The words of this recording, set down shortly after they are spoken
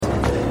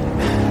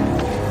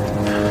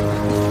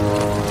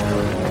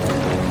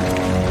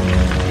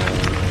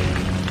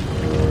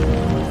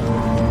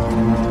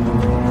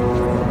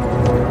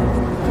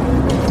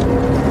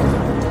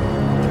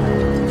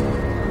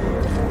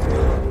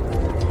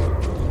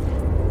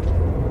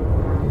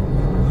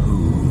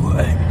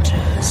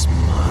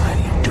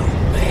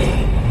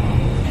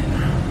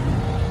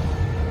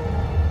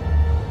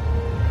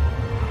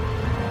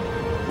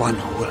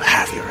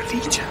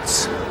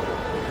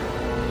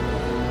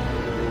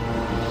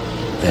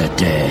The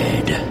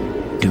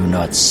dead do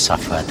not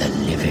suffer the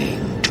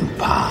living to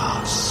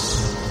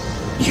pass.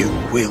 You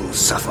will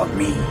suffer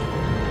me.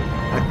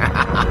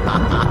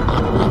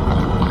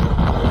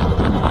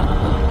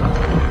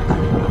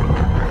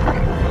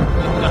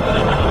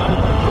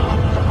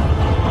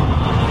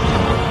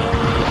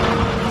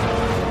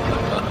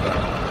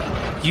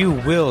 You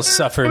will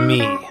suffer me,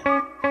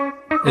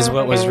 is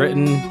what was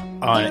written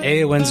on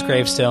Eowyn's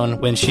gravestone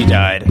when she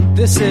died.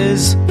 This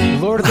is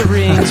Lord of the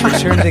Rings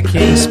Return of the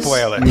King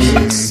spoilers.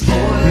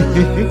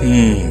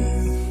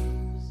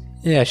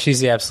 Yeah, she's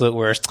the absolute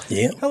worst.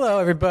 Yeah. Hello,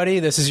 everybody.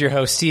 This is your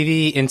host,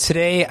 Stevie, and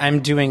today I'm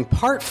doing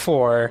part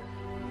 4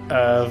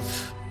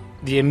 of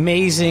the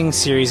amazing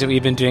series that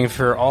we've been doing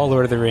for all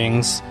Lord of the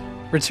Rings,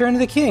 Return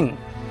of the King.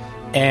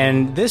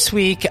 And this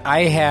week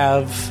I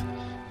have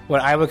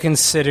what I would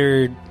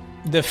consider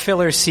the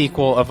filler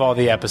sequel of all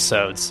the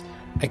episodes.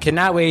 I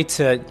cannot wait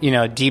to,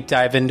 deep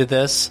dive into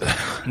this.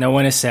 No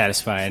one is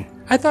satisfied.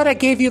 I thought I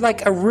gave you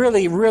like a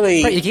really...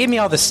 But you gave me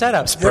all the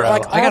setups, bro.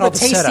 Like I got all the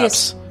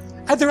setups.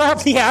 They are the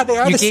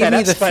setups. You gave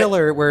me the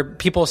filler where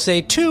people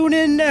say, tune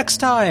in next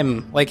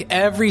time. Like,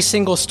 every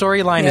single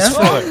storyline is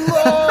filler.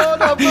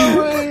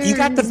 You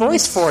got the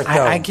voice for it,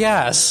 though. I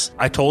guess.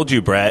 I told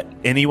you, Brett,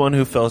 anyone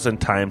who fills in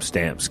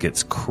timestamps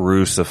gets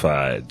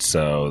crucified.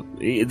 So,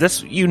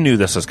 you knew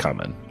this was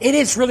coming. It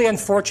is really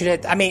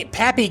unfortunate. I mean,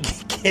 Pappy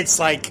gets,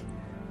 like,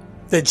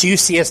 the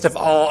juiciest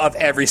of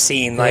every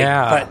scene. Like,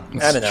 yeah,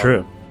 but I don't know.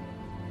 True.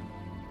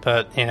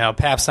 But,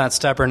 Pap's not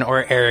stubborn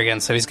or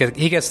arrogant, so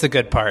he gets the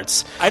good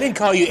parts. I didn't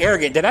call you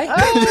arrogant, did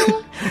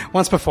I?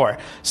 Once before.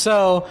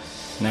 So...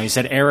 No, you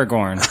said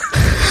Aragorn.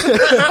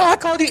 I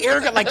called you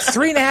arrogant like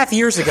 3.5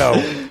 years ago.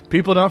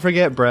 People don't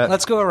forget, Brett.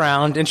 let's go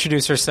around,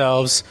 introduce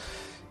ourselves,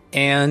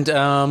 and...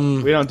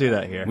 We don't do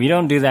that here. We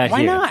don't do that why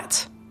here.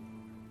 not?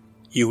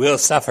 You will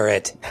suffer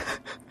it.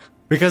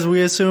 Because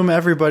we assume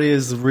everybody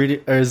is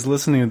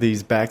listening to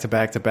these back to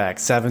back to back.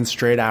 7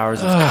 straight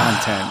hours of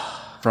content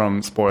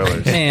from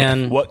spoilers.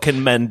 Man. What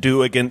can men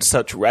do against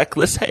such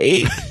reckless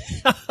hate?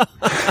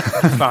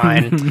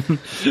 Fine.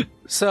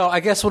 So I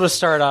guess we'll just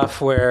start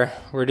off where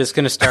we're just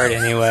going to start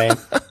anyway.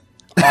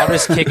 I'll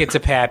just kick it to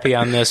Pappy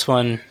on this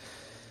one.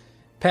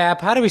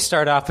 Pap, how do we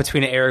start off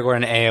between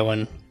Aragorn and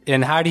Eowyn?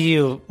 And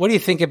what do you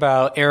think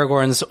about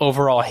Aragorn's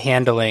overall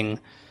handling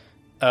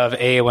of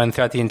Eowyn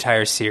throughout the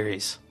entire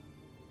series?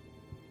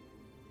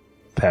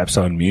 Pap's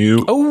on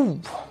mute. Oh,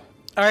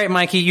 all right,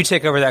 Mikey, you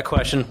take over that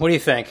question. What do you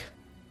think?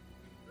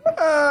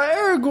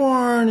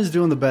 Aragorn is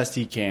doing the best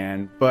he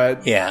can,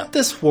 but Yeah.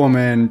 this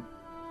woman,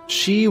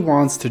 she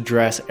wants to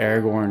dress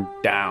Aragorn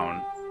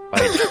down,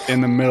 like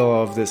in the middle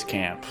of this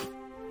camp,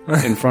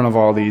 in front of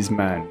all these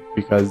men,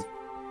 because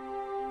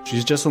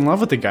she's just in love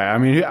with the guy. I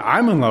mean,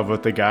 I'm in love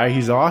with the guy.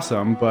 He's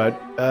awesome, but,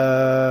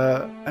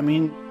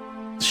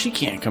 she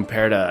can't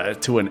compare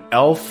to an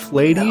elf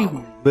lady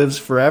who lives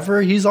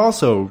forever. He's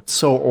also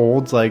so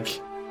old, like,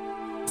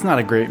 it's not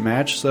a great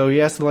match, so he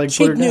has to, like,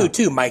 She put her knew, down.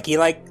 too, Mikey.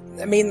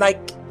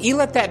 You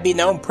let that be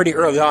known pretty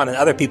early on, and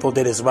other people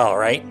did as well,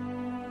 right?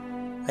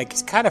 Like,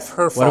 it's kind of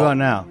her fault. What about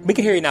now? We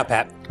can hear you now,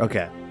 Pap.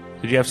 Okay.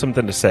 Did you have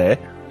something to say?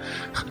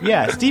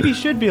 Yeah, Stevie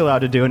should be allowed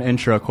to do an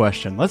intro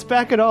question. Let's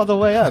back it all the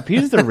way up.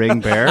 He's the ring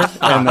bearer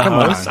and the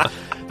host.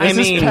 This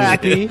is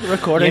Pappy,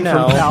 recording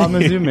from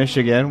Kalamazoo,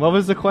 Michigan. What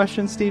was the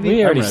question, Stevie?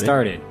 We already I'm ready.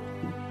 started.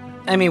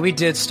 I mean, we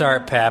did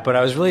start, Pap, but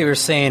I was really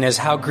saying is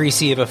how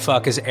greasy of a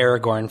fuck is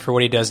Aragorn for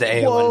what he does to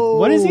Eowyn. Whoa.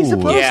 What is he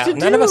supposed Yeah, to do?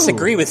 none of us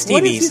agree with Stevie,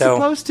 What is he so-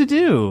 supposed to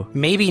do?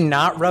 Maybe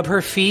not rub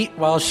her feet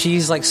while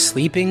she's, like,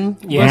 sleeping?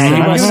 Yeah, he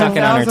I've was given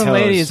sucking on her 1,000 toes.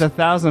 ladies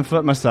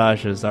 1,000-foot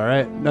massages, all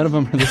right? None of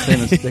them are the same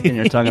as sticking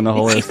your tongue in the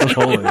holiest of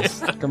holies.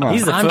 Come on.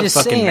 He's the I'm foot just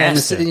fucking saying,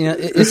 master.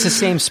 it's the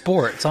same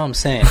sport. That's all I'm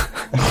saying.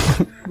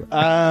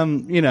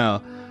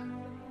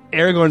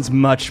 Aragorn's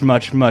much,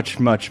 much, much,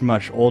 much,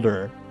 much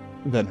older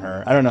than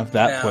her. I don't know if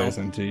that plays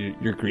into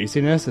your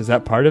greasiness. Is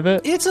that part of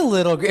it? It's a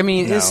little... I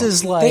mean, this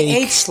is like... They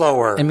age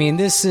slower. I mean,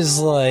 this is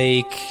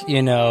like,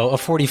 a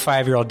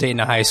 45-year-old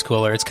dating a high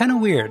schooler. It's kind of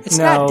weird. It's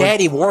not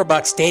Daddy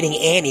Warbucks dating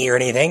Annie or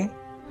anything.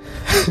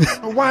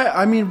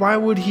 Why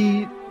would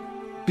he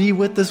be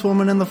with this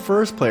woman in the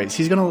first place?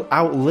 He's going to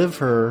outlive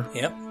her.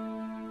 Yep.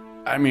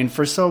 I mean,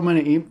 for so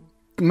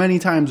many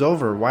times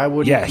over. Why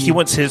would He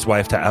wants his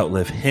wife to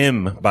outlive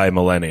him by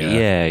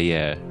millennia.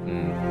 Yeah.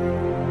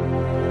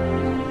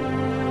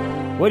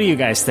 What do you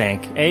guys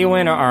think?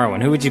 Eowyn or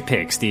Arwen? Who would you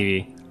pick,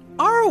 Stevie?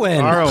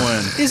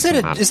 Arwen. Is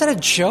that a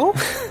joke?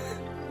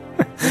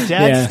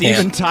 Dad's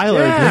Steven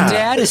Tyler. Her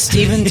dad is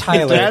Steven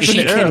Tyler. Dad's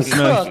She an can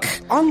Aerosmith. cook.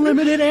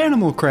 unlimited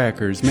animal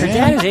crackers, Her man?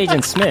 dad is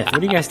Agent Smith.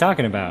 What are you guys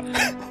talking about?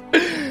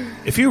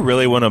 If you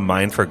really want to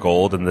mine for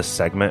gold in this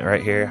segment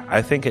right here,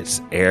 I think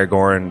it's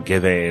Aragorn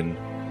giving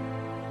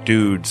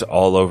dudes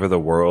all over the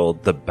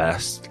world the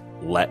best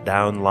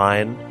letdown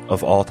line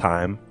of all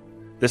time.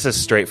 This is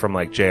straight from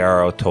like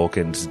J.R.R.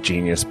 Tolkien's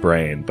genius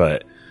brain,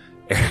 but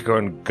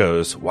Aragorn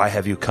goes, "Why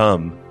have you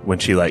come?" when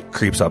she like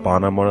creeps up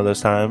on him one of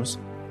those times.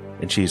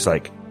 And she's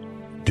like,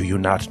 "Do you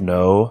not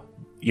know?"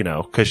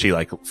 Because she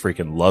like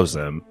freaking loves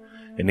him.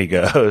 And he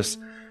goes,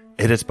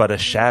 It is but a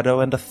shadow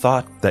and a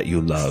thought that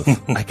you love.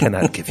 I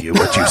cannot give you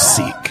what you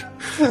seek.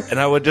 And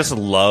I would just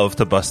love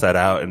to bust that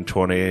out in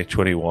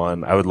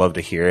 2021. I would love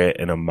to hear it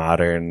in a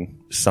modern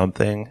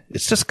something.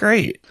 It's just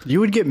great. You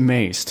would get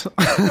maced.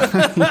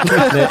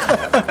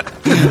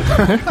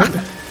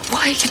 Why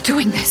are you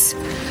doing this?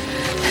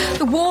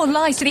 The war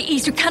lies to the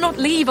east. You cannot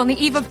leave on the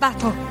eve of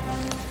battle.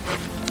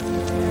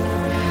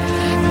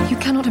 You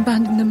cannot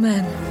abandon the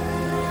men.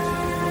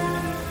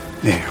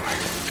 No.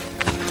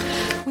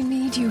 We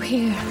need you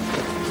here.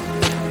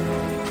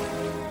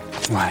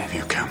 Why have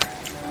you come?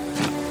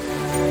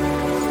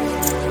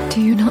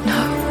 Do you not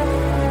know?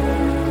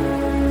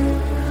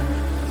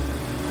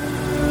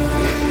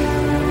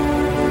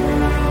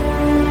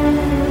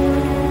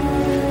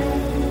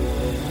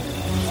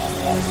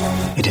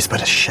 It is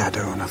but a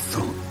shadow and a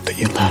thought that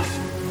you love.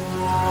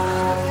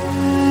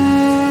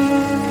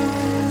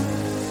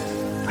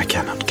 I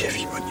cannot give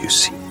you what you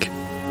seek.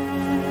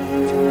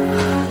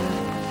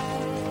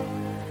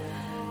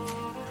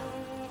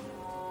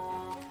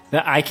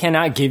 The I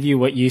cannot give you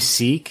what you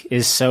seek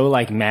is so,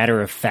 like,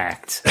 matter of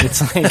fact.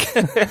 It's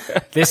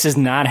like, this is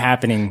not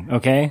happening,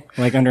 okay?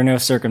 Like, under no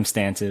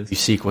circumstances. You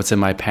seek what's in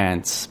my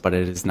pants, but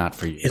it is not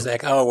for you. He's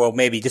like, oh, well,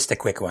 maybe just a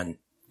quick one.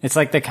 It's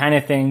like the kind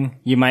of thing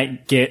you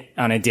might get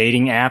on a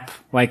dating app.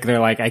 Like, they're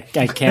like, I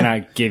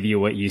cannot give you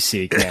what you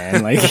seek,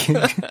 man. Like,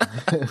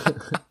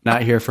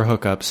 Not here for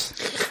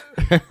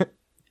hookups.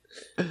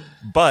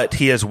 But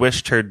he has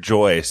wished her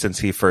joy since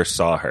he first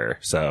saw her.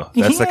 So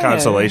that's the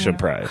consolation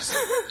prize.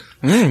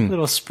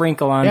 little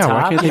sprinkle on Yeah,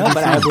 why top. can't they You know, be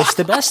but I wish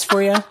the best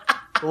for you.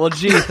 Well,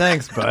 gee,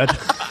 thanks, bud.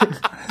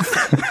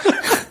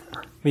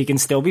 We can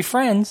still be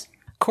friends.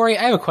 Corey,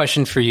 I have a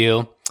question for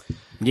you.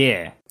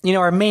 Yeah. You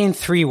know, our main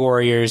three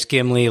warriors,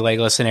 Gimli,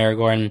 Legolas, and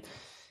Aragorn,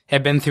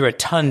 have been through a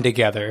ton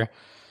together.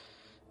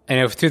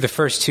 And through the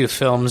first two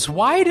films,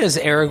 why does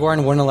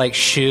Aragorn want to, like,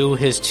 shoo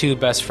his two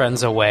best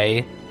friends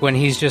away when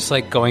he's just,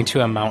 like, going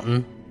to a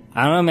mountain?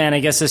 I don't know, man.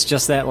 I guess it's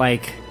just that,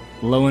 like,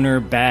 loner,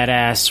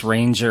 badass,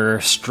 ranger,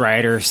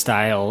 strider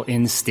style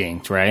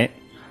instinct, right?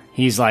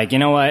 He's like, you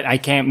know what? I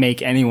can't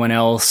make anyone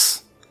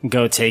else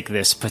go take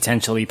this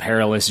potentially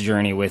perilous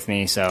journey with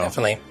me, so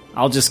Definitely.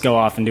 I'll just go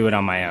off and do it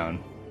on my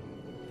own.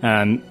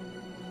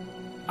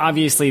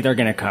 Obviously, they're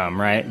going to come,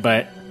 right?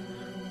 But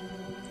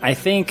I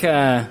think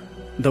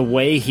the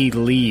way he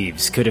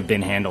leaves could have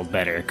been handled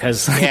better,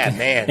 because Yeah,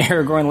 man.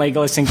 Aragorn,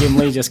 Legolas, and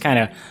Gimli just kind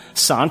of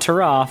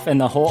saunter off,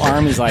 and the whole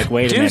army's like,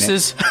 wait a minute.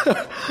 Deuces.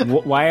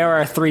 Why are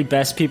our three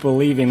best people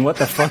leaving? What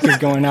the fuck is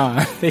going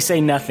on? They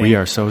say nothing. We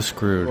are so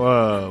screwed.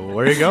 Whoa,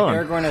 where are you going?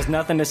 Aragorn has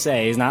nothing to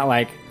say. He's not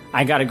like,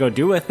 I gotta go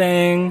do a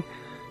thing.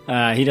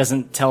 He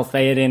doesn't tell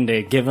Theoden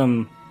to give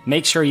him,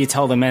 make sure you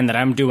tell the men that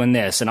I'm doing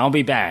this, and I'll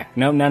be back.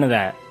 Nope, none of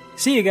that.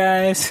 See you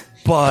guys.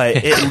 But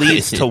it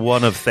leads to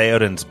one of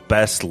Theoden's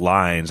best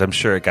lines. I'm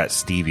sure it got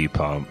Stevie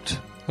pumped.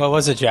 What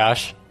was it,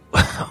 Josh?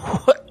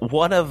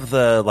 One of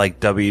the, like,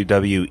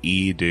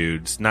 WWE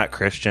dudes, not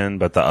Christian,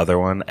 but the other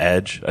one,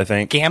 Edge, I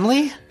think.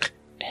 Gamley?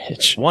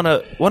 Edge. One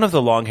of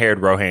the long-haired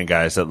Rohan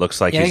guys that looks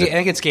like I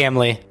think it's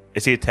Gamley.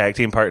 Is he a tag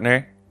team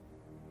partner?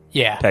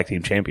 Yeah. Tag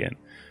team champion.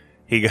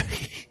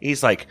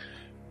 He's like,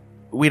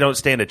 we don't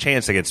stand a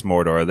chance against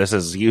Mordor. This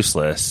is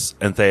useless.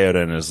 And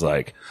Theoden is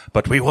like,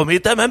 but we will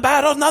meet them in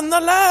battle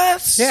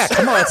nonetheless. Yeah,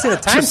 come on, it's in a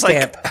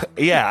timestamp. Like,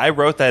 yeah, I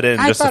wrote that in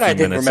just a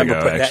few minutes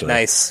ago, putting actually.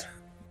 that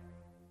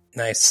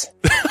nice.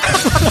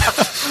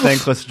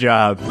 Thankless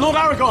job. Lord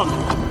Aragorn!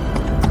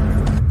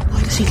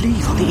 Why does he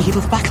leave on the eve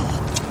of battle?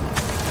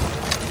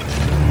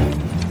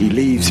 He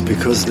leaves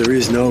because there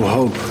is no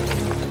hope.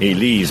 He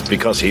leaves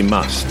because he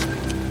must.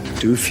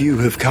 Too few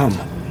have come.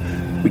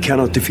 We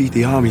cannot defeat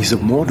the armies of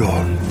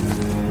Mordor.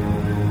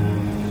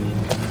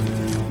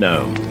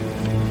 No.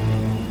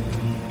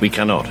 We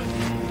cannot.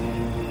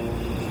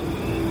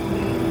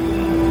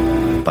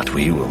 But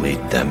we will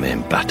meet them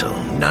in battle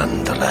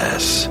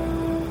nonetheless.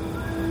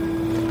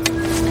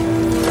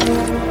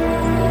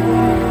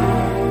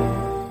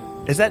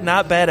 Is that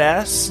not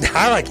badass?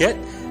 I like it.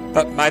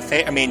 But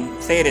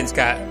Theoden's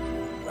got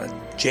a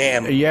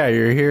jam. Yeah,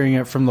 you're hearing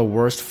it from the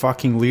worst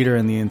fucking leader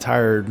in the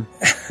entire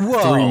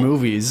 3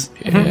 movies.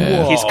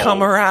 Yeah. He's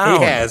come around.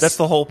 He has. That's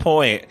the whole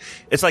point.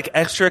 It's like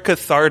extra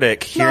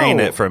cathartic hearing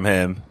it from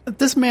him.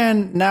 This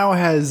man now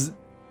has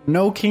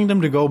no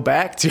kingdom to go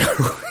back to.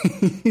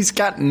 He's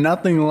got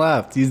nothing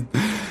left.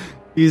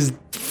 He's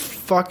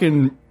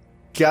fucking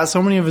got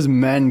so many of his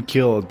men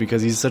killed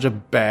because he's such a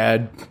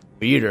bad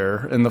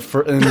leader in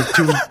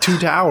the two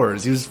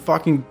towers. He was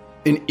fucking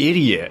an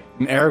idiot,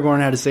 and Aragorn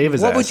had to save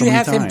his ass. What would so you many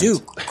have him times. do?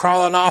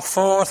 Crawling off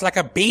forth like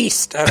a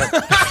beast? I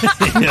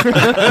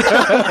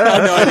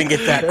know I didn't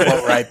get that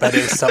quote right, but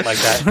it was something like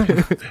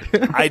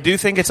that. I do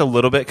think it's a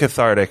little bit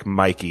cathartic,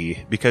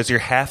 Mikey, because you're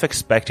half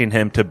expecting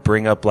him to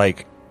bring up,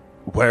 like,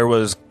 where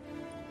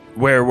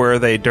were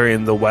they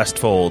during the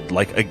Westfold,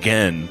 like,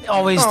 again?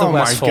 Always the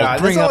Westfold.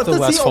 Bring up the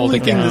Westfold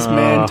again. This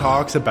man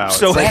talks about.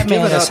 So that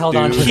man has held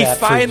on to he that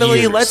for finally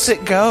years. lets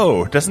it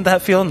go. Doesn't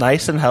that feel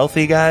nice and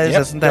healthy, guys?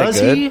 Yep. Isn't that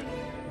Does good? he?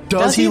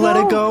 Does he let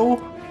it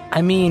go?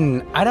 I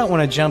mean, I don't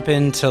want to jump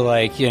into,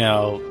 like,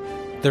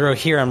 the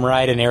Rohirrim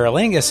ride in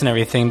Aerlingus and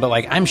everything, but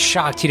like I'm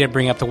shocked he didn't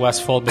bring up the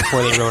Westfold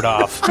before they rode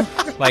off.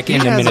 Like in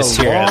the Minas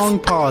Tirith. He has a long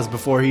pause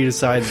before he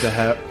decides to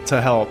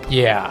help.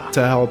 Yeah,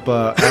 to help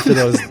after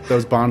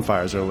those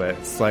bonfires are lit.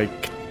 It's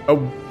like a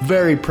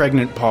very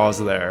pregnant pause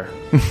there.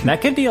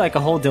 That could be like a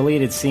whole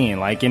deleted scene.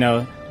 Like, you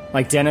know,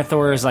 like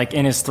Denethor is like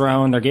in his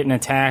throne, they're getting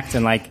attacked,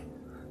 and like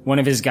one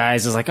of his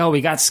guys is like, "Oh,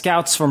 we got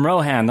scouts from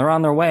Rohan. They're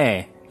on their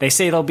way. They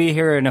say they'll be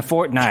here in a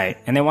fortnight,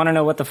 and they want to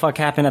know what the fuck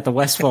happened at the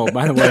Westfold,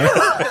 by the way."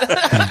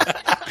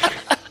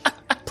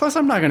 Plus,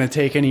 I'm not going to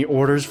take any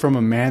orders from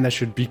a man that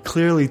should be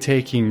clearly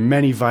taking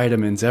many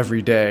vitamins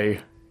every day.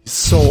 He's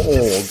so old.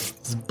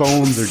 His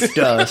bones are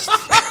dust.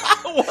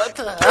 What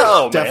the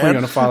hell, Definitely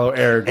going to follow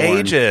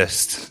Aragorn.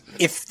 Ageist.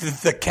 If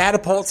the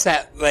catapults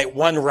at like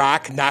one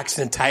rock knocks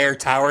an entire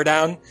tower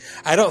down,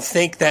 I don't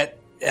think that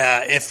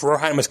if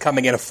Rohan was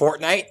coming in a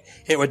fortnight,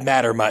 it would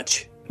matter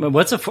much.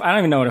 But I don't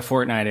even know what a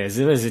fortnight is.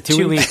 Is it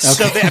 2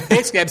 weeks? Okay. So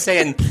basically, I'm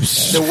saying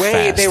the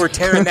way they were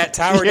tearing that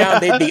tower down,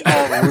 they'd be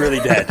all really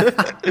dead.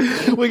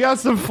 We got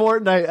some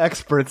Fortnite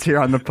experts here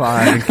on the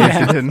pod, in case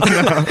you didn't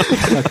know.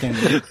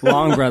 Fucking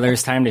Long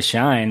Brothers, time to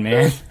shine,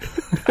 man.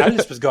 I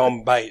just was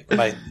going by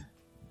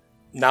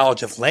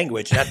knowledge of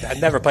language.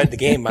 I've never played the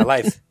game in my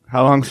life.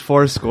 How long's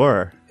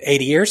 4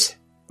 80 years?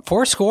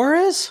 4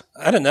 is?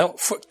 I don't know.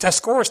 To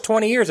score is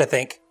 20 years, I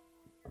think.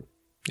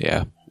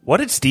 Yeah. What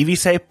did Stevie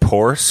say?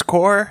 Poor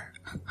score?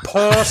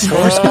 Poor score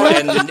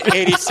and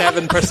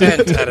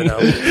 87%. I don't know.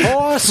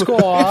 Poor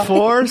score.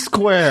 4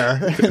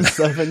 square.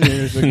 7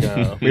 years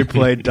ago, we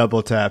played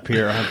double tap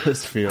here on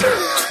this field.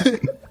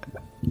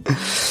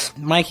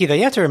 Mikey, though,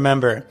 you have to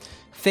remember,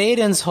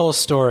 Theoden's whole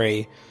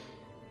story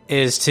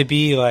is to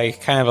be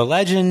like kind of a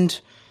legend,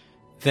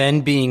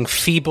 then being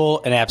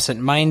feeble and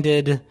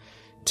absent-minded,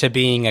 to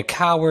being a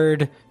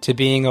coward, to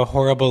being a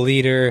horrible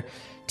leader,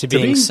 to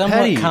being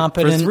somewhat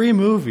competent. For 3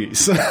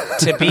 movies.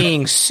 To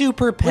being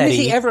super petty. When is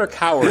he ever a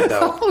coward,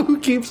 though? Who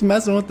keeps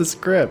messing with the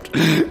script?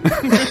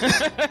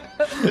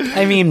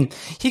 I mean,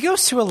 he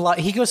goes through a lot.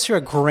 He goes through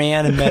a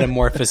grand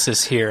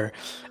metamorphosis here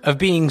of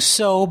being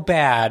so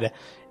bad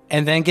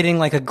and then getting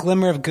like a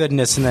glimmer of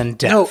goodness and then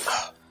death. No.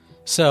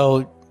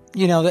 So,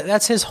 you know,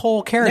 that's his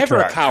whole character. Never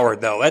a arc. coward,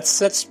 though.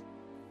 Let's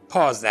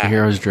pause that.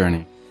 Hero's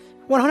journey.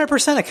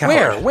 100% a coward.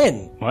 Where? When?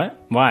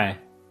 What? Why?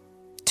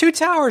 2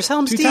 Towers,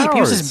 Helm's Deep. Towers. He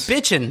was just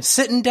bitching,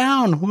 sitting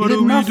down. What He did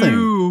do nothing. we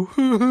do?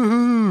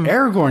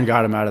 Aragorn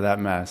got him out of that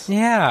mess.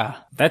 Yeah.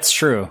 That's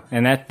true.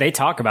 And that they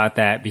talk about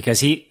that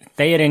because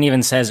Theoden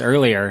even says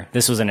earlier,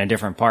 this was in a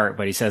different part,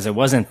 but he says it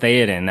wasn't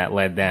Theoden that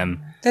led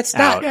them That's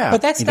out. not. Yeah.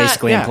 But that's He's not.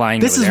 basically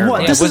implying This it was is Aragorn.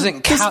 what- Yeah,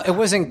 This it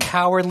wasn't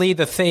cowardly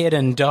the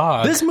Theoden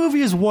dog. This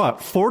movie is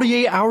what?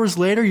 48 hours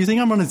later? You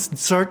think I'm going to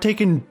start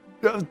taking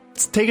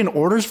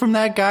orders from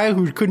that guy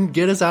who couldn't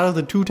get us out of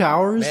the 2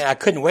 towers? Man, I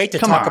couldn't wait to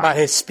Come talk on. about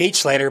his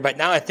speech later, but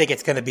now I think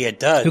it's going to be a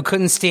dud. Who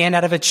couldn't stand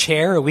out of a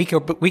chair a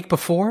week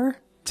before?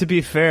 To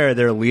be fair,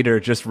 their leader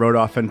just rode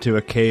off into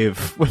a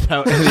cave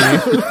without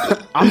any.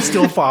 I'm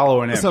still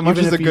following him. So much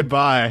even as a if he-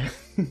 goodbye.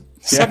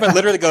 Someone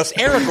literally goes,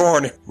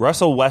 Aragorn.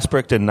 Russell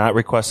Westbrook did not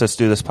request us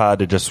do this pod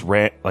to just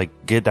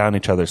get down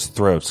each other's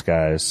throats,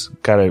 guys.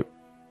 Gotta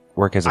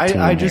work as a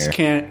team I just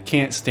here.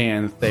 can't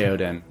stand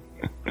Theoden.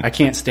 I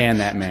can't stand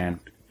that man.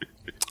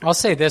 I'll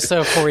say this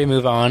though before we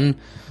move on.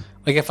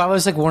 Like if I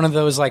was like one of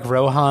those like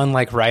Rohan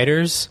like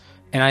writers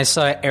and I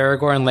saw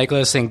Aragorn,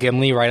 Legolas, and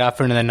Gimli ride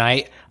off into the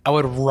night, I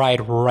would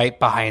ride right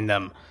behind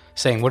them,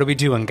 saying, "What are we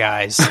doing,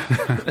 guys?"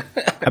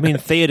 I mean,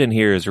 Theoden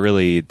here is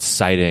really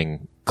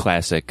citing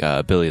classic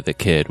Billy the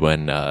Kid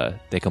when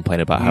they complain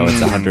about how it's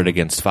 100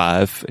 against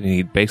 5, and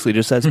he basically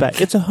just says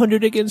back, "It's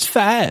 100 against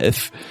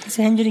 5. It's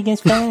 100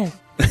 against 5.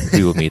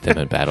 We will meet them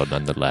in battle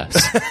nonetheless."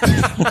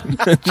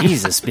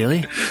 Jesus,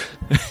 Billy.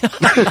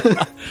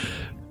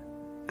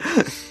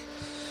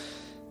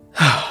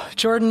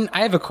 Jordan,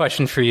 I have a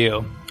question for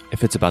you.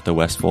 If it's about the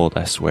Westfold,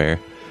 I swear.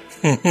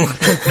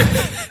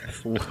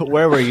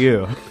 Where were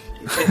you?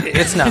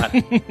 It's not.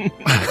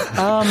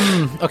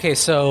 Okay,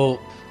 so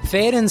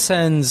Theoden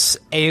sends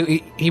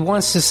he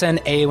wants to send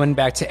Eowyn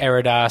back to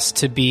Eredos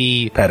to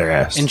be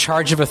in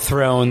charge of a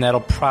throne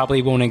that'll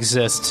probably won't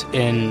exist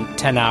in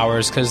 10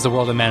 hours because the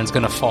world of men is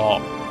going to fall.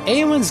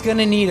 Eowyn's going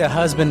to need a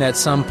husband at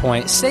some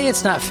point. Say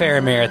it's not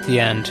Faramir at the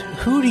end.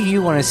 Who do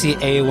you want to see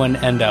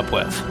Eowyn end up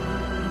with?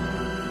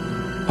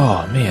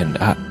 Oh, man.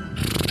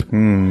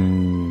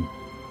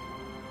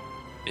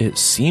 It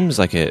seems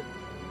like it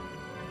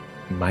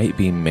might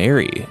be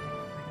Mary.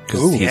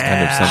 Because he's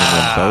kind of sending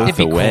them both It'd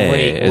be away.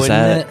 great, Is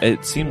that? wouldn't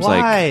It seems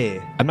Why?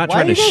 like I'm not Why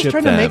trying are to you guys ship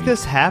trying them. to make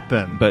this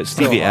happen? But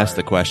Stevie asked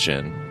the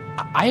question.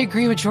 I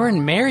agree with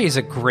Jordan. Mary is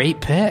a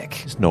great pick.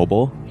 He's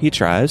noble. He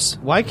tries.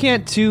 Why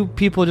can't 2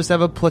 people just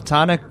have a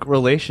platonic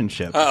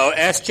relationship? Uh-oh,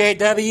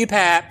 SJW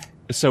Pap.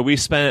 So we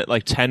spent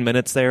like 10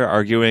 minutes there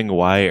arguing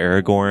why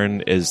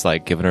Aragorn is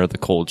like giving her the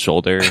cold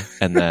shoulder,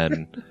 and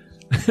then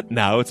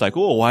now it's like,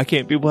 oh, why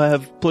can't people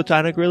have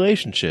platonic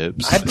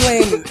relationships? I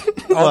blame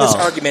all this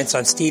arguments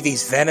on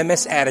Stevie's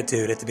venomous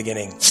attitude at the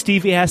beginning.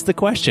 Stevie asked the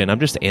question. I'm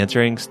just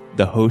answering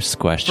the host's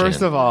question.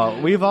 First of all,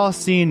 we've all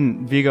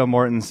seen Viggo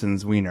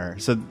Mortensen's wiener,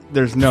 so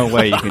there's no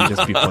way you can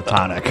just be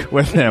platonic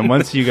with him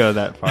once you go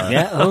that far.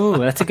 Yeah, oh,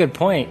 that's a good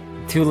point.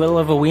 Too little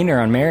of a wiener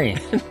on Mary.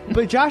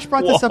 But Josh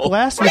brought this up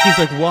last week. He's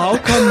like, well,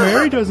 how come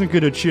Mary doesn't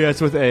get a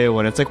chance with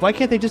Eowyn? It's like, why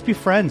can't they just be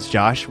friends,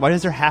 Josh? Why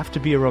does there have to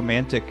be a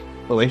romantic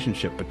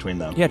relationship between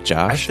them? Yeah,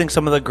 Josh. I think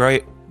some of the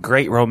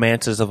great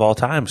romances of all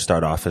time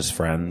start off as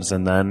friends,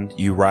 and then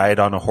you ride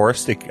on a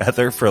horse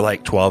together for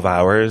like 12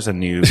 hours,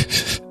 and you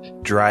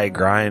dry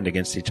grind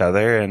against each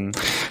other and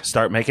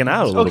start making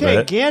out a little bit.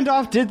 Okay,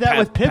 Gandalf did that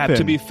with Pippin.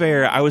 To be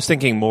fair, I was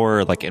thinking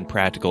more like in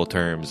practical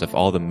terms. If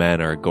all the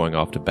men are going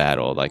off to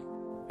battle, like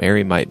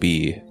Mary might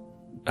be,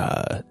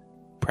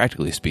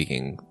 practically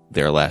speaking,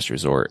 their last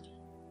resort.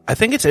 I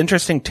think it's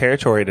interesting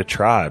territory to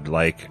trod,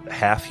 like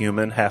half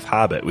human, half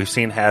hobbit. We've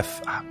seen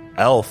half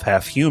elf,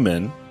 half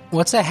human.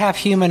 What's a half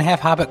human,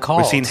 half hobbit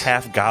called? We've seen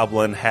half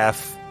goblin,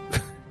 half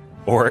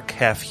orc,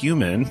 half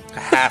human.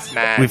 Half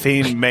man. We've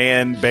seen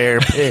man, bear,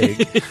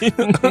 pig.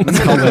 It's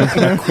called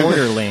a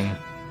quarterling.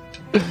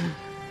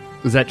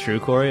 Is that true,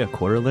 Corey? A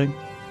quarterling?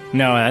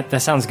 No,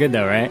 that sounds good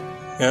though, right?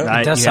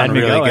 It does sound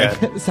really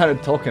good. It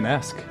sounded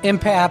Tolkien-esque.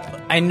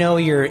 Impap, I know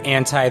you're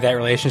anti that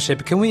relationship,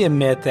 but can we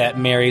admit that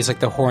Mary's like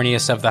the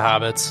horniest of the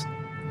hobbits?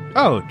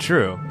 Oh,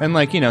 true. And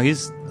like,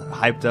 he's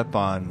hyped up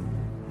on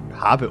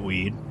hobbit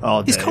weed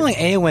all day. He's calling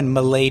Eowyn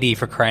Milady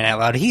for crying out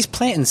loud. He's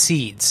planting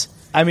seeds.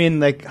 I mean,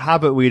 like,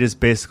 hobbit weed is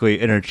basically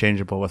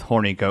interchangeable with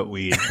horny goat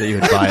weed that you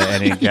would buy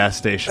at any gas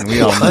station.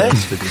 We all know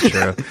this to be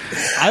true.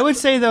 I would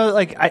say, though,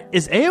 like,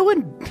 is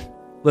Eowyn...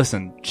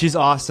 Listen, she's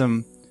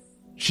awesome.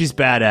 She's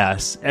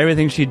badass.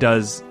 Everything she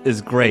does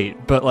is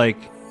great, but, like...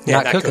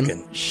 Yeah, not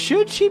cooking.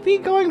 Should she be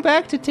going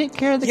back to take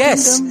care of the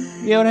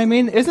kingdom? You know what I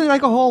mean? Isn't there,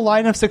 like, a whole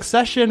line of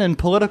succession and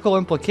political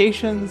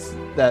implications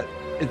that...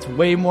 It's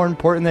way more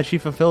important that she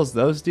fulfills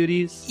those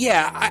duties?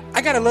 Yeah,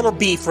 I got a little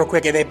beef real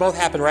quick, and they both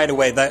happen right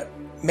away.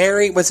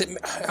 Mary,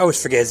 I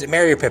always forget, is it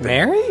Mary or Pippin?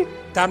 Mary?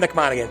 Dominic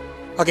Monaghan.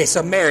 Okay,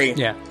 so Mary.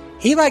 Yeah.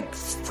 He, like,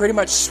 pretty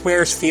much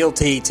swears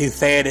fealty to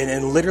Theoden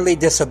and literally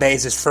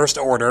disobeys his first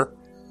order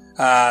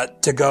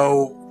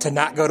to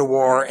not go to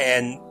war,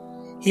 and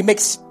he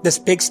makes this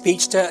big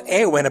speech to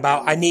Eowyn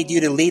about, I need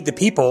you to lead the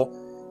people,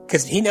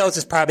 because he knows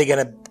it's probably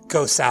going to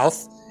go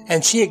south,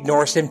 and she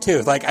ignores him,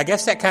 too. Like, I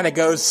guess that kind of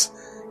goes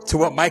to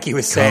what Mikey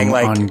was saying,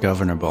 like,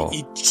 ungovernable.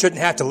 You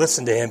shouldn't have to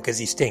listen to him because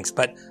he stinks,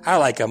 but I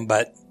like him,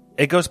 but...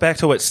 It goes back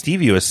to what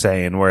Stevie was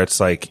saying, where it's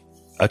like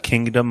a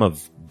kingdom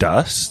of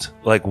dust.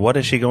 Like, what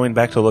is she going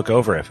back to look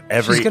over if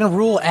she's going to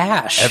rule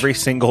Ash? Every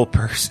single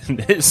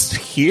person is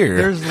here.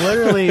 There's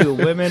literally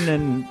women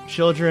and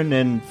children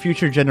and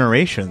future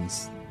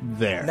generations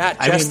there. Not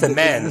just the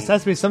men. This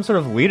has to be some sort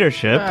of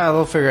leadership.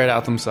 They'll figure it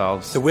out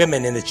themselves. The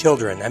women and the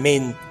children. I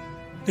mean,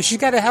 she's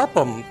got to help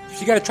them.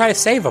 She's got to try to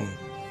save them.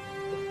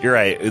 You're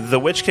right. The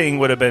Witch King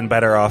would have been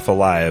better off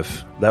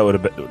alive. That would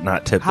have been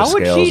not tipped the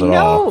scales at all.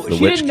 How would she know? The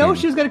She Witch didn't know King.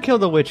 she was going to kill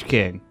the Witch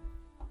King.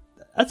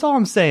 That's all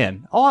I'm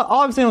saying.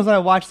 All I'm saying was when I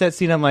watched that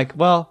scene, I'm like,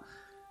 well,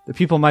 the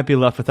people might be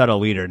left without a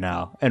leader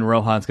now, and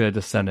Rohan's going to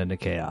descend into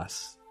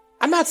chaos.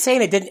 I'm not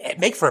saying it didn't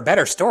make for a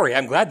better story.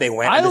 I'm glad they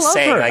went. I love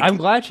saying, her. like, I'm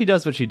glad she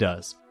does what she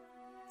does.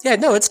 Yeah,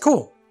 no, it's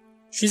cool.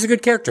 She's a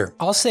good character.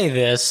 I'll say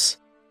this.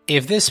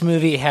 If this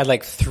movie had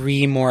like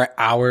 3 more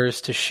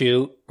hours to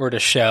shoot or to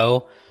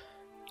show,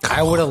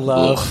 I would have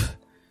loved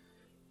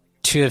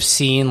to have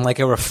seen like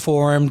a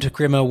reformed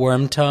Grima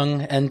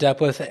Wormtongue end up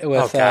with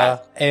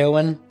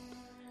Eowyn.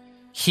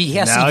 He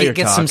has Now to you're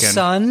get some talking.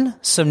 sun,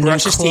 some new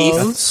Brush his teeth.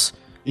 clothes.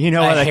 You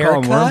know a why they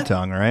call him haircut?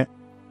 Wormtongue, right?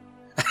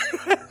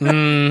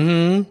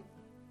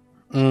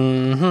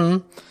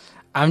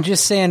 I'm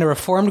just saying a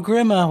reformed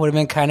Grima would have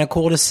been kind of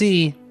cool to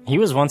see. He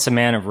was once a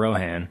man of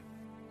Rohan.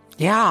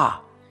 Yeah.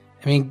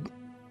 I mean,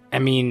 I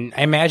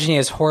imagine he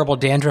has horrible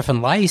dandruff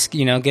and lice,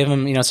 give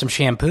him, some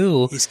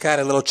shampoo. He's got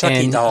a little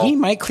Chucky and doll. he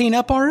might clean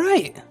up all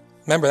right.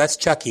 Remember, that's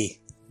Chucky.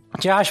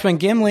 Josh, when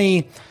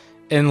Gimli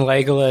and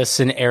Legolas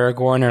and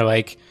Aragorn are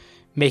like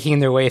making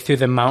their way through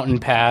the mountain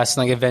pass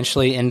and like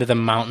eventually into the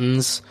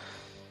mountains,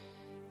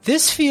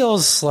 this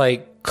feels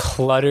like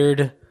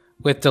cluttered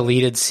with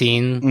deleted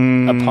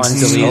scene upon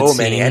deleted scene. So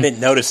many. I didn't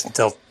notice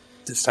until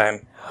this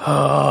time.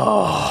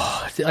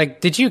 Oh, like,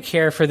 did you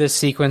care for this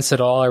sequence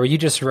at all, or were you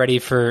just ready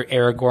for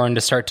Aragorn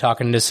to start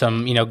talking to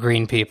some,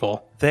 green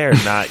people? They're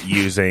not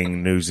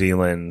using New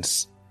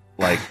Zealand's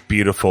like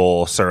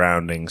beautiful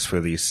surroundings for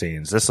these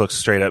scenes. This looks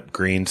straight up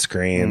green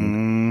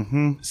screen.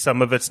 Mm-hmm.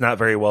 Some of it's not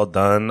very well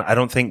done. I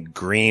don't think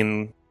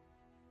green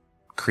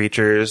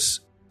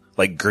creatures,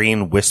 like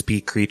green wispy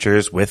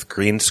creatures with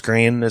green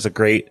screen, is a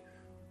great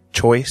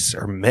choice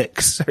or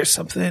mix or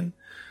something.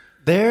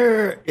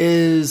 There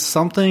is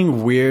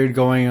something weird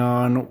going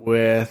on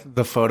with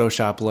the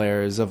Photoshop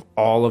layers of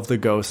all of the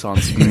ghosts on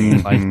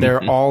screen. Like,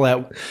 they're all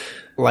at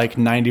like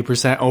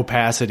 90%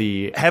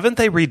 opacity. Haven't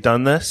they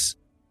redone this?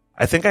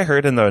 I think I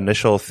heard in the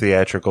initial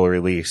theatrical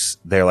release,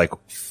 they're like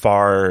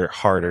far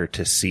harder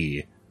to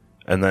see.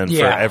 And then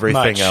for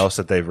everything else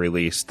that they've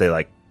released, they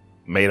like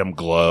made them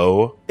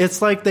glow.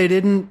 It's like they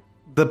didn't.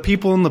 The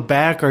people in the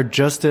back are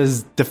just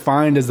as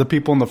defined as the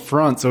people in the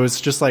front, so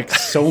it's just like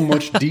so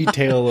much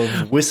detail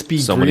of wispy.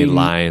 So green many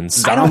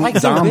lines. I don't like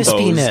the zombos.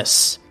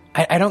 wispiness.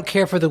 I don't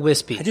care for the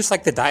wispy. I just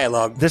like the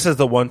dialogue. This is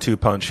the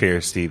 1-2 punch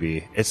here,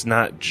 Stevie. It's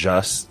not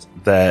just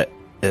that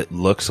it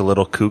looks a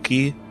little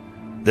kooky.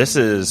 This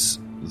is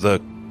the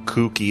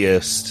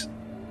kookiest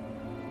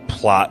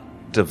plot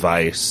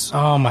device.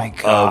 Oh my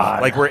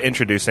god! Like, we're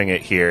introducing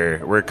it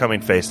here. We're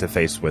coming face to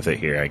face with it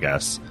here, I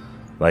guess.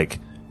 Like,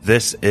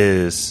 this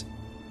is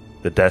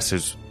the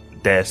Deus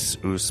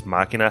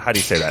Machina. How do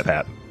you say that,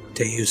 Pat?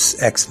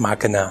 Deus Ex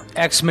Machina.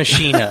 Ex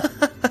Machina.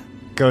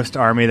 Ghost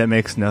army that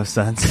makes no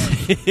sense.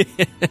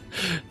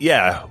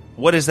 Yeah.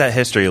 What is that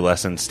history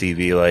lesson,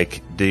 Stevie?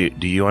 Like, do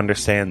you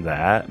understand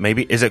that?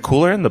 Maybe is it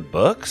cooler in the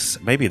books?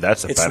 Maybe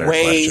that's a better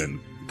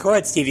question. Go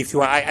ahead, Stevie, if you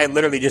want. I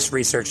literally just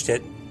researched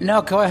it.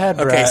 No, go ahead,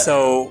 Brett. Okay,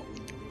 so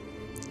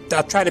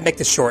I'll try to make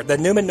this short. The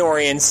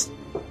Numenorians.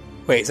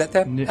 Wait, is that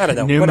them? I don't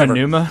know.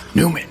 Numa.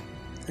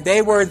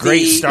 They were the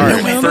Great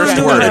start. First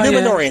the word.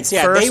 Numenorians.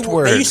 Yeah, First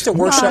word. They used to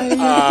worship. All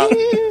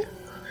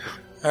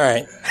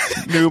right.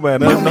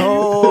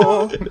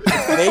 No.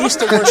 They used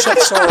to worship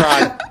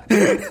Sauron.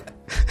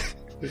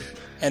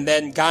 And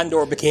then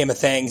Gondor became a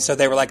thing, so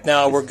they were like,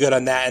 no, we're good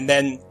on that. And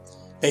then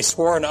they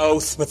swore an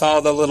oath with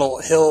all the little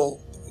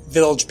hill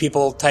village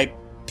type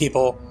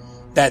people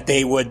that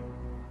they would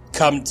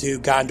come to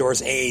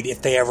Gondor's aid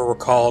if they ever were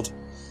called.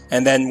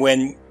 And then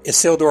when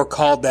Isildur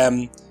called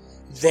them,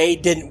 they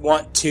didn't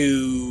want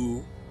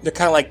to... They're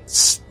kind of like...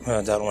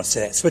 I don't want to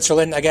say that.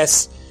 Switzerland, I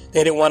guess.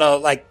 They didn't want to,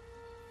 like,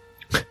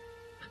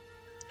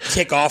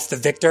 kick off the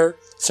victor,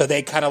 so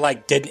they kind of,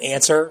 like, didn't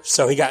answer.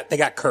 So they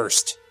got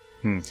cursed.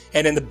 And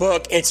in the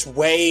book, it's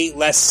way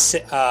less...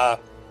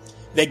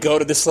 they go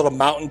to this little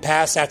mountain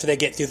pass after they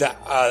get through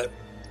the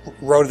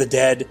Road of the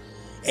Dead,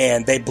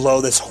 and they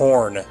blow this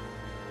horn.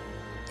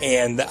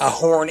 And a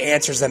horn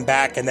answers them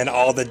back, and then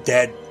all the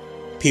dead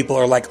people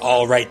are, like,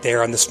 all right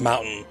there on this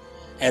mountain.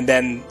 And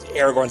then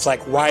Aragorn's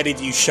like, why did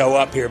you show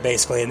up here,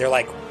 basically? And they're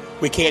like,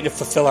 we came to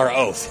fulfill our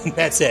oath. And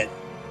that's it.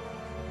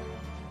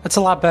 That's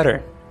a lot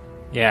better.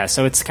 Yeah,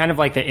 so it's kind of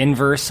like the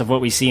inverse of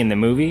what we see in the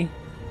movie,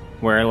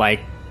 where,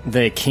 like,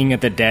 the King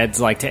of the Dead's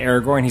like to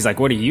Aragorn, he's like,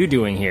 what are you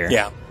doing here?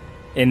 Yeah.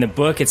 In the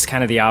book, it's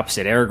kind of the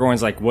opposite.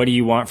 Aragorn's like, what do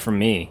you want from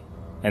me?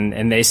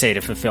 And they say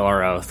to fulfill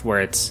our oath,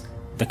 where it's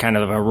the kind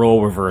of a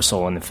role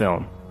reversal in the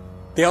film.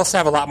 They also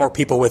have a lot more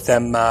people with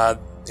them,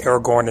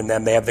 Aragorn and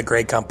them. They have the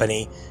Grey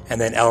Company, and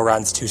then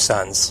Elrond's two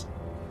sons.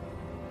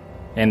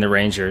 And the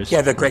Rangers.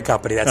 Yeah, the Grey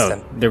Company, that's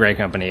them. The Grey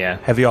Company, yeah.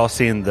 Have you all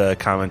seen the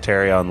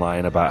commentary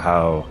online about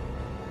how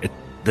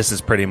this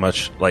is pretty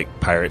much like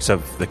Pirates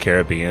of the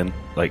Caribbean?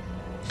 Like,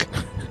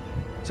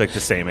 it's like the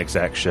same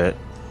exact shit.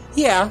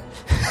 Yeah.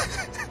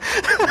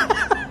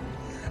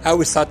 I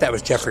always thought that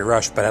was Jeffrey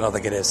Rush, but I don't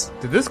think it is.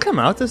 Did this come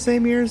out the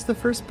same year as the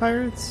first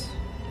Pirates?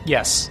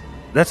 Yes.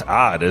 That's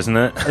odd, isn't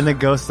it? And the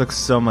ghost looks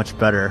so much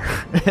better.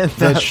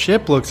 The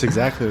ship looks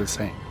exactly the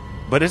same.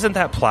 But isn't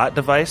that plot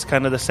device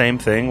kind of the same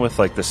thing with,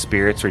 like, the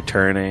spirits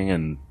returning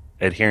and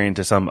adhering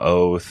to some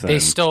oath? They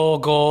stole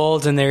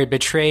gold and they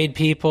betrayed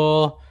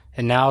people,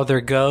 and now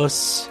they're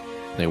ghosts.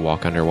 They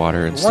walk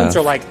underwater and stuff. Ones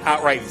are like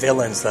outright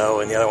villains, though,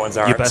 and the other ones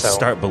aren't. You best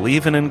start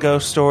believing in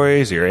ghost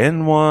stories. You're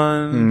in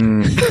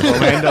one.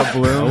 Orlando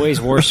Bloom.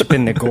 Always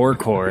worshiping the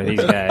Gorkor,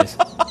 these guys.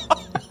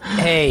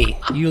 Hey,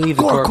 you leave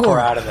the Gorkor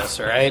out of this,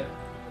 all right?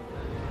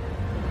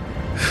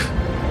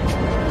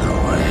 The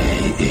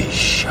way is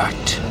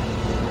shut.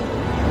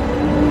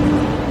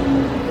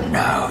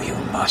 Now you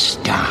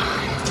must die.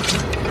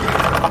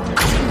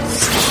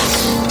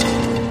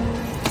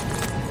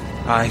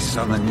 I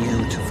summon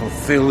you to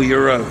fulfill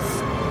your oath.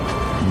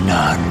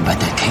 None but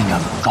the King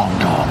of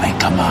Gondor may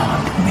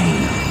command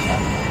me.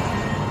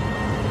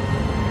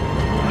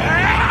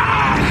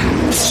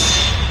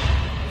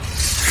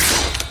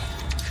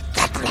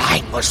 That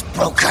line was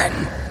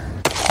broken.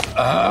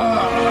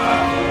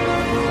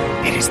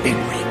 It has been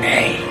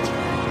remade.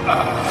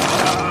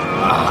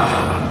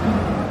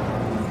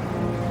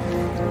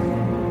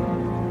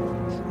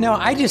 No,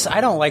 I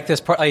don't like this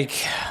part. Like,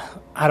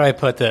 how do I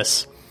put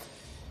this?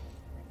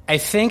 I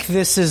think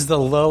this is the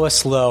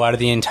lowest low out of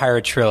the entire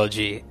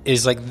trilogy,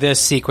 is like this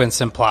sequence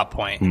and plot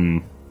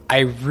point. I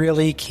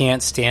really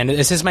can't stand it.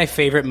 This is my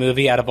favorite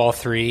movie out of all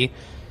three,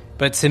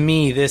 but to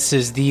me, this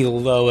is the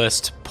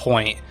lowest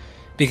point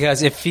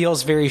because it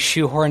feels very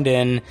shoehorned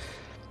in.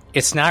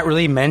 It's not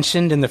really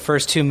mentioned in the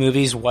first two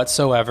movies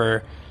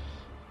whatsoever.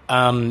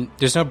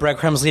 There's no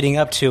breadcrumbs leading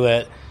up to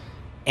it,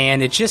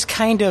 and it just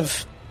kind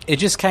of, and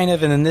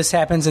then this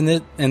happens,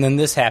 and then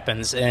this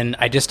happens, and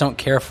I just don't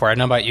care for it. I don't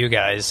know about you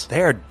guys.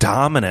 They are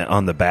dominant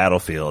on the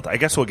battlefield. I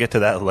guess we'll get to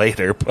that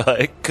later,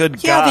 but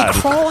good yeah, God. Yeah, they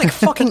crawl like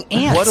fucking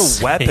ants. What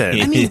a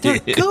weapon. I mean, they're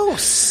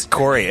ghosts.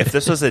 Corey, if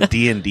this was a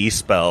D&D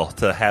spell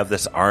to have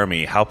this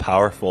army, how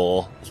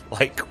powerful,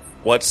 like,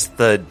 what's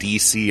the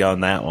DC on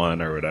that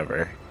one or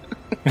whatever?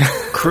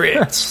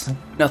 Crits.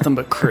 Nothing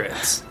but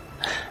crits.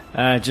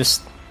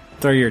 Just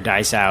throw your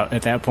dice out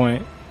at that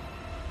point.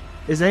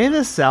 Is any of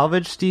this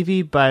salvaged,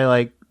 Stevie, by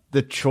like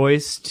the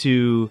choice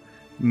to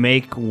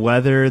make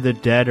whether the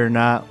dead or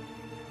not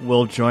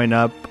will join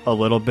up a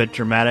little bit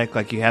dramatic?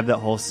 Like you have that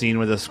whole scene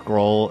where the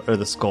scroll or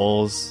the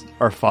skulls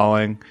are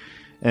falling,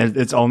 and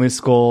it's only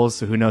skulls.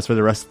 So who knows where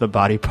the rest of the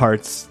body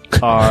parts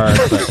are?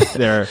 But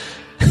they're,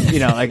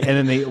 like,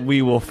 and then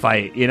we will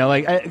fight.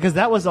 Like because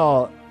that was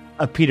all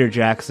a Peter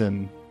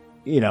Jackson,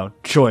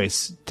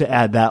 choice to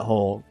add that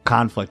whole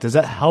conflict. Does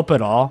that help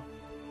at all?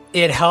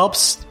 It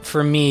helps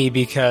for me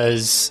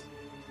because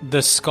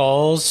the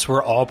skulls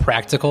were all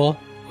practical,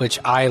 which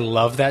I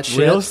love that shit.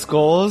 Real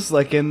skulls,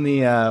 like in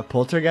the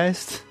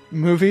Poltergeist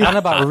movie? I don't know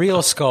about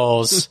real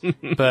skulls,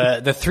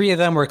 but the three of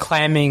them were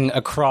climbing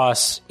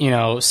across,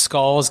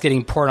 skulls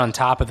getting poured on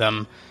top of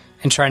them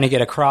and trying to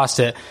get across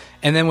it.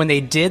 And then when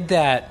they did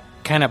that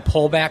kind of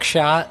pullback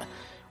shot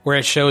where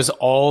it shows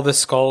all the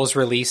skulls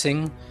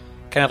releasing,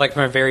 kind of like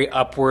from a very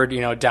upward,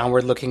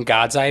 downward-looking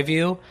God's eye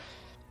view,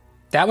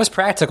 that was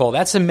practical.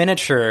 That's a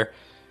miniature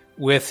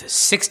with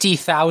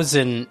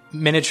 60,000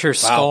 miniature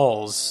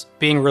skulls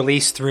being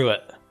released through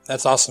it.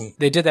 That's awesome.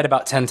 They did that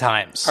about 10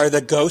 times. Are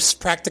the ghosts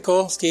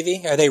practical,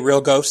 Stevie? Are they real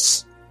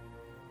ghosts?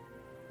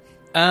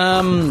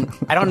 I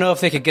don't know if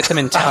they could get them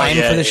in time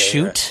for the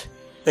shoot.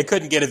 They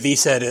couldn't get a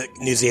visa to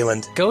New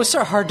Zealand. Ghosts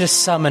are hard to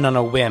summon on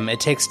a whim. It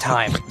takes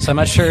time. So I'm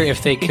not sure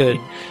if they could,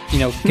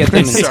 get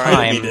them in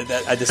time.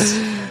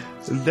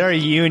 Their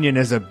union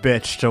is a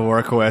bitch to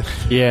work with.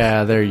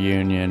 Yeah, their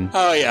union.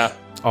 Oh, yeah.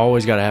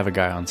 Always got to have a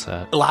guy on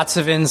set. Lots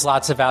of ins,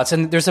 lots of outs.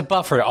 And there's a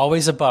buffer,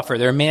 always a buffer.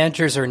 Their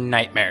managers are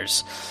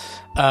nightmares.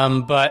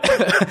 But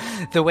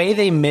the way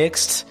they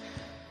mixed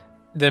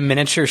the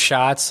miniature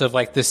shots of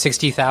like the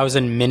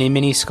 60,000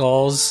 mini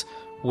skulls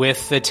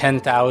with the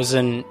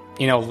 10,000,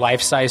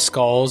 life-size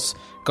skulls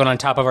going on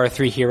top of our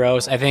three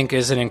heroes, I think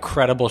is an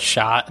incredible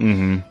shot.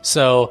 Mm-hmm.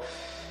 So,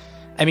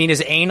 I mean,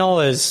 as anal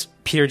as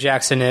Peter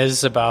Jackson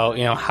is about,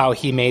 how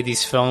he made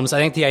these films, I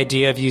think the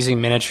idea of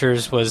using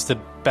miniatures was the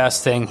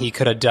best thing he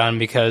could have done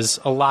because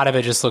a lot of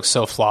it just looks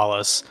so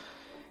flawless.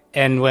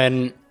 And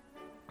when,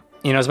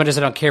 as much as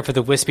I don't care for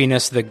the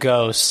wispiness of the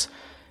ghosts,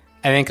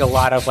 I think a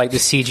lot of like the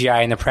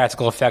CGI and the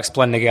practical effects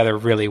blend together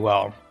really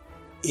well.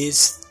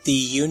 Is the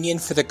union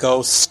for the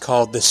ghosts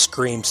called the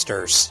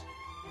Screamsters?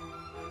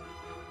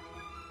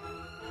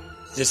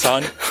 Is this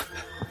on?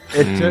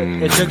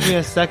 It took me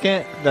a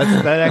second.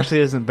 That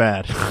actually isn't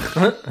bad.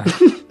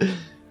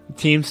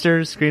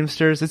 Teamsters,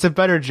 Screamsters. It's a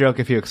better joke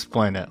if you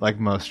explain it, like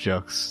most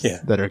jokes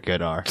that are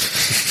good are.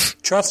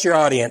 Trust your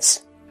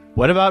audience.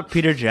 What about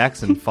Peter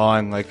Jackson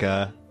falling like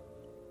an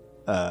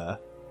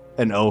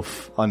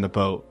oaf on the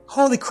boat?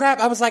 Holy crap!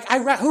 I was like,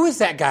 who is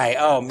that guy?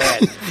 Oh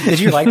man, did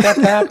you like that,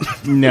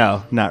 Pat?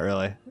 No, not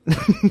really.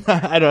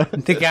 I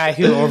don't. The guy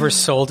who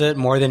oversold it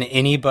more than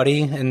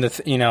anybody in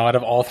the out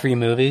of all three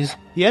movies.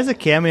 He has a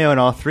cameo in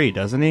all three,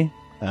 doesn't he?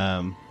 What?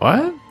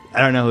 I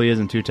don't know who he is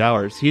in Two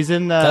Towers. He's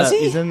in the. Does he?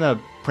 He's in the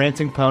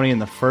Prancing Pony in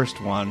the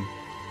first one.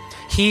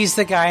 He's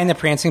the guy in the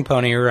Prancing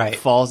Pony. You're right.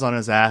 Falls on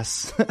his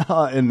ass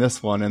in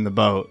this one in the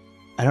boat.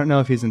 I don't know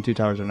if he's in Two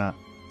Towers or not.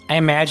 I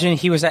imagine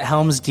he was at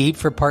Helm's Deep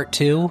for part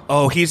 2.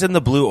 Oh, he's in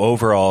the blue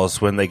overalls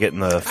when they get in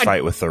the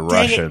fight with the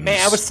Russians. Dang it,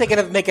 man, I was thinking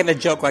of making a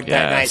joke like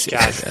that. Nice,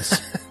 Josh.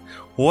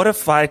 What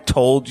if I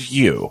told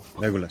you?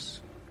 Legolas,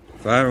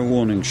 fire a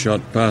warning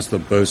shot past the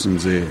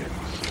bosun's ear.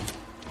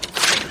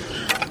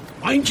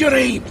 Mind your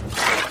aim!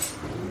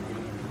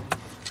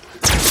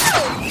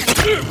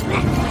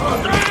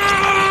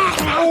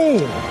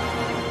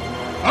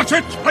 That's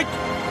it!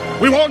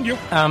 Right! We warned you!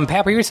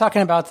 Pat, we were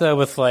talking about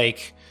with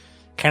like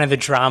kind of the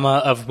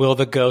drama of will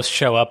the ghost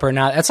show up or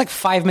not. That's like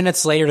 5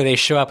 minutes later they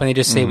show up and they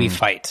just say we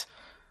fight.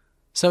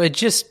 So it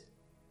just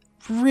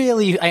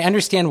really, I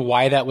understand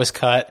why that was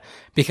cut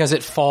because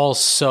it falls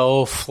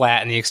so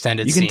flat in the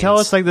extended You can scenes. tell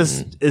it's like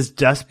this is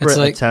desperate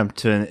like- attempt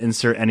to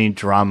insert any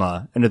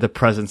drama into the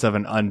presence of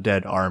an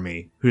undead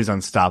army who's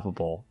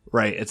unstoppable,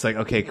 right? It's like,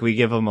 okay, can we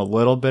give them a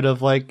little bit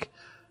of like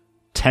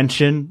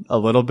tension, a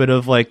little bit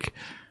of like,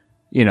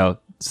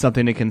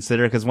 something to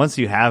consider? Because once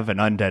you have an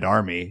undead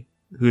army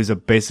who's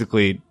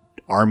basically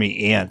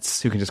army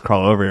ants who can just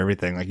crawl over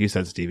everything, like you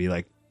said, Stevie,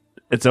 like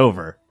it's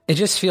over. It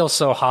just feels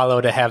so hollow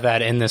to have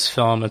that in this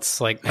film.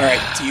 It's like, all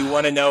right, do you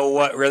want to know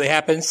what really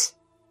happens?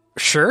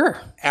 Sure.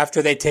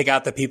 After they take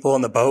out the people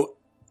in the boat,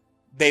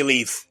 they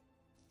leave.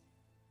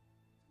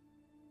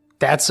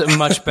 That's a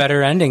much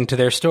better ending to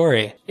their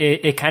story.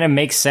 It kind of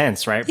makes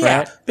sense, right,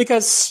 Brett? Yeah,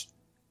 because,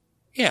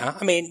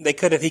 I mean, he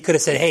could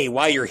have said, hey,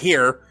 while you're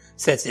here,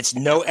 since it's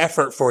no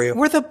effort for you.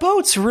 Were the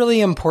boats really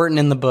important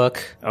in the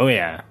book? Oh,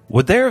 yeah.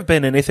 Would there have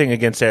been anything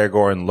against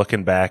Aragorn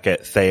looking back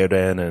at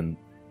Theoden and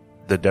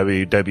the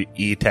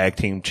WWE Tag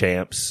Team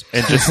Champs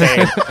and just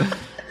saying,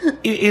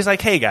 he's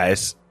like, hey,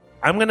 guys,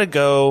 I'm going to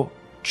go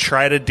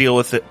try to deal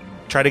with it,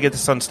 try to get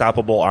this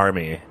unstoppable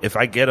army. If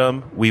I get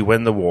them, we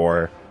win the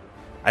war.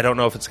 I don't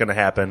know if it's going to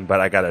happen, but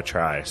I got to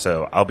try.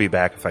 So I'll be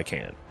back if I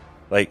can.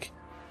 Like,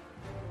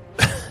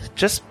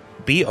 just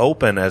be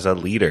open as a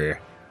leader,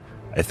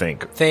 I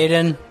think.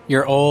 Theoden,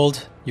 you're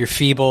old, you're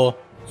feeble,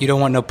 you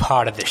don't want no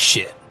part of this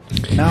shit.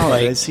 No,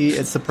 it's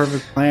the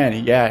perfect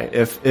plan. Yeah,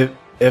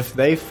 if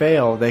they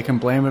fail, they can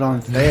blame it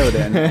on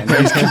Theoden, and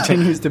he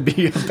continues to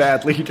be a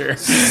bad leader.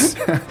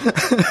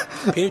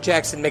 Peter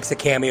Jackson makes a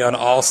cameo in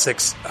all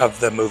 6 of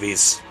the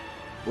movies.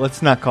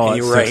 Let's not call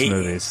it 6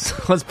 movies.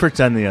 Let's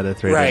pretend the other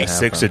 3 didn't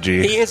happen.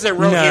 6-a-G. He is a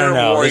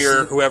Rohirrim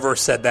warrior, whoever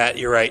said that.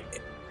 You're right.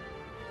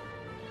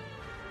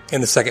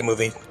 In the second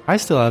movie. I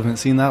still haven't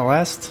seen that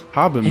last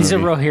Hobbit movie. He's a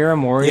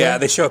Rohirrim warrior? Yeah,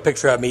 they show a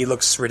picture of me. He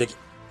looks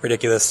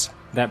ridiculous.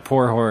 That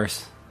poor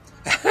horse.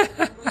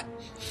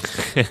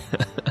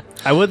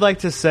 I would like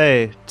to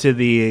say to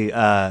the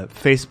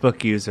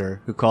Facebook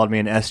user who called me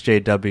an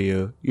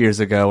SJW years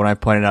ago when I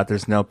pointed out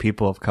there's no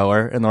people of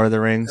color in Lord of the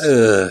Rings.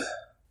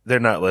 They're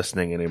not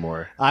listening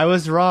anymore. I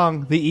was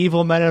wrong. The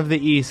evil men of the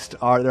East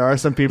there are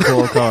some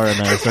people of color in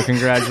there, so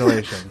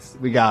congratulations.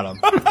 We got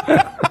them.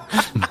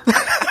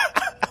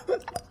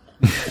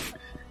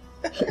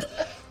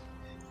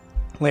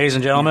 Ladies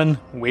and gentlemen,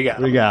 we got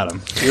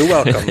them. You're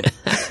welcome.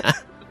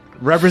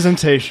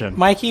 Representation.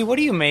 Mikey, what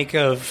do you make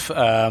of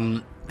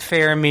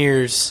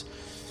Faramir's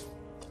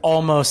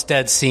almost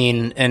dead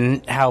scene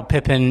and how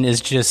Pippin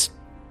is just,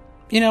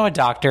 a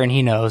doctor and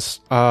he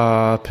knows?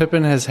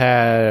 Pippin has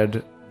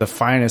had the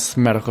finest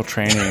medical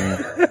training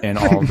in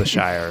all of the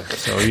Shire,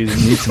 so he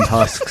needs some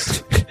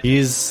husks.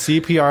 He's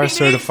CPR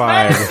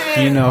certified.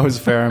 He knows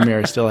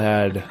Faramir still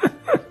had...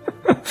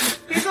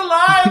 He's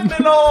alive,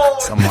 Minol!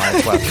 Some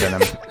life left in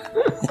him.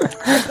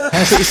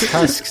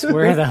 Husks.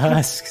 Where are the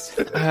husks?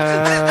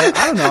 I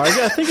don't know.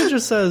 I think it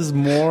just says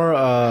more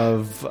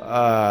of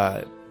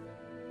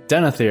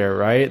Denethor,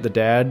 right? The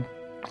dad.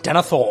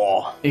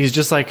 Denethor. He's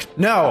just like,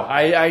 no,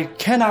 I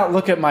cannot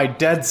look at my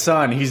dead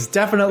son. He's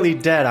definitely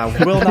dead.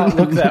 I will not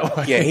look that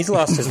way. Yeah, he's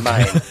lost his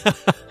mind.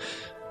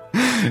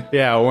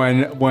 Yeah,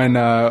 when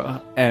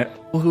and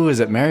who is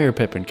it? Merry or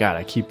Pippin? God,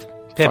 I keep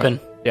Pippin.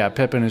 Yeah,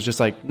 Pippin is just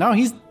like, no,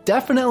 he's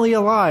definitely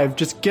alive.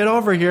 Just get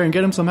over here and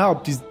get him some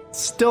help. He's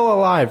still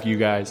alive, you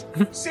guys.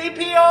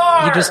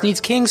 CPR! He just needs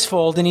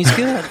Kingsfold and he's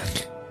good.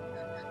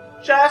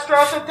 Chest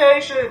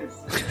recitations!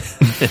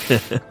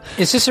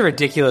 It's just a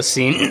ridiculous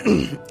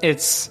scene. It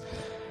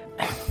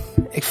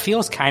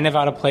feels kind of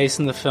out of place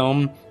in the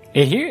film.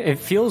 It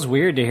feels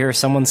weird to hear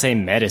someone say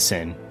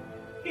medicine.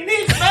 He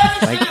needs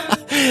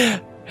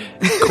medicine!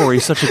 Corey,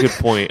 such a good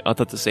point. I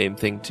thought the same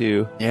thing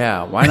too.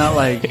 Yeah, why not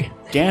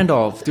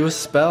Gandalf, do a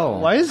spell?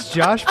 Why is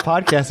Josh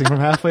podcasting from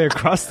halfway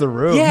across the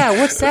room? Yeah,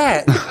 what's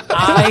that?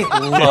 I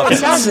love It it.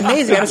 sounds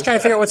amazing. I'm just trying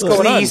to figure out what's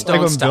going on. Please don't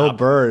Like when stop. Bill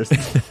Burr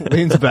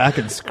leans back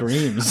and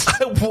screams.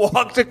 I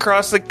walked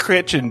across the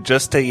kitchen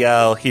just to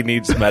yell he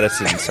needs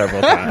medicine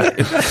several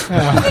times.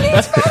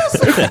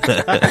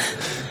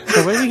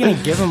 So what are we going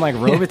to give him,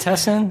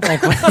 Robitussin?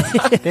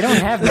 They don't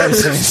have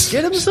medicine.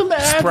 Get him some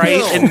Advil.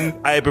 Sprite and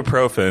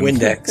ibuprofen.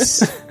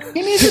 Windex.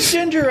 He needs a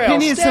ginger ale. He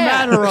needs some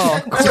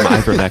Adderall. Some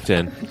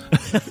ivermectin.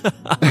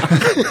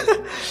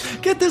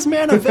 Get this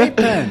man a vape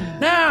pen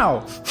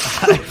now.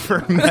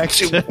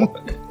 Ivermectin.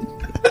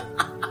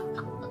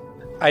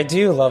 I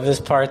do love this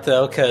part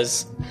though,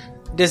 because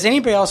does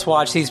anybody else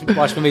watch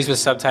movies with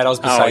subtitles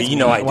besides me?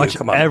 I do. Watch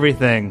Come on.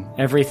 everything.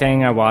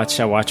 Everything I watch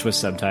with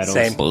subtitles.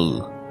 Same.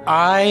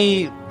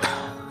 I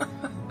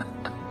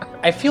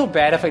feel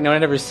bad if no one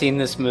had ever seen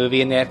this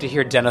movie and they have to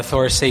hear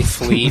Denethor say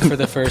 "flee" for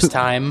the first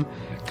time,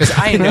 because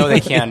I know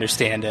they can't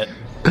understand it.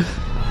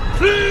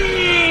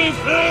 Flee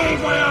for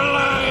your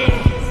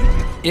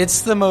life!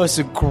 It's the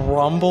most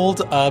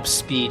grumbled up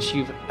speech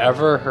you've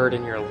ever heard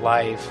in your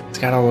life. It's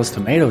got all those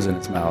tomatoes in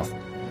its mouth.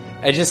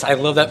 I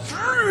love that. Flee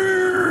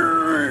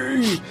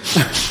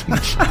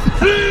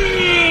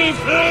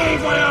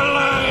for your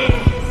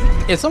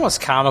life! It's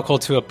almost comical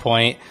to a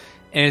point,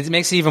 and it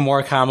makes it even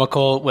more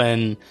comical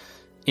when,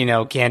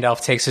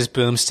 Gandalf takes his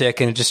boomstick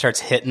and it just starts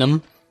hitting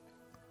him.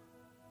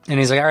 And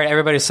he's like, all right,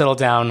 everybody settle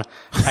down.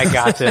 I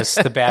got this.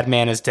 The bad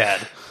man is dead.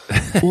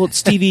 Well,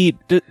 Stevie,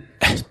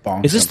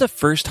 is this the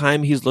first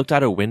time he's looked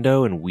out a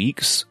window in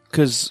weeks?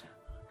 Because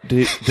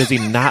does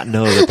he not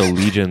know that the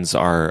legions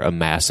are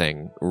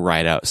amassing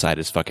right outside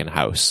his fucking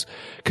house?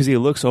 Because he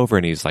looks over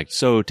and he's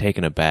so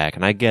taken aback.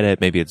 And I get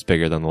it. Maybe it's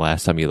bigger than the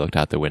last time he looked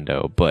out the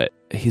window, but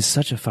he's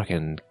such a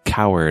fucking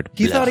coward.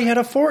 He thought he had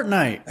a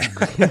fortnight.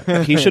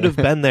 He should have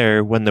been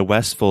there when the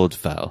Westfold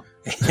fell.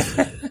 It's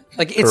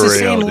the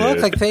same look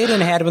like Theoden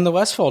had when the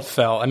Westfold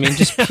fell. I mean,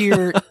 just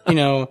pure,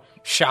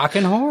 shock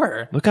and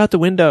horror. Look out the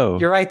window.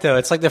 You're right, though.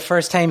 It's the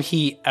first time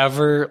he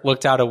ever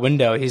looked out a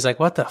window. He's like,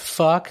 what the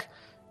fuck?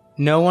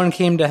 No one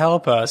came to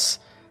help us.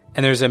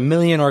 And there's a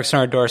million orcs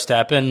on our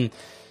doorstep. And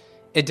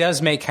it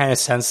does make kind of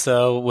sense,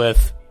 though,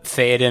 with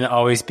Theoden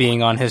always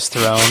being on his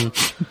throne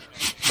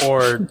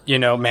or,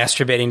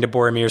 masturbating to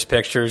Boromir's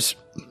pictures.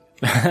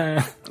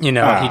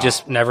 He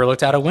just never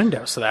looked out a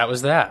window. So that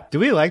was that. Do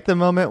we like the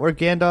moment where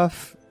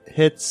Gandalf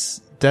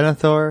hits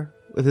Denethor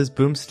with his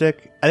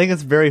boomstick? I think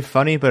it's very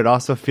funny, but it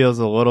also feels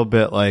a little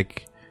bit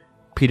like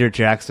Peter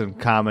Jackson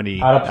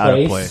comedy Out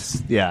of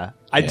place. Yeah.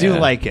 I do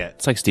like it.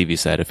 It's like Stevie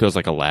said. It feels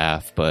like a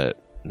laugh,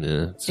 but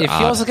It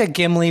feels like a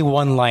Gimli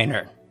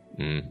one-liner.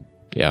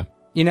 Yeah.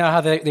 You know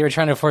how they were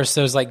trying to force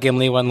those like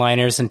Gimli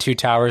one-liners and Two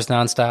Towers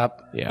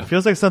nonstop? Yeah. It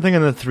feels like something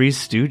in the Three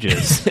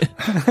Stooges.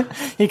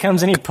 He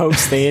comes and he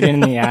pokes Theoden in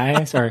the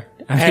eyes. Or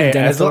Hey,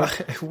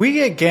 we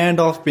get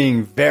Gandalf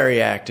being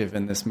very active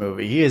in this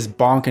movie. He is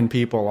bonking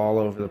people all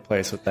over the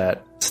place with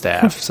that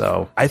staff.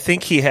 So I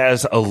think he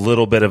has a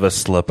little bit of a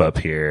slip up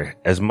here.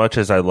 As much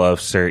as I love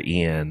Sir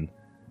Ian,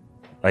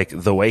 like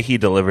the way he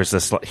delivers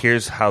this,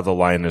 here's how the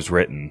line is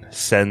written: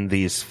 "Send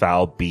these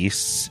foul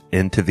beasts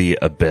into the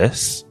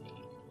abyss."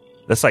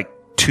 That's like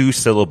 2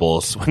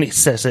 syllables when he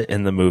says it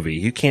in the movie.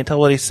 You can't tell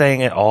what he's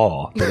saying at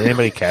all. Did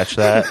anybody catch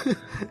that?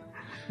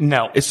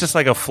 No. It's just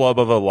like a flub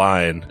of a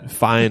line.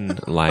 Fine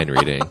line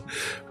reading.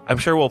 I'm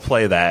sure we'll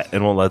play that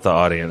and we'll let the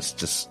audience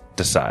just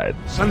decide.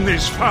 Send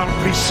these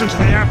foul beasts into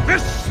the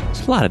abyss!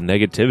 There's a lot of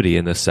negativity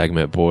in this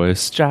segment,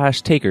 boys.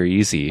 Josh, take her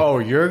easy. Oh,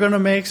 you're going to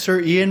make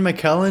Sir Ian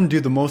McKellen do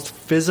the most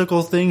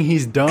physical thing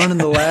he's done in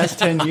the last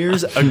 10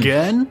 years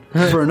again?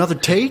 For another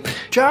take,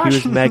 Josh? He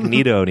was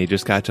Magneto and he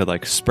just got to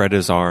like spread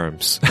his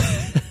arms.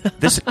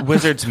 This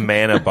wizard's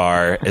mana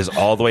bar is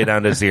all the way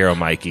down to 0,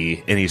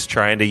 Mikey, and he's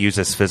trying to use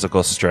his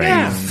physical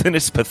strength, and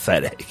it's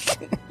pathetic.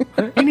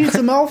 He needs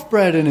some elf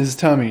bread in his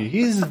tummy.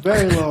 He's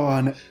very low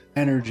on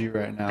energy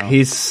right now.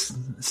 He's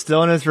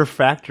still in his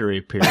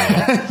refractory period.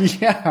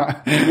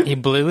 Yeah. He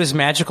blew his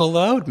magical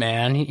load,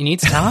 man. He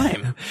needs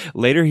time.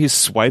 Later, he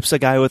swipes a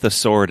guy with a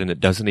sword and it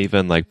doesn't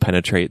even like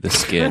penetrate the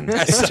skin.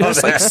 It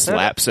just like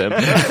slaps him.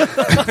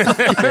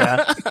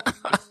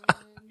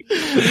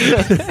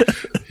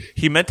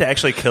 He meant to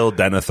actually kill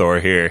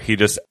Denethor here. He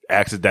just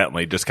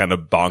accidentally just kind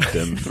of bonked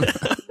him.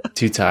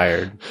 Too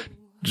tired.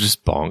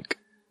 Just bonk.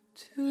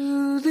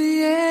 To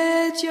the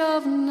edge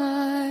of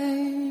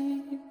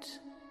night,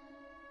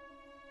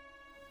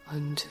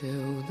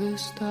 until the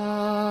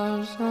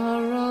stars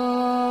are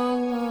all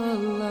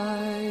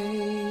alight.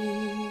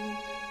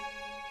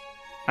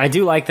 I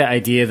do like the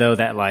idea, though,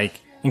 that like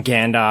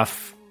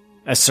Gandalf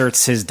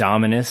asserts his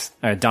dominance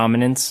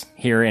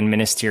here in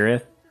Minas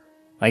Tirith.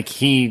 Like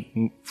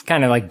he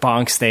kind of like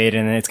bonks Theoden,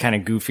 and it's kind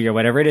of goofy or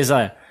whatever. It is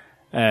a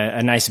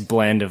nice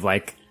blend of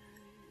like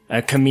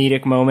a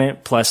comedic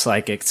moment, plus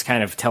like it's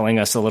kind of telling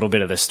us a little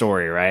bit of the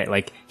story, right?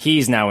 Like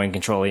he's now in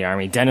control of the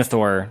army.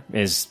 Denethor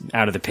is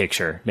out of the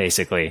picture,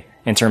 basically,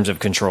 in terms of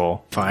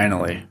control.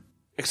 Finally.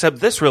 Except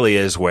this really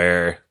is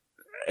where,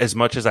 as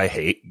much as I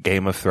hate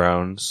Game of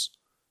Thrones,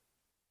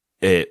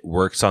 it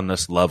works on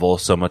this level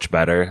so much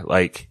better.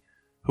 Like,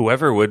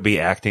 whoever would be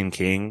acting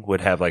king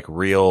would have like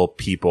real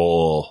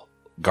people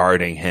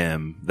guarding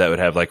him that would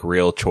have like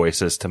real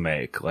choices to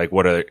make. Like,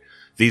 what are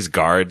these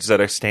guards that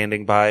are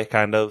standing by,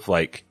 kind of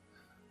like?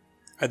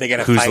 Are they going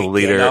to fight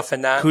Gandalf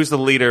in that? Who's the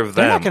leader of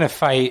them? They're not going to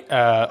fight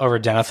over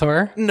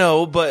Denethor.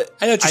 No, but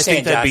I know what you're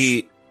saying, think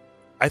Josh.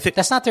 I think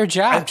that's not their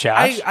job,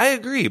 Josh. I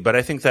agree, but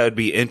I think that would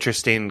be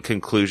interesting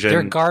conclusion.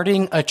 They're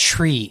guarding a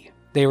tree.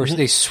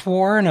 They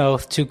swore an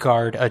oath to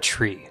guard a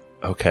tree.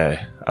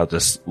 Okay, I'll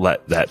just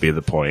let that be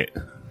the point.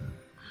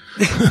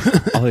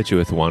 I'll hit you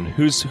with one.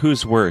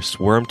 Who's worse,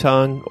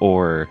 Wormtongue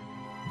or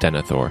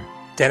Denethor?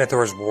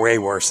 Denethor's way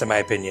worse, in my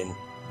opinion.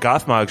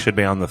 Gothmog should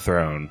be on the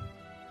throne,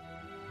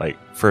 like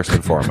first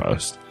and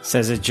foremost.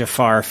 Says a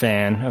Jafar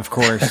fan, of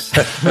course.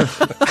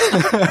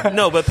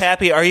 No, but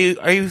Pappy, are you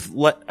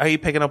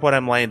picking up what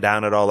I'm laying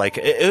down at all? Like,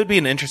 it would be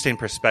an interesting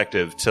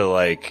perspective to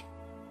like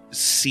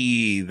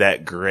see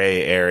that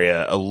gray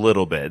area a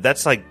little bit.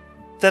 That's like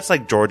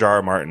George R.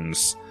 R.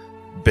 Martin's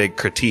big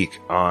critique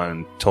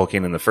on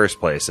Tolkien in the first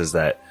place, is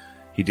that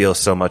he deals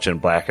so much in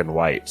black and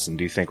whites. And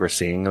do you think we're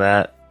seeing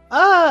that?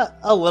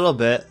 A little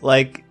bit.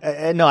 Like,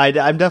 no,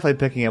 I'm definitely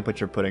picking up what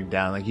you're putting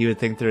down. Like, you would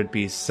think there'd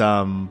be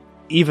some,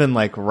 even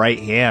like right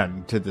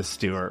hand to the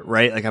steward,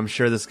 right? Like, I'm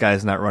sure this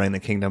guy's not running the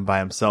kingdom by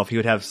himself. He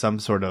would have some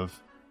sort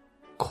of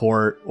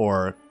court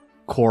or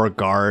core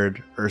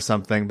guard or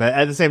something. But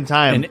at the same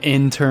time, an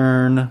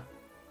intern,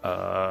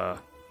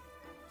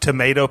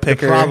 tomato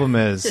picker. The problem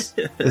is,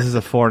 this is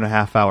a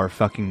 4.5 hour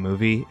fucking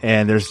movie,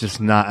 and there's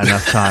just not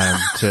enough time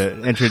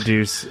to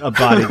introduce a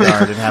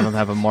bodyguard and have him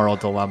have a moral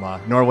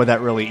dilemma, nor would that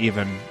really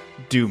even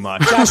do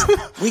much. Josh,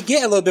 we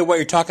get a little bit what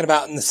you're talking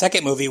about in the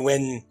second movie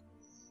when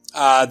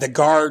half the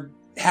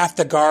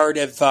guard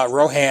of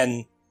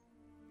Rohan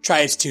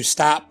tries to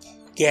stop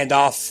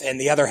Gandalf,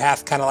 and the other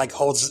half kind of like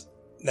holds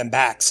them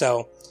back.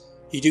 So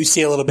you do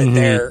see a little bit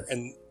there,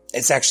 and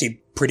it's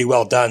actually pretty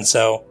well done.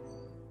 So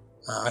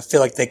I feel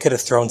like they could have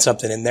thrown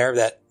something in there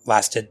that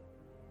lasted.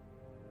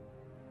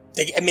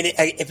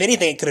 If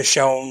anything, it could have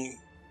shown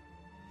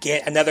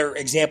another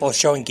example of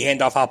showing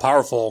Gandalf how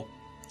powerful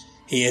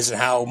he is and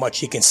how much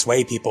he can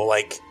sway people.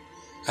 Like,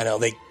 I know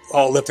they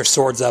all lift their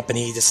swords up and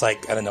he just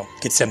like, I don't know,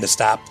 gets them to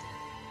stop.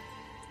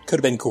 Could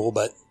have been cool,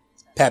 but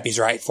Pappy's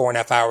right.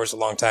 4.5 hours is a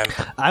long time.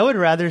 I would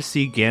rather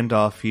see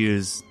Gandalf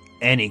use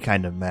any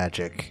kind of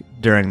magic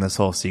during this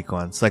whole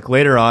sequence. Like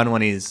later on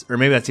when or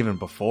maybe that's even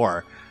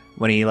before,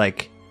 when he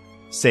like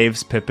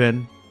saves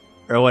Pippin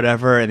or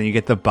whatever, and then you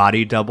get the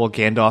body double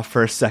Gandalf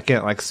for a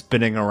second, like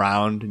spinning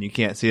around and you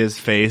can't see his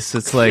face.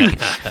 It's like,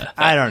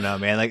 I don't know,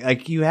 man.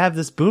 Like you have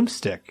this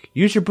boomstick.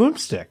 Use your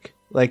boomstick.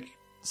 Like,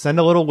 send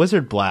a little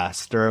wizard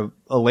blast or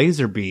a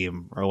laser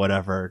beam or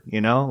whatever,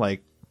 you know?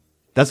 Like,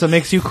 that's what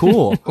makes you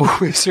cool.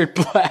 Wizard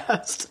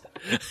blast.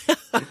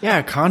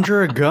 Yeah,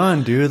 conjure a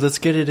gun, dude. Let's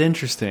get it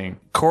interesting.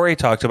 Corey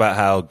talked about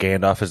how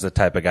Gandalf is the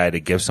type of guy to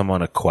give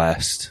someone a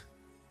quest,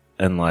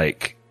 and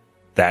like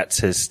that's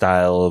his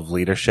style of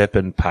leadership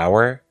and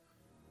power.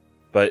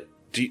 But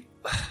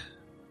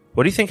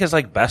what do you think his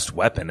like best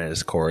weapon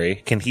is, Corey?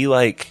 Can he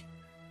like,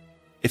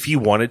 if he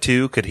wanted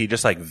to, could he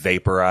just like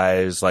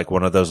vaporize like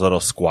one of those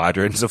little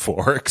squadrons of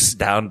orcs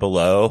down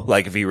below?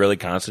 Like if he really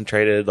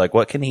concentrated, like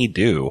what can he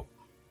do?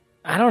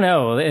 I don't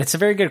know. It's a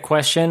very good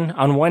question.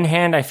 On one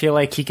hand, I feel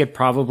like he could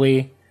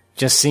probably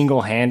just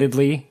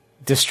single-handedly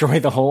destroy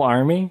the whole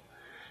army.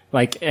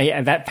 Like,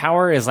 that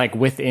power is, like,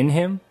 within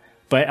him.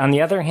 But on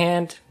the other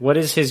hand, what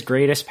is his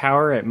greatest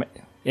power?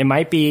 It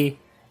might be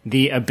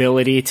the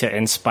ability to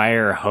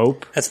inspire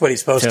hope. That's what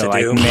he's supposed to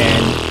like, do.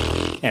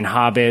 Men and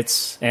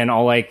hobbits and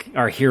all, like,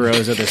 our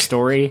heroes of the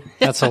story.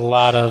 That's a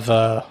lot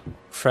of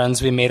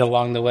friends we made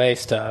along the way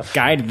stuff.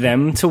 Guide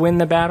them to win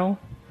the battle.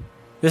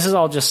 This is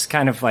all just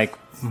kind of, like,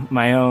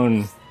 my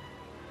own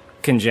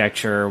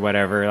conjecture or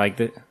whatever. Like,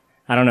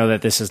 I don't know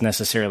that this is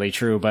necessarily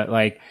true, but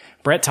like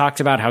Brett talked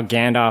about how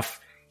Gandalf,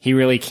 he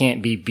really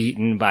can't be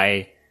beaten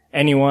by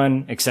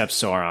anyone except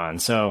Sauron.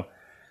 So,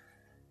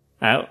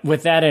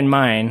 with that in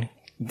mind,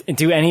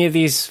 do any of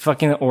these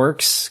fucking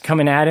orcs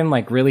coming at him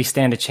like really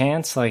stand a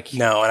chance? Like,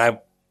 no, and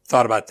I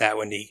thought about that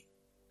when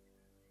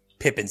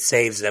Pippin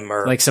saves them,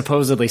 or like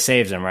supposedly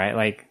saves him, right?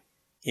 Like,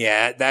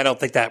 yeah, I don't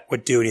think that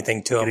would do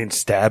anything to him. Getting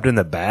stabbed in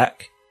the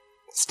back.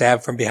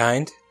 Stabbed from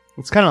behind?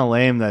 It's kind of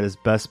lame that his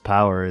best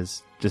power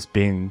is just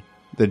being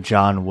the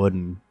John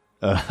Wooden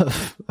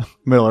of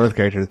Middle Earth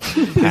characters.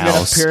 He's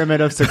got a pyramid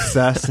of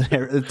success,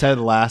 Ted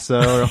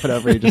Lasso or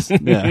whatever.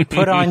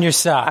 Put on your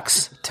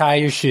socks, tie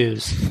your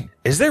shoes.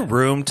 Is there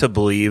room to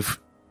believe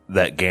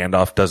that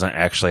Gandalf doesn't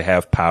actually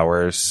have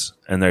powers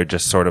and they're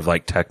just sort of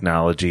like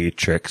technology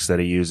tricks that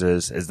he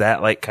uses? Is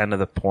that like kind of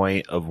the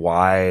point of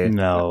why?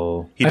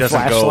 No. He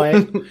doesn't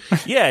go.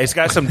 Yeah, he's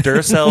got some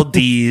Duracell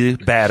D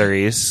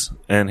batteries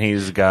and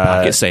he's got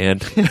pocket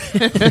sand.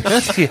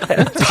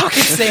 Pocket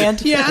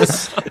sand,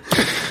 yes.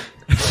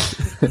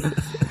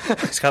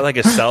 He's got like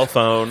a cell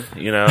phone,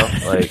 you know,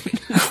 like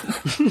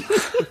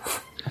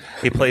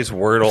he plays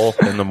Wordle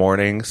in the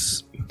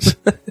mornings.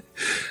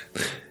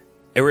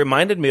 It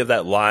reminded me of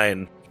that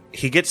line.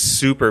 He gets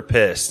super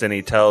pissed and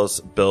he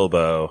tells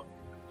Bilbo,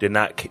 do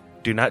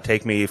not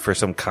take me for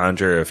some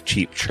conjurer of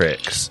cheap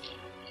tricks.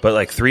 But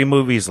like 3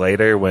 movies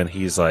later, when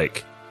he's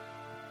like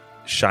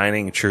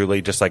shining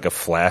truly just like a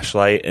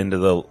flashlight into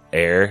the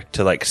air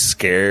to like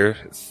scare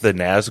the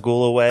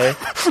Nazgul away,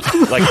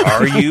 like,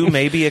 are you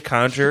maybe a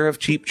conjurer of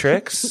cheap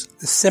tricks?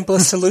 The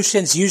simplest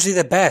solution's usually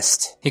the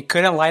best. He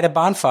couldn't light a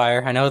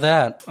bonfire. I know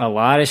that. A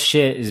lot of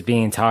shit is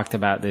being talked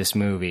about this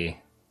movie.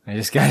 I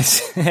just gotta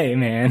say,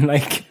 man,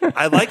 like...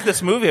 I like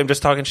this movie. I'm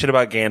just talking shit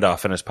about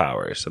Gandalf and his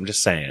powers. I'm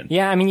just saying.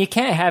 Yeah, I mean, you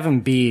can't have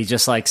him be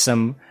just like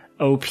some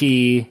OP,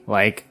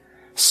 like,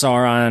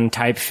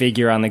 Sauron-type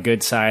figure on the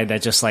good side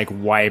that just, like,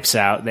 wipes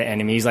out the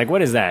enemies. Like,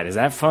 what is that? Is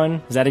that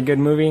fun? Is that a good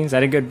movie? Is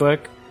that a good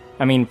book?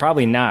 I mean,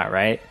 probably not,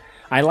 right?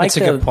 I like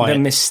the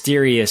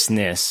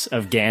mysteriousness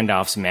of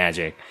Gandalf's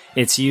magic.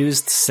 It's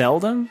used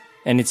seldom,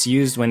 and it's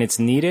used when it's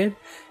needed.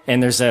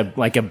 And there's a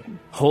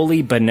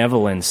holy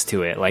benevolence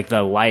to it. Like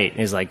the light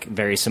is like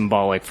very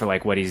symbolic for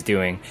like what he's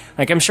doing.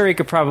 Like I'm sure he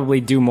could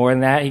probably do more than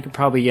that. He could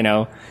probably, you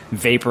know,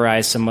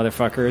 vaporize some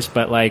motherfuckers,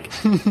 but like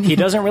he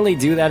doesn't really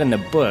do that in the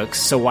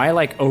books. So why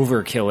like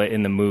overkill it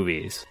in the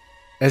movies?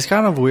 It's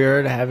kind of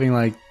weird having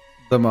like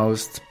the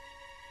most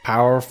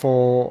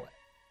powerful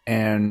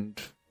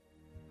and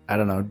I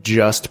don't know,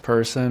 just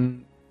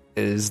person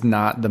is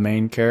not the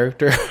main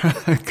character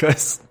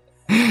because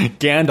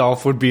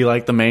Gandalf would be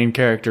like the main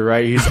character,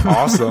 right? He's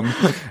awesome.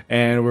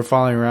 And we're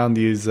following around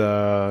these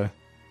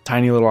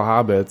tiny little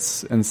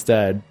hobbits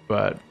instead.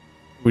 But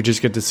we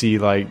just get to see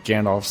like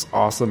Gandalf's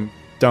awesome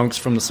dunks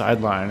from the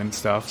sideline and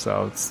stuff.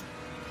 So it's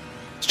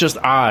just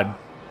odd,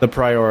 the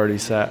priority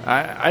set.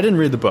 I didn't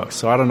read the book,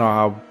 so I don't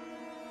know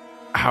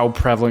how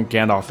prevalent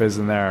Gandalf is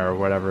in there or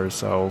whatever.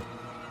 So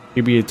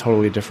he'd be a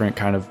totally different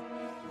kind of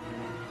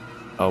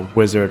a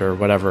wizard or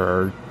whatever,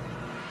 or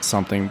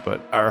something,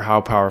 but or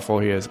how powerful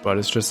he is. But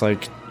it's just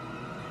like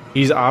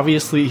he's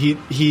obviously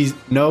he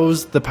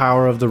knows the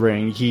power of the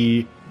ring.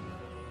 He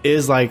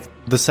is like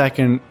the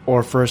second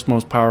or first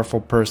most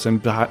powerful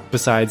person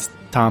besides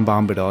Tom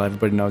Bombadil.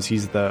 Everybody knows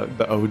he's the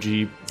OG.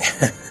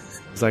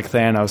 He's like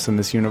Thanos in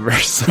this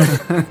universe.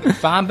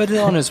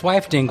 Bombadil and his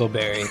wife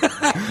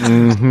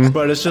Dingleberry.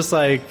 But it's just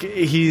like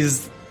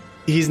he's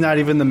not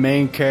even the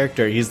main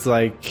character.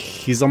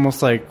 He's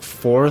almost like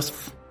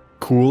fourth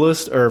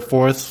coolest or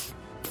fourth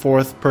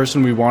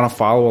person we want to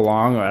follow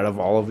along out of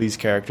all of these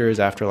characters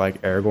after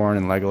like Aragorn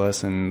and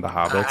Legolas and the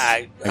Hobbits.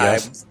 I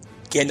guess.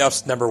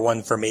 Gandalf's number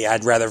 1 for me.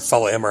 I'd rather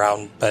follow him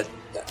around, but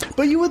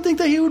you would think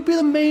that he would be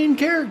the main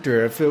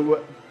character if it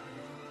would.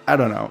 I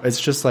don't know.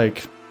 It's just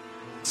like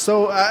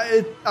so.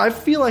 I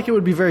feel like it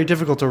would be very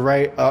difficult to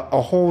write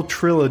a whole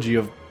trilogy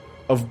of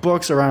of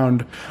books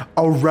around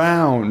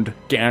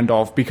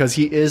Gandalf because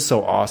he is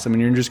so awesome,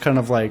 and you're just kind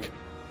of like,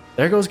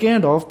 there goes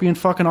Gandalf being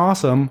fucking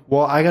awesome.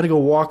 Well, I got to go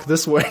walk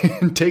this way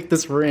and take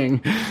this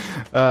ring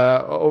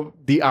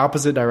the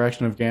opposite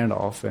direction of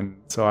Gandalf,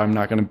 and so I'm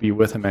not going to be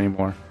with him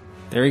anymore.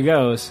 There he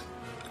goes.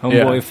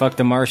 Homeboy fucked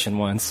a Martian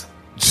once.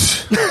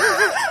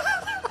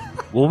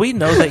 Well, we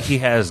know that he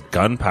has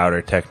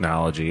gunpowder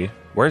technology.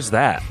 Where's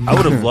that? I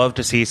would have loved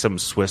to see some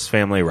Swiss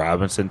Family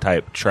Robinson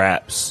type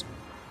traps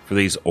for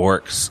these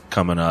orcs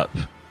coming up.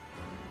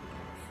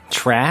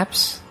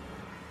 Traps?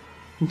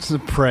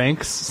 Some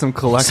pranks, some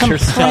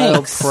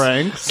collector-style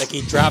pranks. Like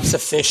he drops a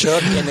fish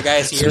hook in the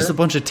guy's ear. Just a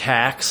bunch of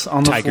tacks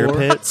on the Tiger floor.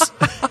 pits.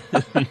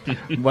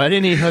 Why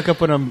didn't he hook up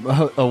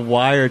a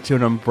wire to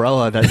an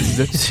umbrella that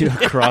zips you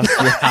across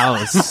your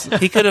house?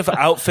 He could have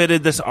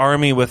outfitted this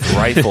army with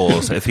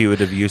rifles if he would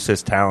have used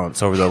his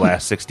talents over the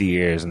last 60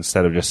 years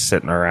instead of just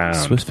sitting around.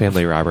 Swiss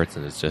Family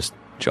Robertson is just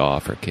Saw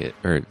for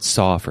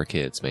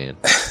kids, man.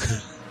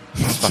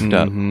 It's fucked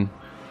up.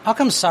 How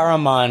come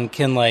Saruman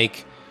can,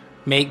 like,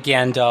 make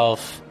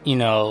Gandalf,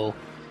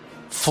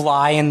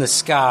 fly in the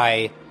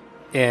sky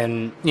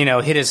and,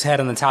 hit his head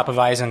on the top of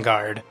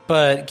Isengard,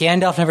 but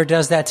Gandalf never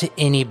does that to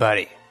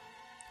anybody?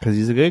 Because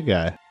he's a good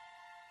guy.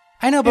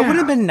 I know, but wouldn't it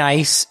have been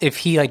nice if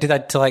he, like, did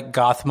that to, like,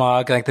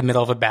 Gothmog in, like, the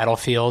middle of a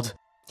battlefield?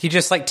 He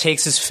just, like,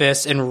 takes his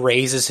fist and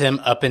raises him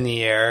up in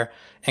the air,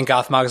 and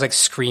Gothmog is, like,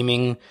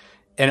 screaming,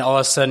 and all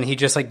of a sudden he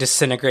just, like,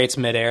 disintegrates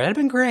midair. That'd have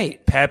been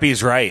great.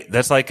 Pappy's right.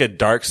 That's like a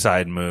dark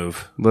side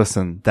move.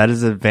 Listen, that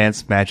is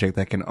advanced magic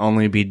that can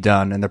only be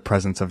done in the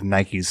presence of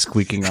Nikes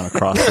squeaking on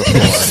across the floor.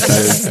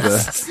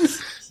 That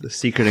is the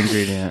secret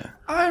ingredient.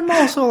 I'm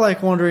also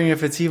like wondering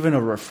if it's even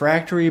a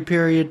refractory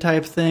period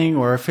type thing,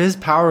 or if his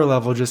power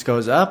level just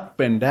goes up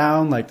and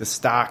down like the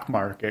stock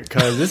market.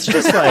 Because it's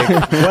just like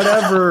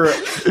whatever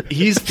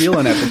he's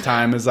feeling at the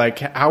time is like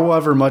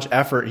however much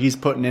effort he's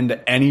putting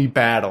into any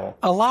battle.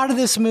 A lot of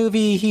this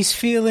movie, he's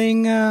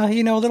feeling, a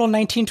little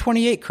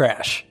 1928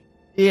 Crash.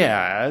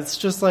 Yeah, it's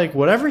just like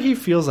whatever he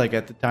feels like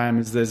at the time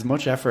is as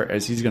much effort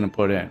as he's going to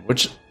put in,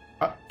 which...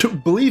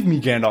 believe me,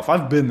 Gandalf,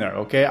 I've been there,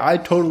 okay? I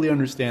totally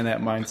understand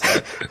that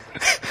mindset.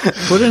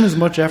 Put in as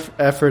much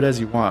effort as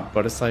you want,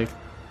 but it's like,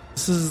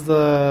 this is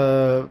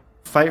the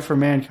fight for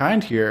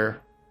mankind here.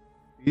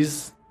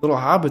 These little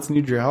hobbits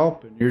need your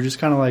help, and you're just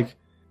kind of like,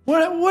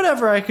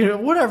 whatever I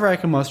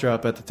can muster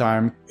up at the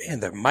time. Man,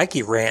 the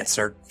Mikey rants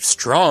are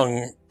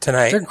strong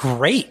tonight. They're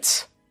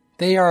great.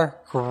 They are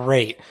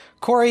great.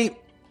 Corey,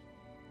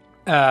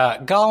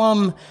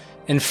 Gollum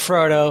and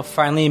Frodo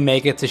finally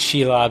make it to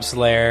Shelob's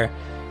lair.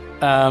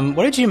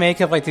 What did you make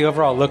of, like, the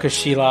overall look of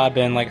Shelob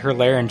and, like, her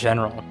lair in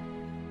general?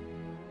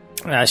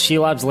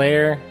 Shelob's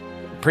lair,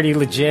 pretty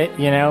legit,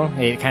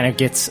 It kind of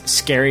gets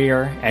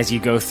scarier as you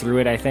go through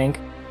it, I think.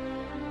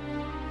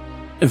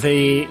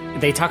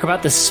 They talk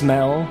about the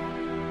smell.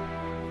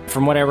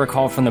 From what I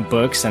recall from the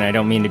books, and I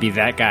don't mean to be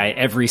that guy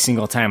every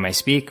single time I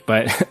speak,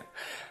 but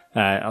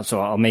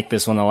so I'll make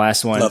this one the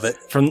last one. Love it.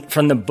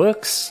 From the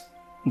books...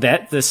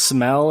 that the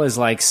smell is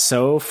like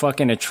so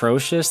fucking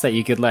atrocious that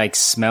you could like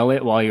smell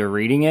it while you're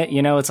reading it.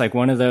 It's like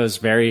one of those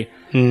very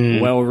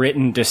well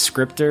written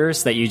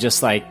descriptors that you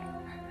just like.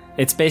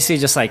 It's basically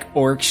just like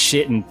orc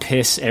shit and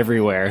piss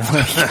everywhere,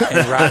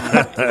 and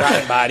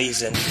rotten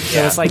bodies, and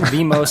so it's like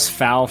the most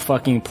foul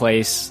fucking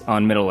place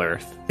on Middle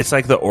Earth. It's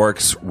like the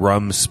orcs'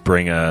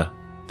 Rumspringa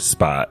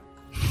spot.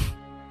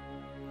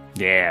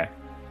 Yeah.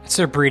 It's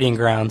their breeding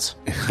grounds.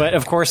 But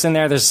of course in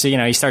there's,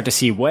 you start to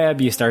see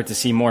web, you start to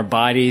see more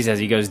bodies as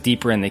he goes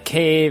deeper in the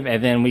cave,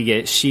 and then we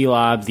get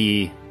Shelob,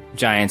 the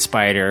giant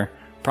spider,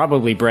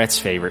 probably Brett's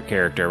favorite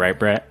character, right,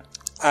 Brett?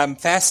 I'm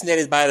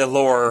fascinated by the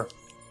lore,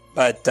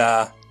 but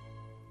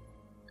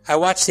I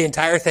watched the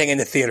entire thing in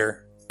the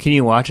theater. Can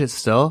you watch it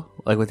still,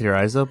 like with your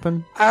eyes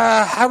open?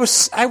 I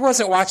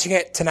wasn't watching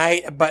it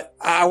tonight, but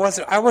I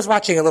was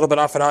watching a little bit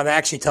off and on. I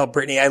actually tell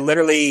Brittany, I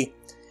literally,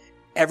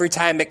 every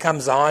time it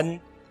comes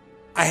on,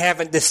 I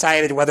haven't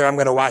decided whether I'm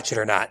going to watch it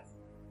or not.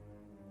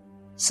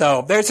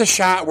 So there's a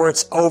shot where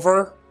it's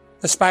over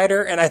the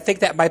spider, and I think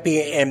that might be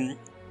in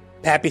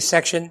Pappy's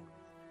section,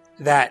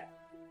 that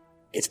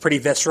it's pretty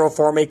visceral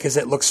for me because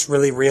it looks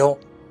really real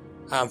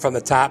from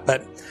the top.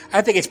 But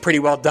I think it's pretty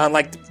well done.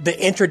 Like the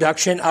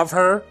introduction of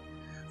her,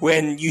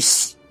 when you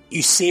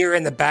see her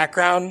in the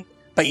background,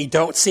 but you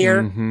don't see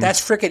her, that's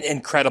freaking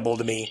incredible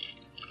to me.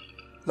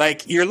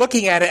 Like you're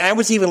looking at it, I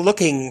was even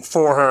looking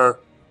for her,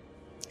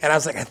 and I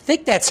was like, I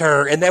think that's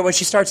her. And then when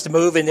she starts to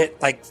move and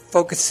it like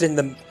focuses in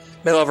the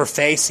middle of her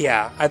face,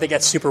 yeah, I think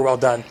that's super well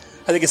done.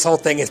 I think this whole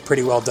thing is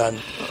pretty well done.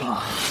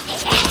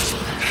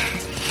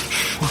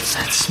 What's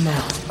that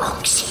smell?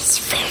 Oxy's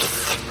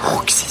filth.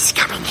 Oxy's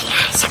coming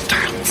here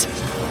sometimes.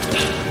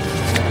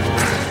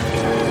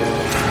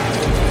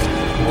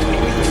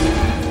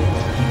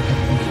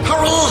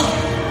 Hurry!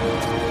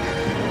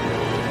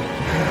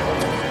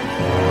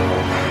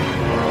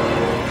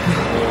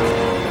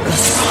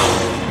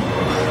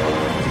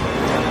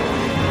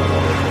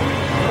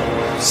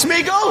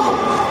 Smeagol!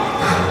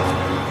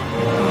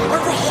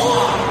 Over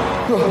here!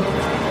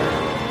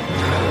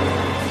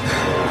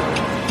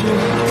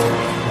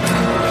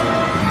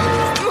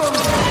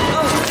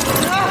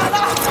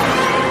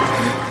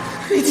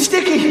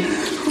 sticky.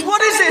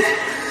 What is it?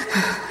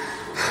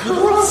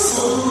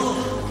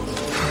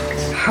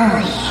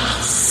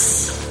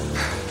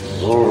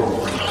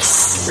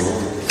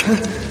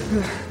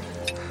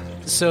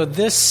 So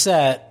this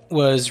set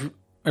was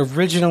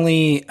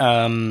originally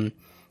kind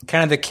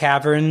of the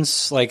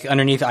caverns, like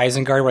underneath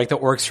Isengard, where like the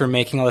orcs were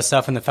making all the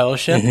stuff in the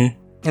Fellowship, and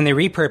they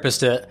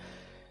repurposed it.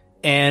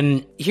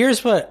 And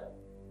here's what,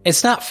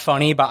 it's not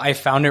funny, but I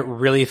found it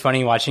really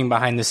funny watching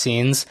behind the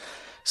scenes.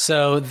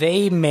 So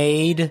they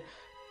made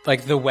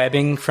like the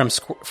webbing from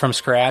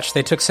scratch.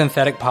 They took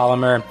synthetic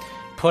polymer,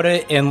 put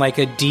it in like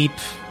a deep,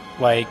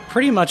 like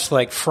pretty much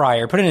like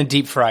fryer, put it in a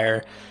deep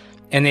fryer,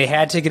 and they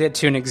had to get it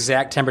to an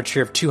exact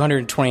temperature of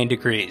 220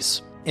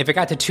 degrees. If it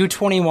got to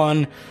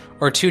 221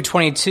 or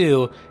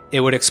 222,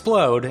 it would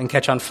explode and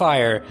catch on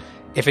fire.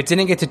 If it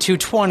didn't get to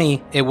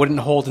 220, it wouldn't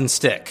hold and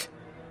stick.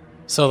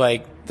 So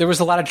like there was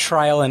a lot of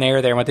trial and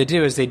error there. And what they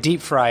do is they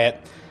deep fry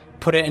it,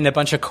 put it in a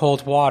bunch of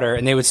cold water,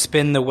 and they would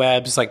spin the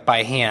webs like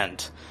by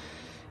hand.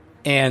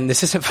 And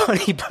this isn't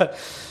funny, but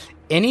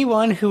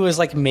anyone who was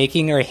like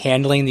making or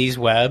handling these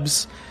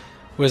webs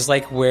was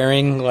like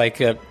wearing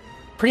like a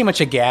pretty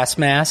much a gas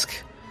mask,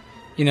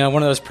 you know,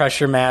 one of those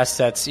pressure masks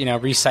that's, you know,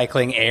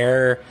 recycling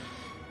air,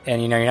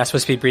 and you know, you're not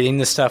supposed to be breathing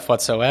this stuff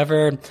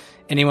whatsoever.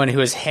 Anyone who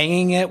was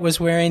hanging it was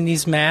wearing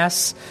these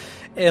masks.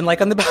 And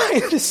like on the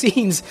behind the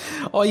scenes,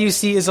 all you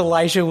see is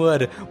Elijah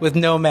Wood with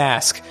no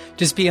mask,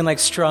 just being like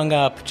strung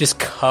up, just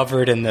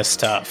covered in this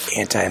stuff.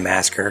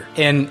 Anti-masker.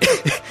 And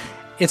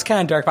it's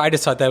kind of dark, but I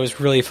just thought that was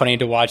really funny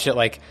to watch it.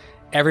 Like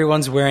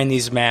everyone's wearing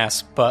these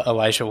masks, but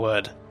Elijah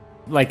Wood.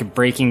 Like a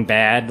Breaking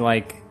Bad,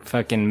 like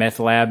fucking meth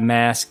lab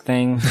mask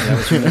thing. Is that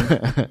what you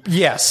mean?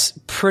 Yes,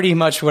 pretty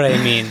much what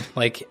I mean.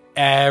 Like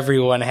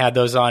everyone had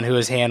those on who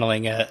was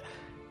handling it.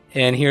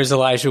 And here's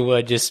Elijah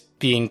Wood just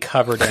being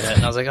covered in it.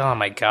 And I was like, oh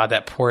my God,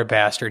 that poor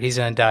bastard. He's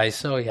going to die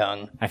so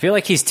young. I feel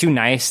like he's too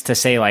nice to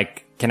say,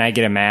 like, can I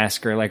get a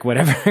mask or, like,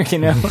 whatever, you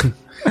know?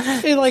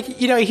 And,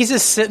 like, you know, he's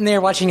just sitting there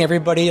watching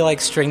everybody,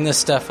 like, string this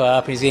stuff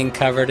up. He's getting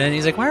covered in it.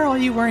 He's like, why are all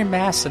you wearing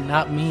masks and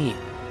not me?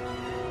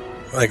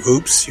 Like,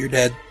 oops, you're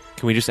dead.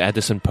 Can we just add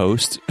this in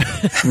post?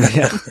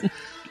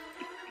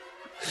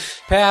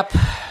 Pap,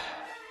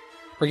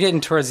 we're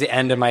getting towards the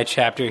end of my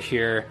chapter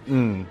here.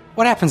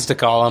 What happens to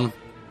Gollum?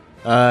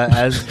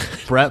 As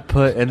Brett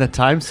put in the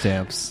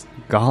timestamps,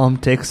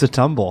 Gollum takes a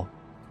tumble.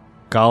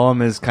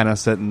 Gollum is kind of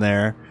sitting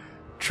there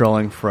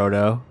trolling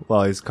Frodo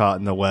while he's caught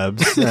in the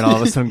webs, and all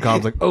of a sudden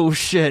Gollum's like, "Oh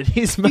shit,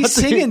 he's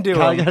singing to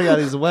him. Got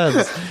these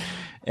webs."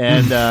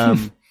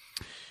 And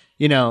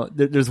you know,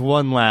 there's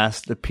one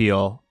last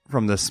appeal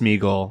from the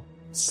Smeagol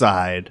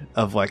side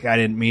of like, I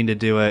didn't mean to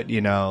do it.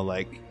 You know,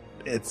 like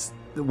it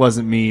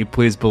wasn't me.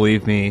 Please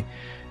believe me.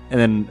 And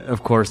then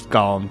of course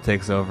Gollum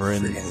takes over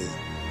and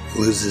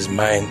loses his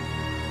mind.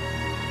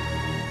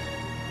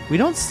 We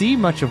don't see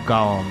much of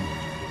Gollum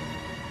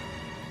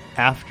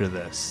after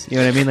this. You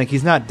know what I mean? Like,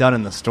 he's not done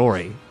in the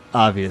story,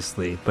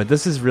 obviously. But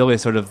this is really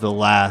sort of the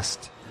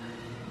last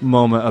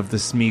moment of the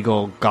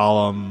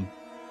Smeagol-Gollum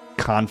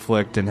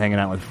conflict and hanging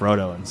out with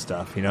Frodo and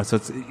stuff, you know? So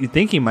you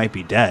think he might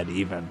be dead,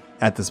 even,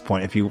 at this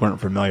point, if you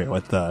weren't familiar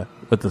with the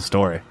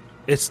story.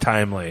 It's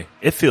timely.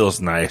 It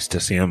feels nice to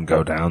see him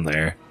go down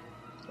there.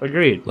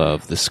 Agreed.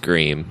 Love the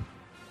scream.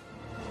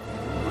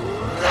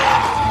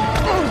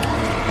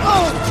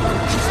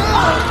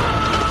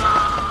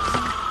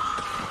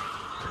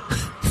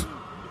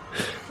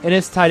 And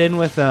it's tied in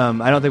with,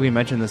 I don't think we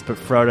mentioned this, but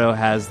Frodo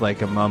has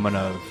like a moment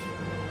of,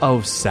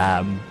 oh,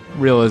 Sam,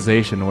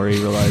 realization where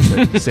he realized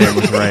that Sam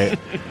was right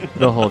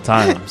the whole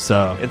time.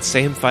 So, and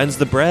Sam finds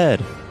the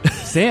bread.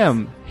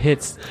 Sam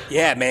hits.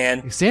 Yeah,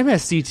 man. Sam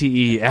has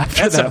CTE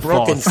after That's that a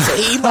broken fall.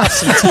 he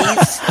lost some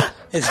teeth.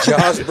 His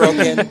jaw's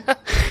broken.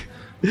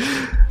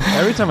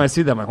 Every time I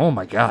see that, I'm like, oh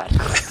my God.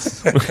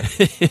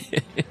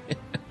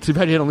 Too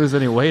bad you didn't lose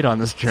any weight on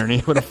this journey.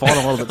 You would have fallen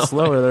a little bit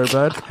slower there,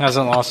 bud.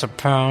 Hasn't lost a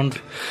pound.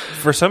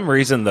 For some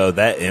reason, though,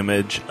 that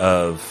image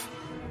of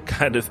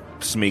kind of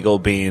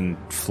Smeagol being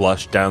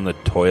flushed down the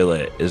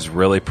toilet is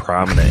really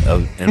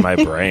prominent in my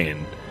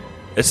brain.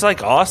 It's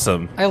like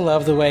awesome. I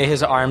love the way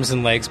his arms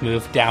and legs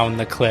move down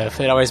the cliff.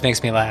 It always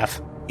makes me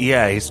laugh.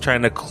 Yeah, he's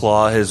trying to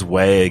claw his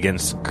way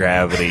against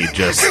gravity.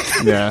 Just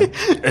yeah,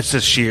 it's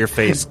a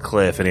sheer-faced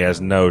cliff, and he has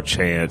no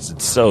chance.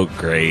 It's so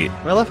great.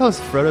 I love how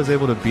Frodo's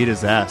able to beat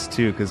his ass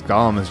too, because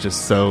Gollum is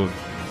just so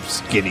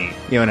skinny.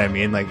 You know what I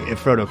mean? Like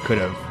if Frodo could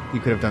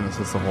have done this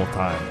the whole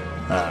time,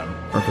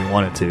 or if he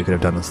wanted to, he could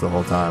have done this the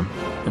whole time.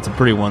 It's a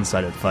pretty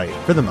one-sided fight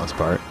for the most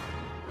part.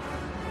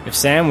 If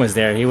Sam was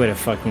there, he would have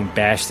fucking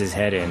bashed his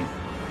head in.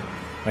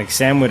 Like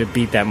Sam would have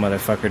beat that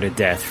motherfucker to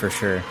death for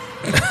sure.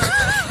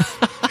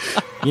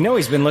 You know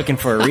he's been looking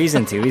for a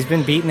reason to. He's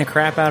been beating the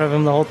crap out of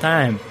him the whole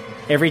time.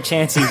 Every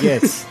chance he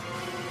gets.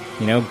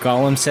 You know,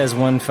 Gollum says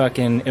one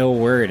fucking ill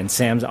word and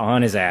Sam's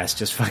on his ass,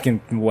 just fucking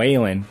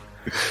wailing.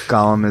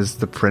 Gollum is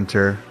the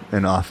printer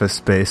in Office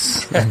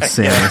Space. And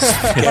Sam is...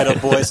 Ghetto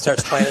Boy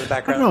starts playing in the I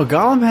background. don't know,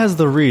 Gollum has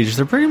the reach.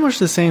 They're pretty much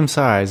the same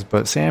size,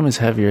 but Sam is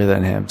heavier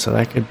than him, so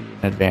that could be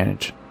an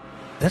advantage.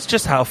 That's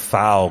just how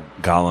foul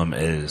Gollum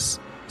is.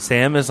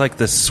 Sam is like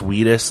the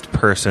sweetest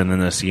person in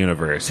this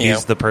universe.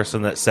 He's the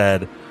person that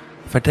said,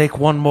 if I take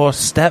one more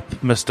step,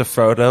 Mr.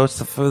 Frodo, it's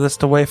the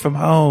furthest away from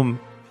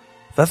home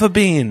I've ever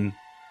been.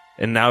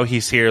 And now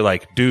he's here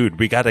like, dude,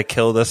 we got to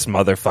kill this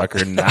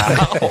motherfucker now.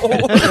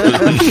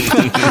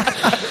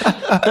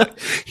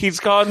 He's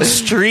gone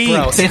street.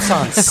 Bro, it's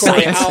on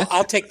Corey,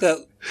 I'll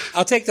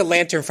take the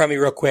lantern from you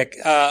real quick.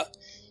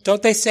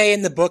 Don't they say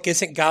in the book,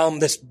 isn't Gollum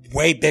this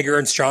way bigger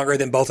and stronger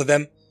than both of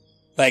them?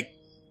 Like,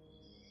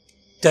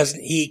 can't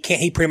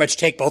he pretty much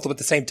take both of them at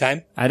the same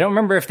time? I don't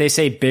remember if they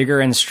say bigger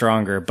and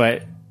stronger,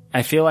 but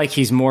I feel like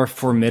he's more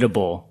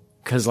formidable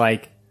because,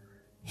 like,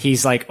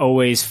 he's like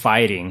always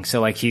fighting.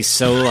 So, like, he's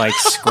so like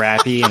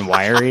scrappy and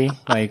wiry.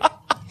 Like,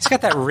 he's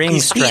got that ring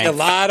He's strength. beating a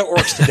lot of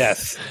orcs to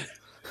death.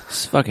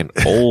 It's fucking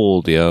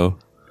old, yo.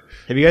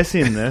 Have you guys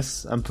seen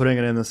this? I'm putting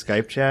it in the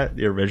Skype chat.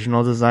 The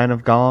original design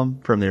of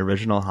Gollum from the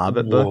original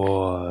Hobbit book.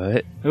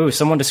 What? Ooh,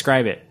 someone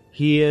describe it.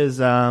 He is,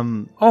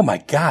 oh my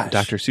gosh.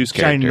 Dr. Seuss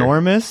character.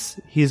 ginormous.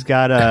 He's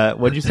got a,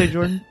 what'd you say,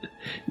 Jordan?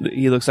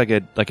 He looks like a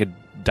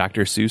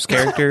Dr. Seuss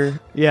character.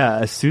 Yeah,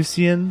 a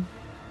Seussian.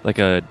 Like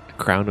a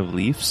crown of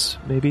leaves,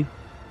 maybe?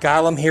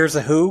 Gollum hears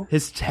a who?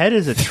 His head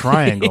is a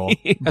triangle,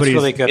 but he's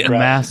really good,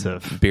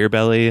 massive. Beer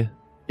belly.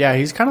 Yeah,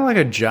 he's kind of like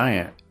a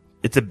giant.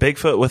 It's a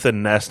Bigfoot with a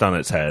nest on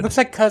its head. Looks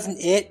like Cousin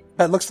It,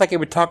 but it looks like it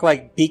would talk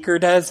like Beaker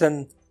does,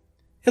 and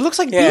it looks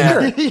like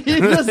Yeah. Beaker. He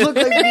does look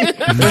like me.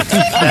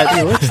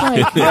 That looks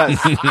like.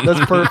 Yes,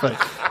 that's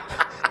perfect.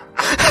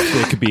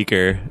 Thick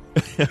beaker.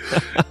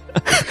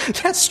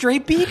 That's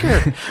straight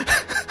Beaker.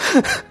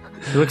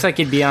 It looks like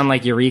he'd be on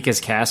like Eureka's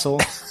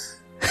castle.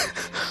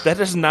 That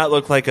does not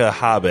look like a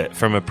hobbit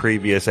from a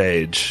previous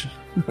age.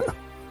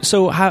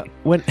 So how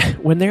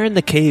when they're in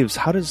the caves,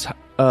 how does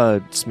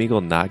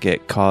Smeagol not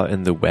get caught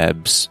in the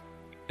webs?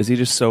 Is he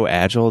just so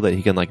agile that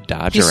he can like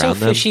dodge He's around so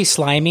them? fishy,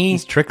 slimy.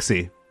 He's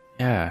tricksy.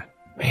 Yeah.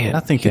 Man,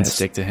 Nothing can yes.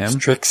 stick to him.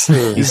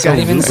 Trixie. He's got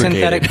even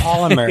synthetic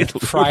polymer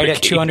fried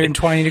at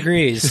 220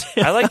 degrees.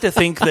 I like to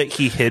think that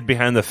he hid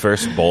behind the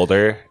first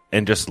boulder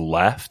and just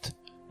left,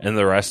 and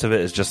the rest of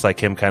it is just like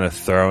him kind of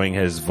throwing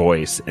his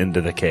voice into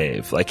the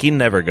cave. Like, he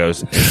never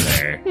goes in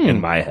there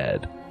in my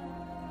head.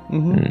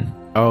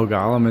 Oh,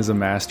 Gollum is a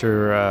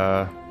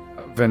master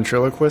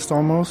ventriloquist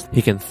almost.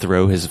 He can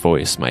throw his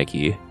voice,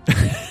 Mikey.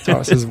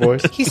 Toss his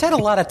voice. He's had a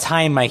lot of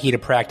time, Mikey, to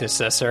practice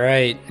this, all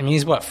right? I mean,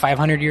 he's,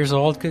 500 years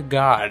old? Good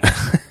God.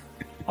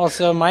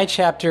 Also, my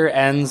chapter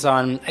ends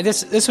on...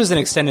 This was an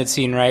extended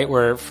scene, right,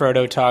 where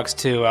Frodo talks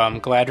to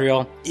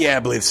Galadriel? Yeah, I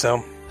believe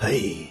so.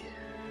 Hey.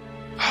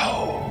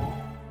 Oh.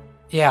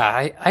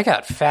 Yeah, I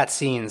got fat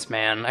scenes,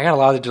 man. I got a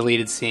lot of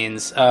deleted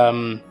scenes.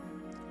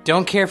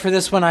 Don't care for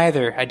this one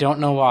either. I don't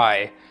know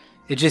why.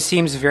 It just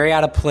seems very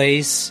out of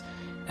place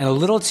and a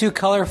little too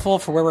colorful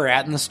for where we're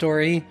at in the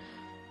story.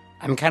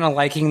 I'm kind of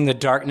liking the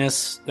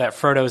darkness that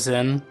Frodo's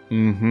in.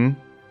 Mm-hmm.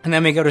 And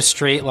then we go to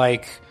straight,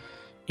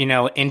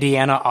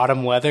 Indiana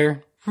autumn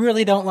weather.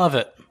 Really don't love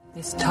it.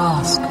 This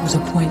task was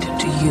appointed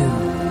to you,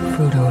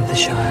 Frodo of the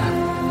Shire.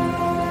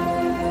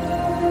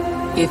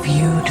 If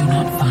you do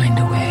not find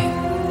a way,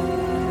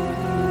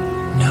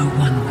 no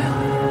one will.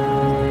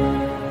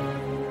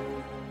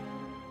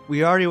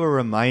 We already were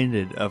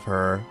reminded of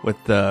her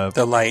with the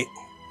light.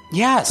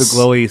 Yes. The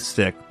glowy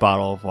stick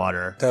bottle of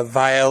water. The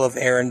vial of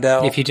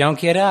Arendelle. If you don't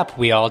get up,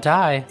 we all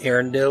die.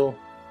 Arendelle.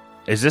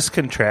 Is this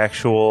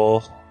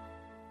contractual?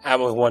 I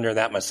was wondering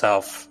that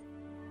myself.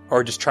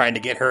 Or just trying to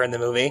get her in the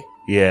movie.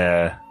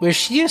 Yeah. Was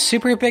she a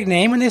super big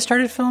name when they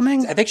started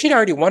filming? I think she'd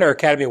already won her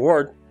Academy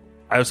Award.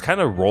 I was kind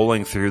of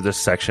rolling through this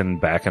section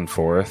back and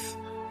forth.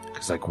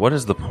 Because, what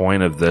is the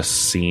point of this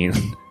scene?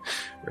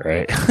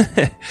 Right?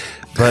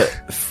 But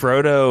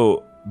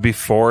Frodo,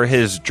 before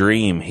his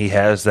dream, he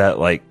has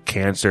that,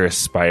 cancerous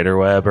spider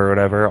web or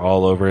whatever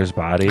all over his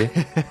body.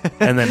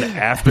 And then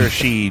after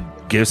she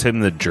gives him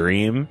the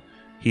dream,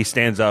 he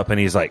stands up and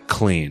he's,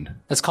 clean.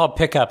 That's called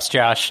pickups,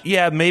 Josh.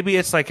 Yeah, maybe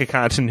it's a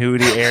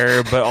continuity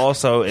error, but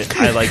also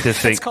I like to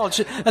think...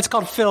 That's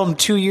called film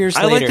 2 years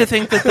later. I like to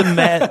think that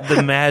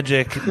the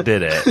magic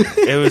did it.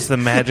 It was the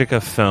magic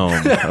of film,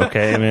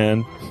 okay,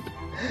 man?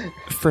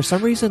 For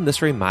some reason,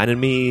 this reminded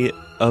me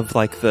of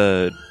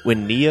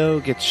when Neo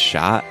gets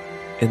shot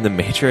in the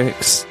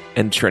Matrix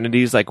and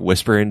Trinity's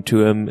whispering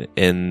to him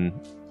in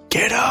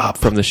 "Get up"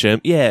 from the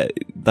ship. Yeah,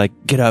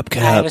 get up.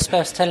 I was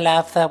supposed to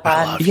love the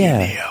one.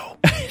 Yeah.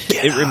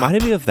 It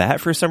reminded me of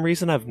that for some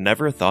reason. I've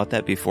never thought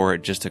that before.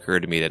 It just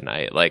occurred to me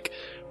tonight,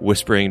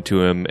 whispering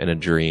to him in a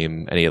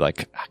dream, and he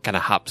kind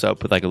of hops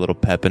up with a little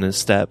pep in his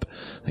step.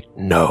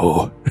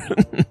 No.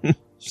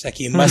 She's like,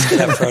 you must get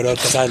up, Frodo,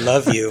 because I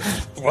love you.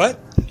 What?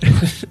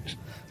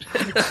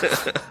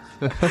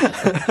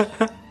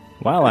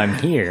 While I'm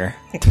here.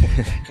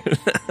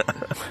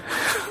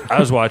 I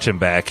was watching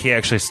back. He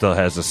actually still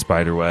has the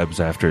spider webs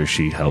after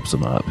she helps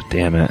him up.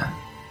 Damn it.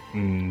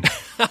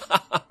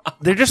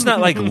 They're just not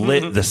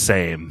lit the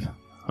same.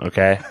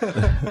 Okay?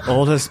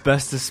 Oldest,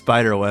 bestest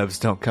spider webs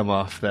don't come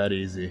off that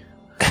easy.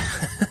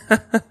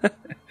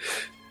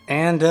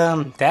 And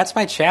that's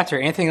my chapter.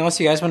 Anything else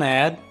you guys want to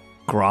add?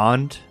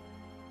 Grand?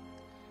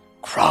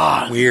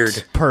 Grond.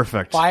 Weird.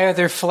 Perfect. Why are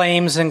there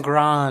flames in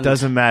Grond?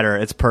 Doesn't matter.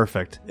 It's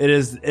perfect. It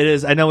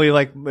is. I know we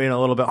like a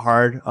little bit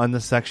hard on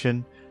this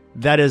section.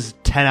 That is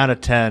 10 out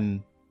of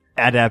 10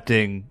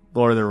 adapting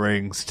Lord of the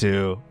Rings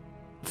to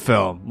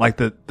film. Like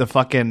the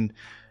fucking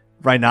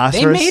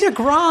rhinoceros. They made a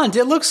Grond.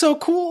 It looks so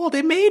cool.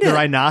 They made it. The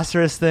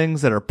rhinoceros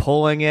things that are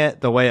pulling it,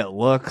 the way it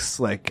looks.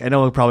 Like, I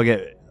know we'll probably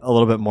get a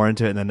little bit more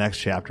into it in the next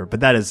chapter, but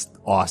that is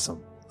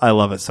awesome. I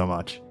love it so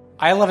much.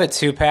 I love it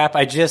too, Pap.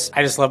 I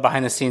just love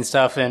behind the scenes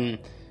stuff and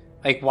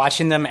like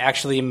watching them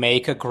actually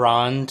make a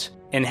Grond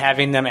and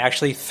having them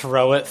actually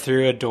throw it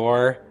through a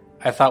door.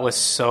 I thought was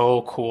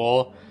so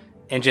cool,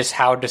 and just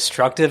how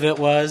destructive it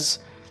was.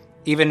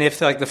 Even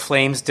if like the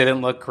flames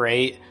didn't look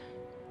great,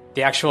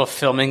 the actual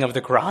filming of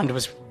the Grond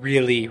was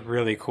really,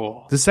 really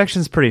cool. This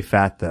section's pretty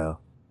fat, though.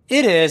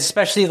 It is,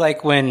 especially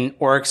like when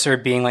orcs are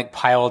being like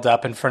piled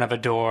up in front of a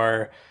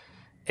door,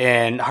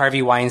 and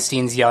Harvey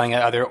Weinstein's yelling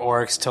at other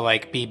orcs to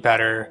like be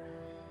better.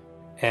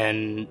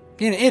 And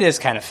it is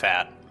kind of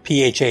fat.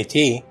 PHAT.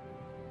 It's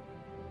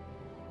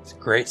a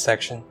great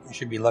section. You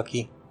should be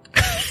lucky.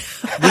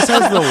 This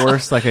has the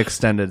worst like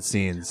extended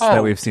scenes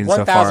that we've seen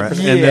so far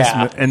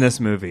in this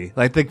movie.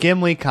 Like the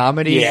Gimli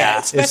comedy,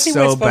 especially is when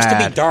so it's supposed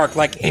bad. to be dark.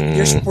 Like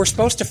we're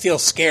supposed to feel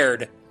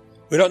scared.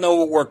 We don't know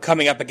what we're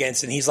coming up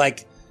against, and he's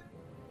like,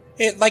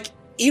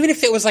 even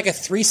if it was like a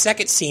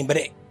 3-second scene, but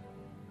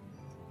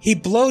he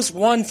blows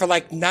one for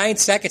like 9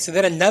 seconds, and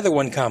then another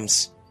one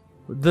comes.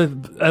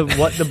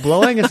 The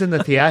blowing is in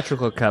the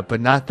theatrical cut, but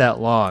not that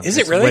long. Is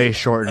it It's really? way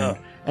shortened? Oh.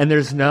 And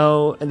there's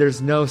no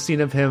scene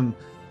of him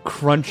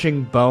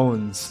crunching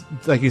bones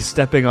like he's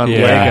stepping on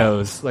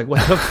Legos. Like,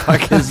 what the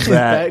fuck is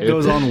that? That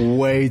goes on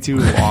way too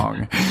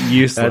long.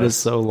 Useless. That is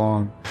so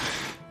long.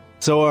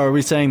 So are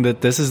we saying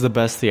that this is the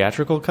best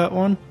theatrical cut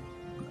one?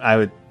 I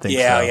would think so.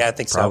 Yeah, I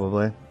think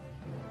probably. so.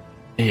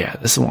 Yeah,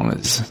 this one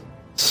is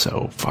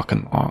so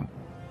fucking long.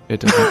 It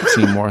doesn't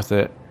seem worth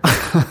it.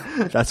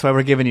 That's why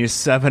we're giving you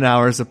 7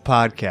 hours of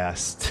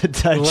podcast to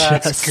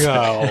digest. Let's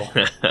go.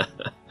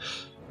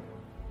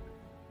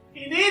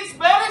 He needs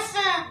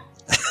medicine!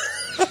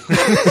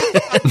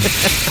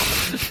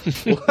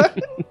 What?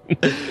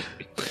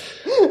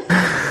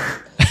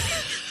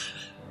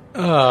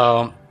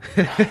 Oh.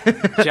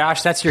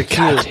 Josh, that's your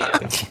cue.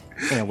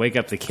 Gonna wake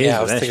up the kids Yeah,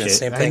 I with was that thinking the shit.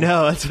 same I thing.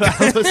 know, that's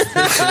what I was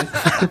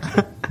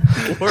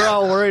thinking. We're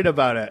all worried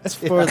about it.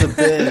 For the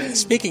bit.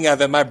 Speaking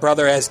of it, my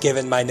brother has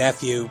given my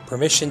nephew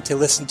permission to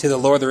listen to the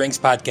Lord of the Rings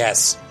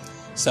podcasts.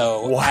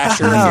 So,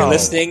 Asher, if you're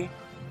listening,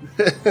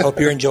 hope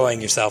you're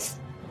enjoying yourself.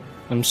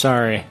 I'm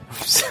sorry.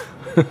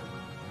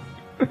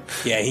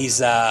 Yeah,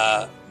 he's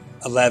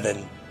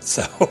 11,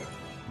 so.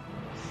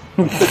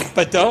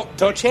 But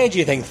don't change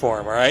anything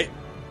for him, all right?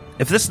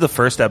 If this is the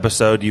first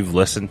episode you've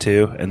listened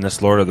to in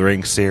this Lord of the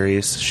Rings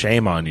series,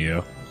 shame on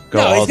you. Go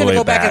No, all he's the gonna way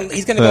go back back. and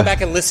he's gonna go back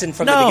and listen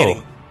from the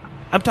beginning.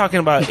 I'm talking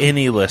about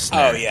any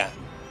listener. Oh yeah,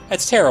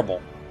 that's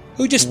terrible.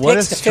 Who just What a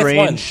picks the fifth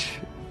one? strange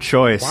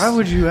choice. Why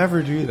would you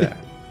ever do that?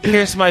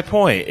 Here's my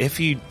point. If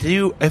you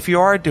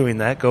are doing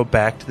that, go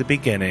back to the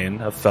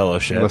beginning of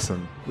Fellowship.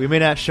 Listen, we may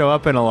not show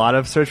up in a lot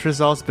of search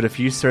results, but if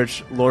you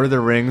search Lord of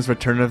the Rings,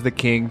 Return of the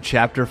King,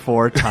 Chapter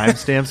 4,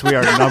 timestamps, we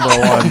are number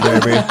 1,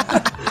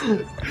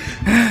 baby.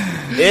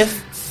 If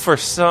for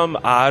some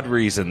odd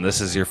reason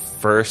this is your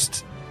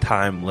first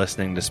time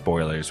listening to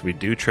spoilers, we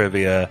do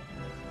trivia.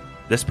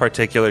 This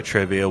particular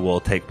trivia will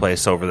take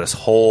place over this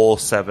whole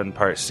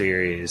 7-part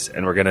series,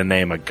 and we're going to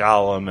name a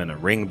golem and a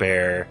ring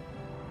bearer.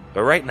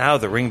 But right now,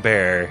 the ring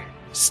bearer,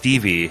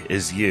 Stevie,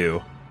 is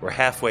you. We're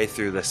halfway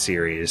through the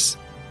series.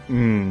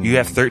 You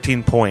have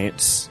 13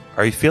 points.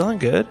 Are you feeling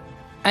good?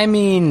 I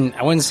mean,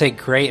 I wouldn't say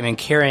great. I mean,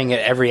 carrying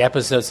it every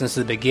episode since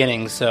the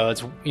beginning, so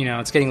it's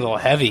it's getting a little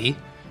heavy.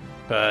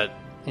 But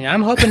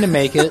I'm hoping to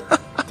make it.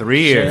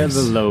 3 years.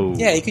 Share the load.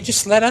 Yeah, you could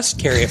just let us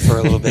carry it for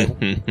a little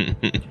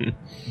bit.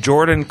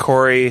 Jordan,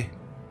 Corey,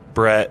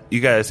 Brett, you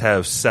guys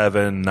have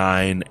 7,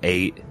 9,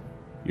 8.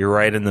 You're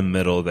right in the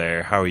middle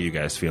there. How are you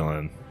guys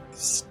feeling?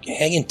 It's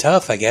hanging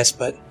tough, I guess,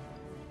 but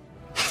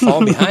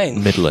falling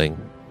behind.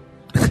 Middling.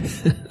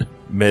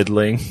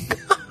 Middling.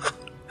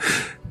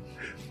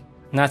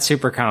 Not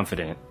super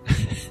confident.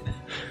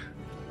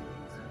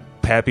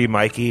 Pappy,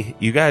 Mikey,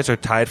 you guys are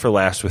tied for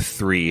last with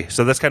 3.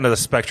 So that's kind of the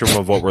spectrum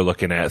of what we're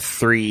looking at.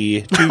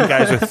 2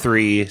 guys with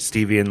 3,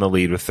 Stevie in the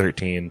lead with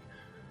 13.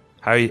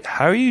 How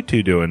are you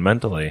two doing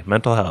mentally?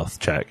 Mental health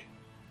check.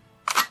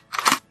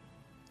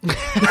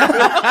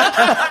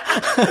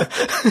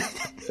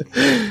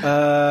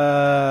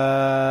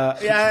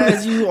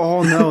 As you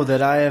all know,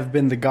 that I have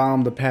been the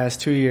Golem the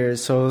past 2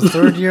 years, so the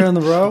third year in the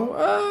row,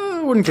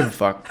 I wouldn't give a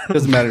fuck.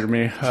 Doesn't matter to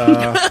me,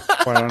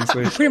 quite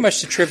honestly. Pretty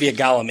much the trivia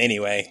golem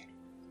anyway.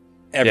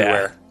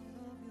 Everywhere.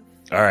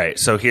 Yeah. All right,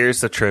 so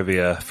here's the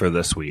trivia for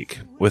this week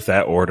with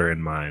that order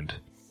in mind.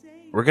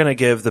 We're going to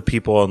give the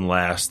people in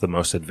last the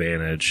most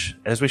advantage,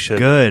 as we should.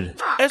 Good.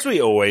 As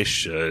we always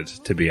should,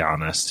 to be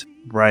honest.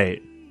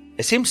 Right.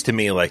 It seems to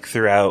me like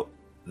throughout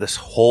this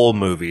whole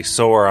movie,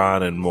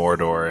 Sauron and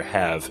Mordor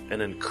have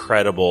an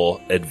incredible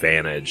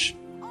advantage.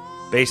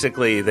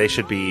 Basically, they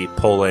should be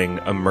pulling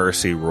a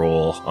mercy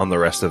rule on the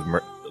rest of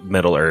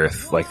Middle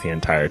Earth like the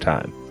entire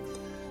time.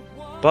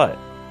 But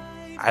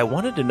I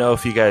wanted to know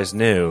if you guys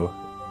knew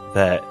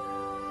that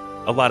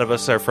a lot of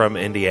us are from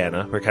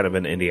Indiana. We're kind of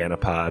an Indiana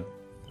pod.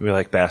 We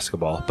like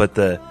basketball. But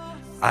the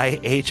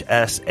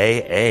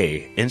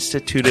IHSAA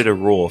instituted a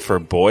rule for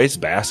boys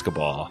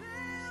basketball.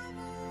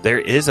 There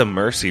is a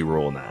mercy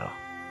rule now.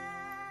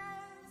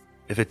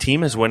 If a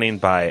team is winning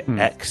by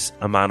X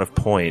amount of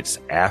points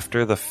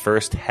after the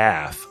first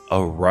half,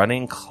 a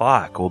running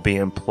clock will be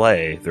in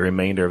play the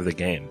remainder of the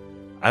game.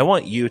 I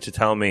want you to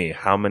tell me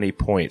how many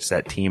points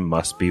that team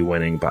must be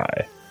winning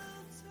by.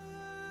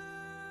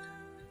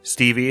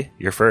 Stevie,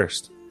 you're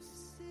first.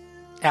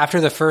 After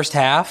the first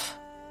half,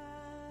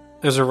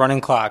 there's a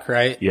running clock,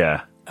 right?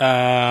 Yeah.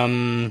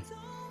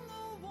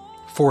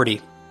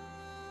 40.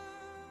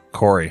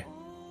 Corey.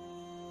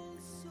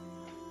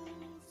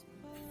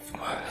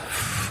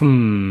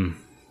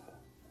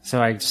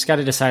 So I just got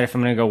to decide if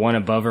I'm going to go one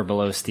above or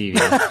below Stevie.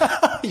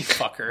 You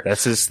fucker.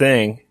 That's his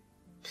thing.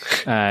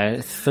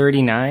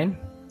 39.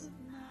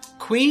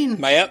 Queen.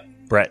 Am I up?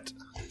 Brett.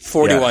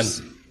 41.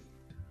 Yes.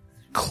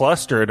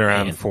 Clustered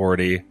around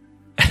 40.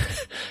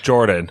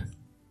 Jordan.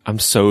 I'm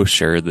so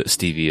sure that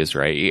Stevie is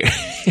right here.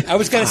 I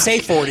was going to say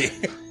 40.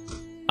 It's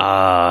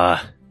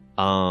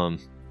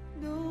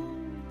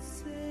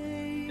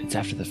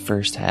after the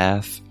first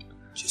half.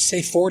 Just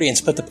say 40 and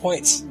split the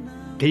points.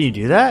 Can you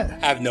do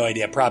that? I have no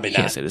idea. Probably You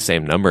can't not. say the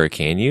same number,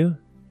 can you?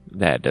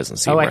 That doesn't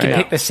seem Oh, I right. can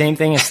pick the same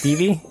thing as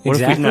Stevie? What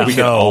Exactly. if we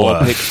could all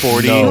pick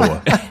 40?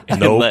 No.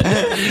 Nope. Let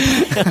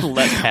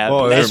Pat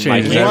Oh, or that's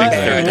Mike changing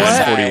Jackson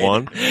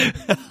everything.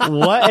 41.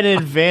 What an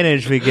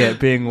advantage we get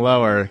being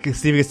lower. 'Cause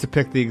Stevie gets to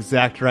pick the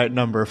exact right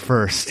number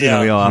first. Yeah.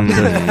 And we all have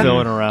to fill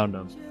in around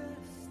him.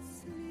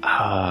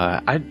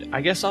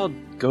 I guess I'll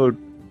go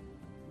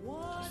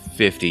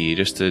 50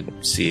 just to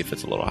see if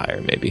it's a little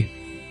higher, maybe.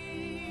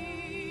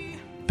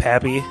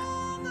 Pappy,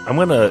 I'm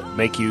going to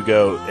make you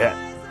go.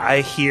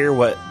 I hear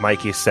what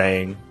Mikey's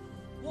saying.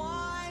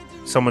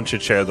 Someone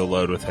should share the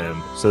load with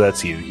him. So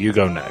that's you. You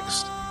go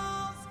next.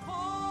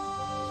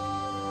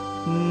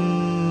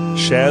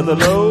 Share the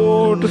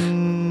load.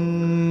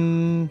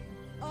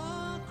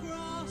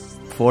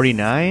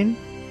 49?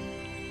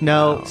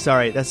 No,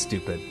 sorry, that's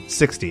stupid.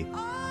 60.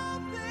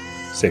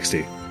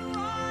 60.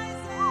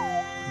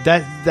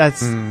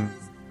 That's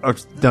or,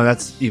 no,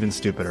 that's even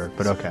stupider,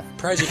 but okay.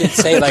 Surprised you didn't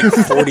say like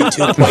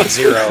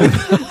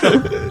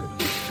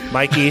 42.0.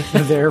 Mikey.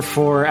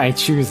 Therefore, I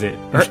choose it.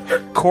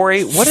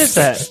 Corey, what is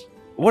that?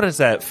 What is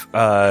that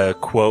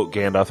quote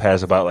Gandalf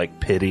has about like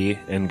pity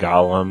and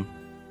Gollum?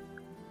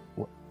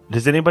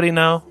 Does anybody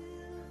know?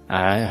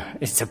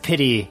 It's a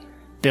pity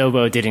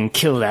Bilbo didn't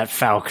kill that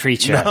foul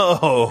creature.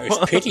 No. It's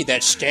pity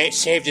that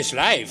saved his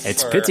life.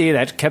 It's pity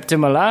that kept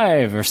him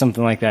alive, or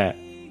something like that.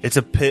 It's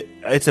a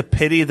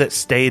pity that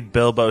stayed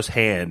Bilbo's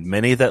hand.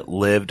 Many that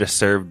live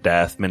deserve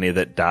death. Many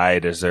that die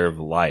deserve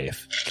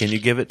life. Can you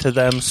give it to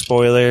them?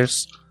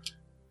 Spoilers.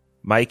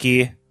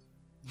 Mikey,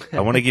 I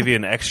want to give you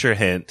an extra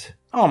hint.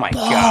 Oh my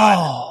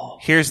god.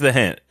 Here's the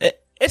hint.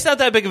 It's not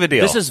that big of a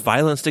deal. This is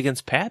violence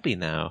against Pappy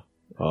now.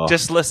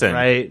 Just listen.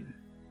 Right.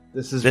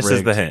 This is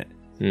rigged. the hint.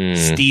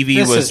 Stevie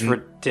This was is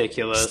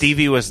ridiculous.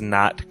 Stevie was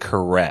not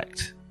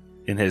correct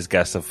in his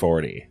guess of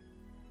 40.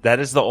 That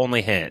is the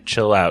only hint.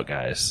 Chill out,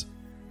 guys.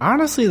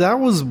 Honestly, that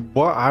was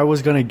what I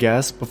was going to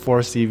guess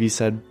before Stevie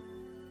said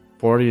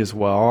 40 as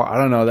well. I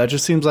don't know. That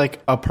just seems like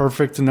a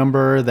perfect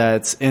number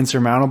that's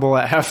insurmountable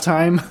at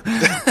halftime.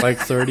 Like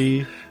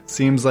 30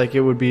 seems like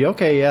it would be,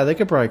 okay, yeah, they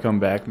could probably come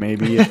back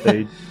maybe if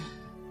they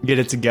get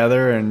it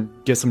together and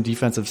get some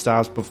defensive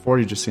stops, but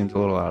 40 just seems a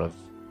little out of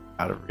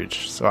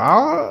reach.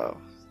 So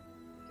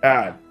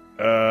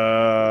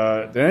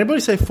did anybody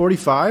say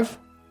 45?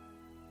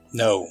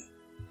 No.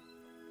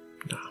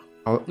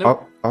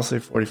 I'll say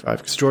 45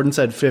 because Jordan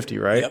said 50,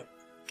 right? Yep.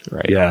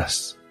 Right.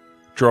 Yes.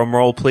 Drum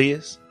roll,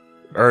 please.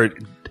 Or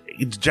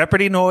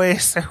Jeopardy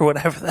noise or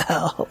whatever the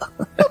hell.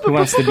 Who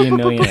wants to be a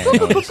millionaire?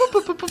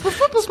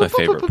 That's my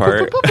favorite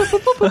part.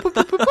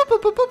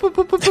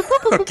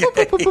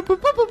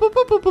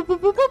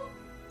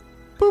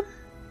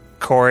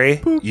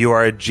 Corey, you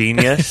are a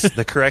genius.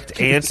 The correct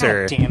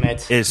answer God damn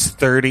it. is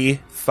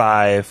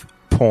 35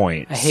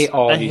 points. I hate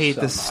all I of you hate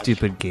so this much.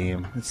 stupid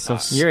game. It's so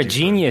You're a stupid.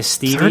 genius,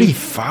 Stevie.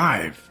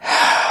 35.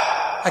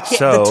 I can't.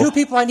 So- the two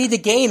people I need to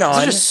gain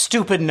on This is a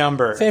stupid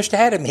number. finished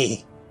ahead of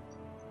me.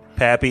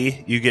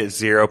 Pappy, you get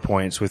 0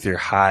 points with your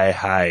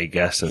high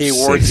guess of He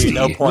awards 60. you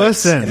no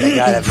points. Listen, And they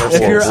gotta have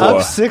if you're before.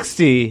 up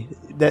 60,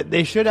 that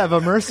they should have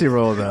a mercy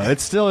roll, though. It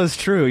still is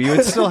true. You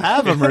would still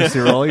have a mercy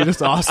roll. You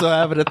just also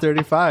have it at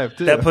 35,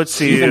 too. That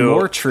puts you Even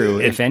more true,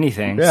 in if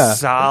anything. Yeah.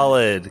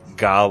 solid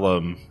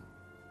Gollum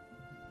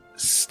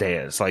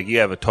stance. Like, you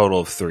have a total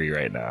of 3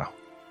 right now.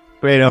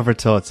 Wait over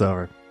till it's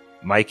over.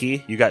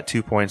 Mikey, you got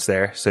 2 points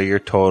there, so your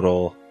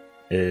total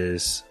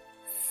is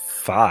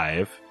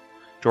 5.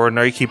 Jordan,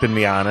 are you keeping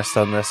me honest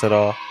on this at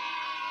all?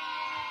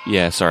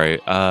 Yeah, sorry.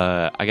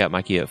 I got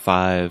Mikey at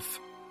 5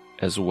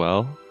 as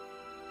well.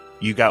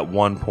 You got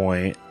 1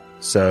 point.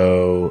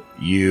 So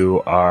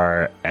you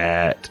are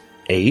at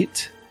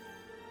 8.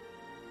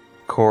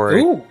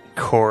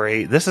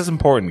 Corey, this is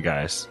important,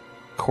 guys.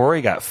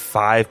 Corey got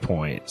 5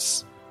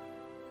 points.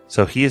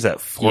 So he is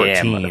at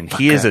 14.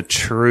 He is a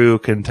true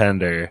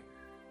contender.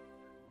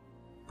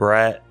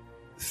 Brett,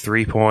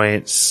 3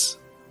 points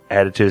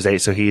added to his 8,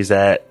 so he's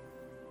at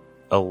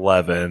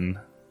 11.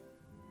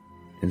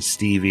 And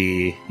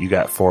Stevie, you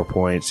got 4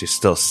 points. You're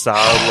still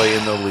solidly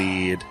in the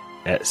lead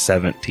at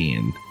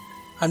 17.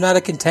 I'm not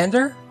a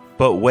contender?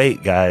 But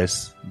wait,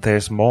 guys,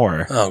 there's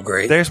more. Oh,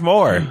 great. There's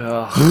more.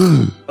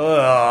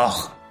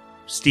 Ugh.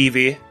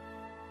 Stevie,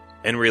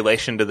 in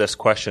relation to this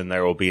question,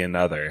 there will be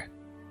another.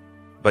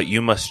 But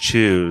you must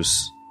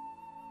choose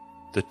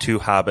the 2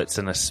 hobbits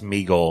and a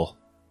Smeagol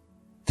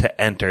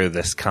to enter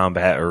this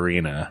combat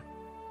arena.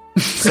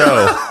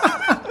 So,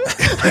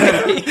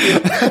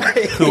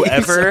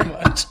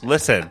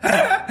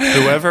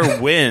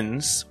 whoever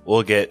wins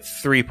will get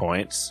 3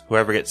 points.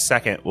 Whoever gets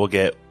second will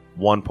get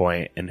 1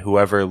 point, and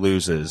whoever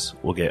loses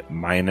will get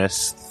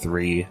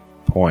 -3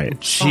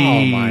 points. Oh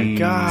my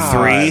god!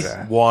 3,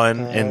 1,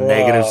 and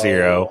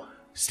 -0.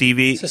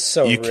 Stevie,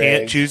 you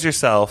can't choose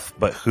yourself,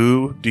 but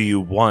who do you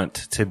want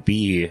to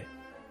be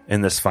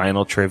in this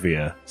final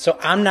trivia? So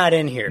I'm not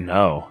in here.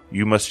 No,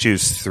 you must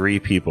choose 3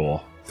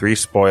 people, 3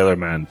 spoiler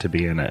men to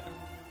be in it.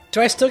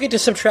 Do I still get to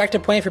subtract a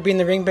point for being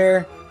the ring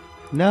bearer?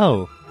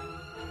 No.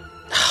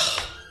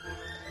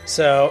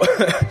 So,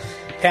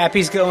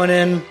 Happy's going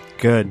in.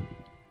 Good.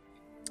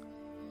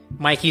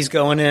 Mikey's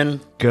going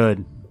in.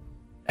 Good.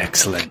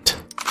 Excellent.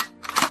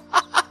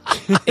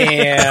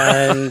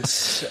 And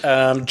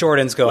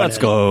Jordan's going in. Let's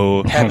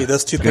go. Happy,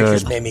 those 2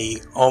 pictures made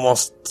me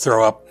almost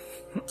throw up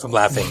from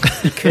laughing.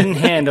 You couldn't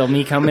handle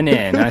me coming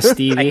in, huh,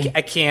 Stevie?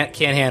 I can't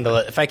handle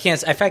it. If I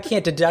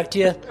can't deduct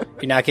you,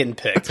 you're not getting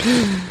picked.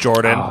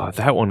 Jordan. Oh,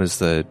 that one is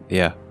the...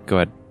 Yeah, go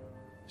ahead.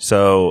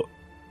 So,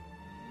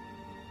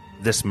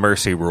 this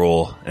mercy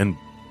rule in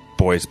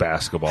boys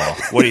basketball,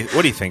 what do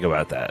you think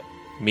about that?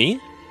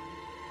 Me?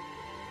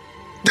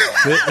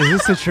 Is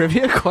this a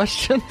trivia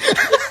question?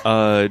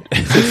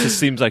 This just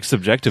seems like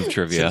subjective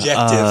trivia.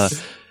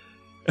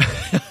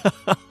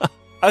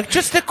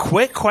 Just a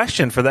quick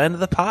question for the end of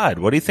the pod.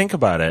 What do you think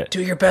about it?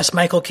 Do your best,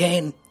 Michael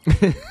Caine.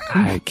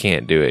 I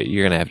can't do it.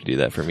 You're gonna have to do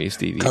that for me,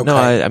 Stevie. Okay. No,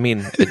 I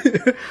mean,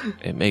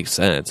 it makes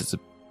sense.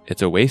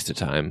 It's a waste of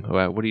time.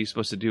 What are you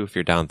supposed to do if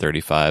you're down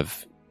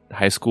 35?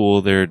 High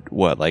school, they're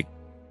what, like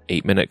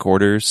 8-minute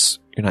quarters?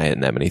 You're not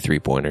hitting that many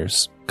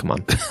 3-pointers. Come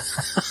on.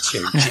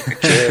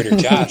 Jared or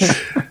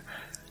Josh.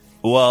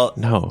 Well,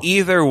 no.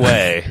 Either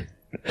way,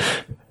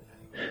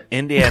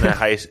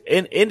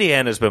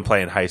 Indiana's been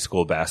playing high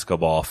school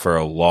basketball for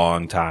a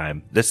long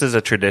time. This is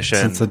a tradition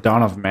Since the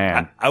dawn of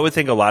man. I would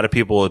think a lot of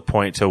people would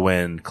point to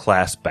when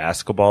class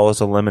basketball was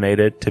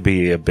eliminated to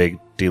be a big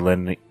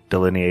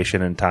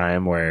delineation in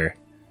time where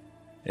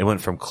it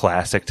went from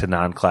classic to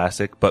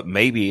non-classic. But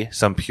maybe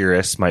some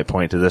purists might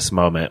point to this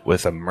moment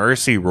with a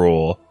mercy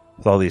rule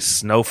with all these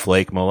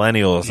snowflake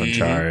millennials in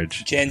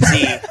charge. Gen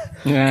Z.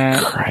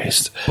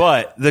 Christ.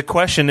 But the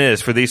question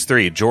is, for these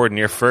 3, Jordan,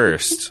 you're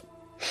first.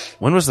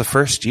 When was the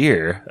first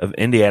year of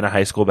Indiana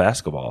high school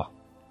basketball?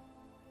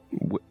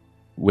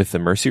 With the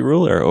mercy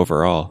rule or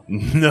overall?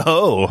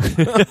 No.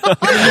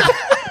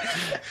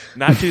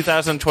 Not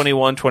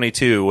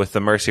 2021-22 with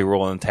the mercy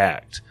rule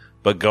intact.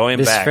 But going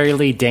this back...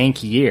 fairly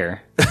dank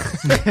year.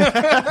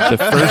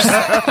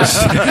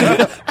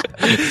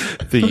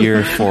 The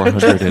year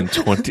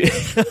 420.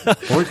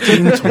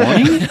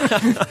 1420?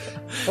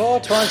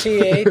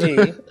 420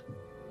 AD.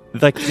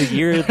 Like the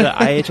year the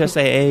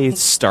IHSAA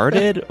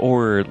started,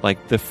 or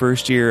like the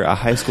first year a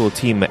high school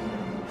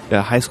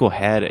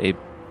had a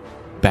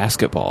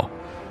basketball.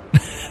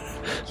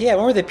 Yeah,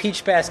 when were the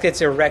peach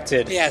baskets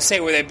erected? Yeah, say,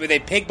 were they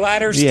pig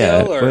bladders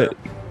Yeah, still? Or?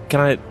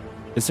 but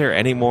is there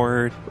any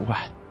more? What?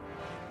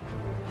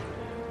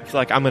 I feel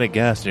like I'm going to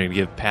guess you're going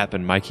to give Pap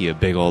and Mikey a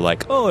big old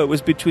like, oh, it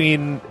was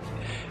between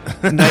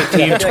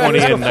 1920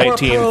 and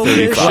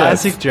 1935.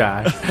 Classic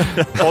Josh.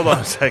 Hold on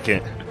a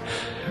second.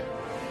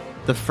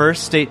 The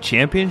first state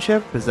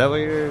championship? Is that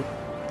what you're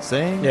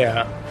saying?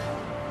 Yeah.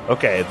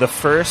 Okay, the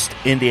first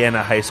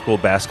Indiana high school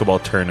basketball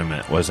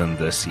tournament was in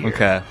this year.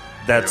 Okay.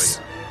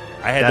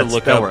 I had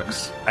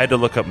to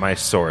look up my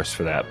source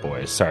for that,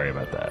 boys. Sorry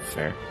about that.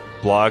 Fair.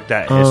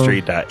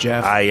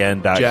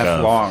 blog.history.in.gov.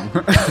 Jeff Long.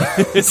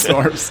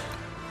 Source.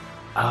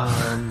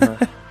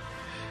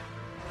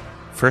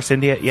 First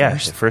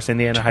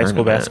Indiana high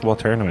school basketball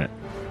tournament.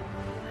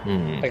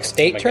 Like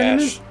state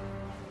tournament?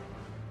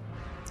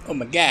 Oh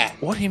my god.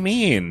 What do you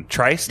mean?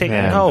 Tri-state?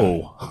 Man.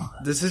 No.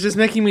 This is just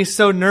making me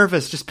so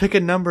nervous. Just pick a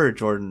number,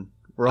 Jordan.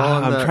 We're all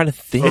in I'm the trying to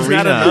think. It's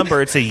not a number,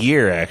 it's a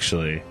year,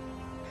 actually.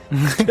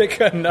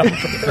 Pick a number.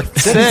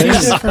 Same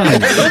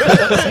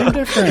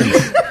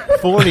difference.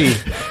 40.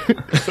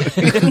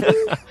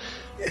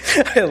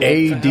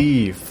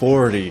 AD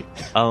 40.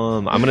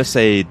 I'm gonna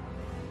say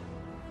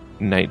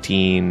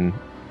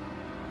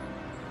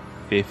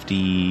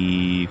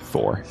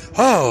 1954.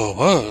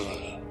 Oh.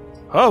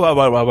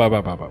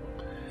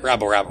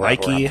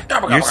 Mikey,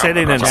 you're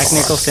sitting in Jack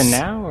Nicholson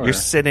now? Or? You're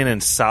sitting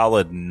in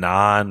solid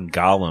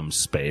non-Gollum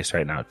space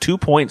right now. 2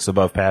 points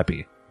above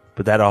Pappy,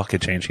 but that all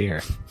could change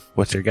here.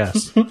 What's your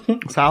guess? So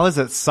how is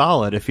it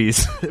solid if it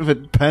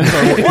depends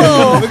on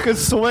what it could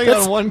swing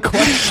on one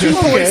question?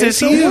 Okay,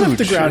 so what if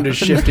the ground is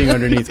shifting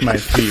underneath my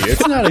feet?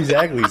 It's not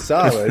exactly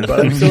solid, but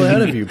I'm still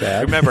ahead of you,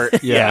 Pat. Remember?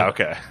 Yeah,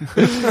 okay.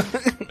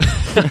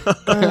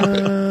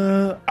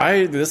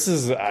 This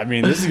is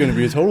going to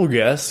be a total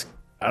guess.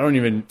 I don't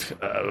even.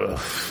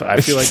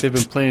 I feel like they've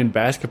been playing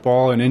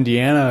basketball in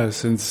Indiana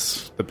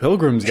since the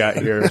Pilgrims got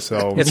here.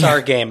 So it's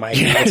our game, Mike.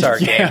 It's our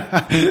game.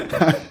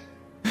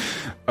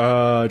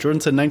 Jordan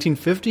said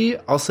 1950.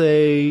 I'll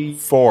say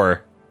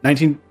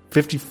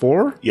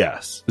 1954.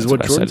 Yes, is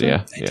what Jordan said.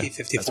 Yeah,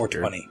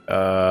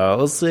 1954-20.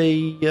 Let's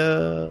say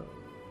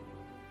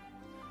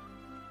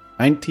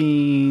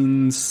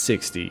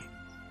 1960.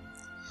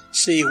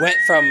 So you went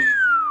from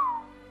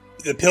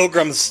the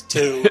Pilgrims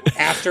to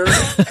after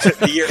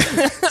the year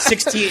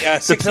 6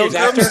 years after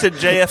to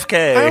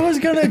JFK. I was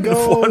gonna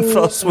go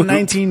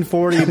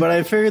 1940, but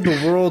I figured the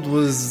world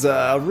was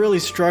really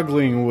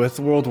struggling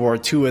with World War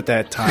II at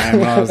that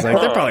time. I was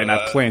like, they're probably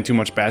not playing too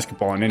much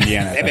basketball in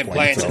Indiana. They've been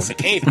playing since the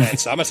cavemen,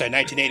 so I'm gonna say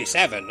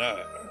 1987.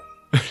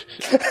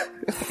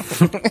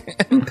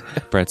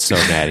 Brett's so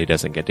mad he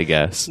doesn't get to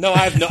guess. No,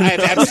 I have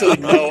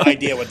absolutely no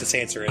idea what this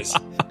answer is.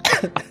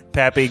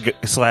 Pappy /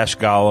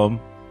 Gollum.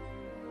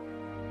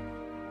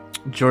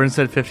 Jordan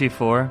said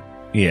 54.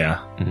 Yeah.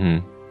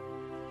 Mm-hmm.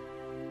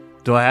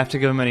 Do I have to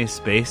give him any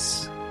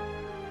space?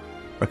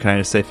 Or can I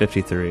just say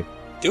 53?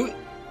 Do it.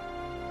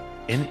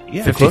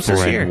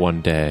 54 in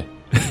one day.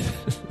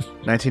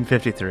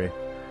 1953.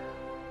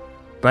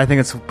 But I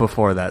think it's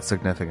before that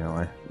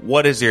significantly.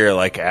 What is your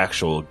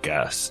actual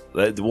guess?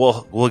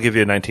 We'll give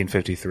you a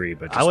 1953,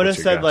 but I would have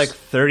said guess?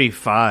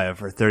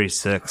 35 or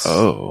 36.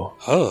 Oh.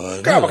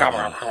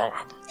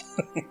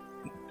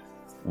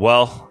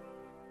 Well,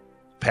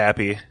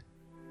 Pappy,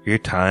 your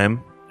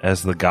time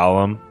as the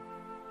Gollum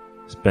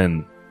has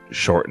been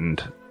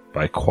shortened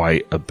by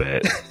quite a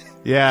bit.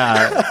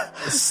 Yeah,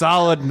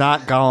 solid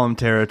not Gollum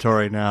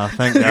territory now.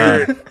 Thank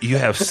God. You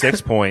have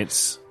 6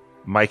 points.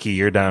 Mikey,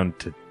 you're down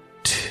to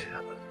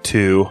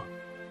 2.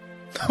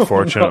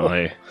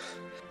 Unfortunately. No.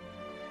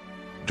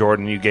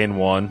 Jordan, you gain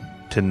 1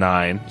 to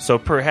 9. So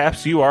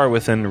perhaps you are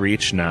within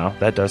reach now.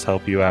 That does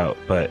help you out.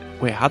 But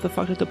wait, how the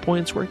fuck did the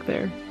points work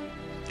there?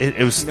 It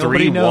was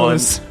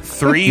 3-1,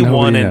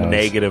 3-1, and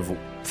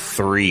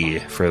 -3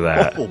 for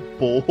that. Oh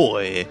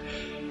boy!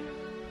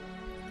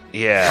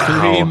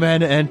 Yeah, 3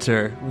 men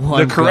enter,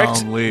 1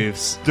 Gollum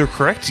leaves. The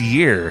correct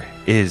year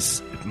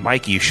is,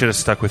 Mikey, you should have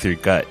stuck with your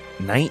gut.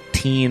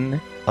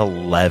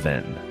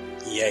 1911.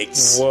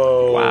 Yikes!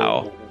 Whoa!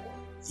 Wow!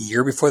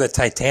 Year before the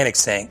Titanic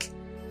sank.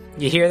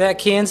 You hear that,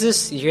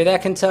 Kansas? You hear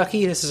that,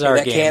 Kentucky? This is our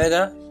game.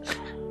 Canada.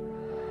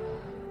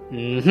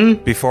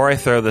 Mm-hmm. Before I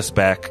throw this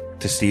back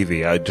to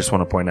Stevie, I just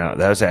want to point out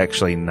that was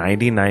actually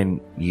 99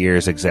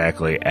 years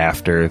exactly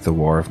after the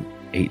War of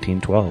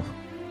 1812.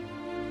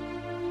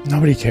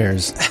 Nobody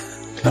cares.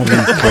 Nobody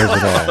cares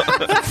at all.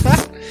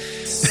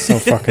 So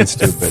fucking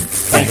stupid.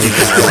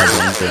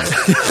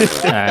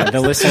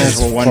 The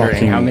listeners were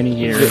wondering how many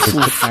years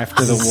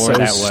after the war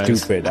that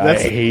was. Stupid. I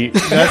hate.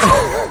 That's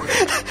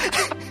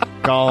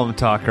Gollum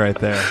talk right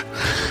there.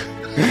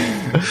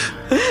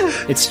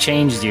 It's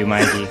changed you,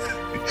 Mikey.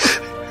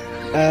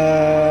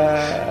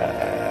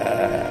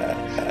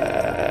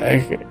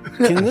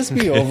 Can this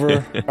be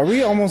over? Are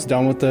we almost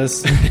done with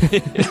this?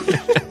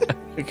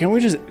 Can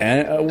we just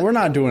end? We're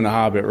not doing The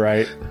Hobbit,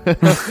 right? I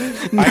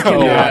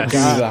cannot do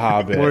The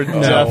Hobbit. We're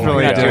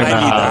definitely doing The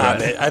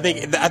Hobbit. I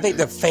think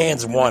the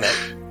fans want it.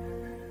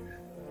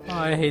 Oh,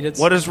 I hate it.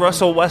 What does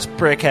Russell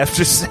Westbrook have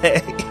to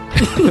say?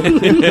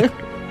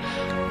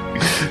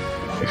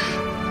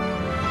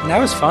 That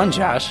was fun,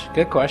 Josh.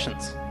 Good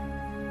questions.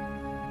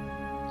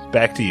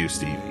 Back to you,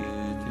 Stevie.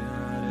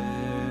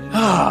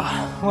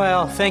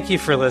 Well, thank you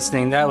for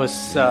listening. That was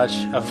such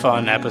a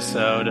fun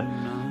episode.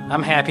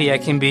 I'm happy I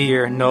can be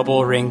your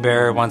noble ring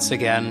bearer once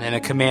again and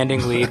a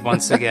commanding lead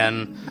once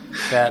again.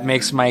 That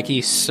makes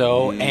Mikey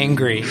so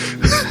angry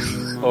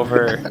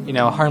over,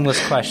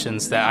 harmless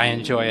questions that I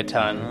enjoy a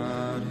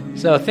ton.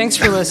 So thanks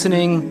for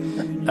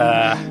listening.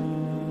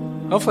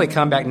 Hopefully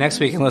come back next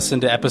week and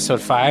listen to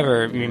episode 5,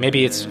 or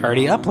maybe it's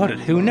already uploaded.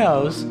 Who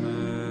knows?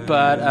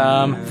 But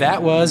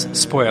that was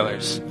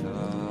Spoilers.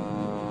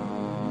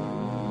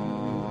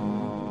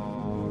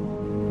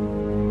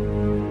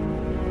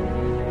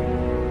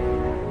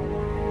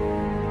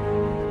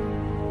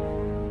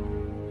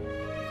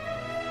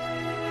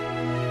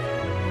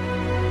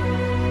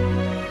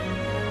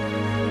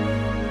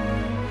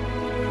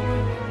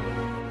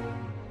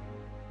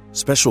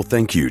 Special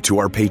thank you to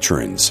our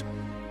patrons: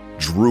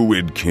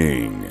 Druid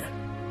King,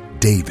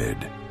 David,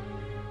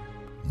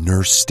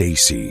 Nurse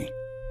Stacy,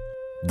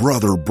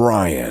 Brother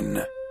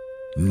Brian,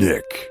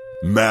 Nick,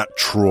 Matt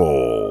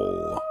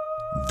Troll,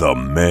 The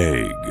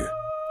Meg,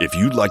 If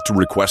you'd like to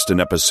request an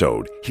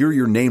episode, hear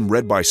your name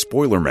read by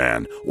Spoiler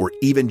Man, or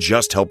even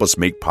just help us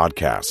make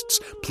podcasts,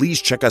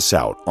 please check us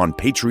out on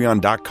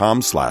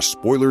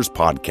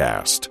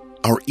patreon.com/spoilerspodcast.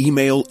 Our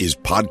email is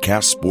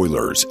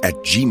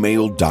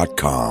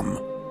podcastspoilers@gmail.com.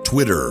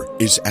 Twitter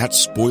is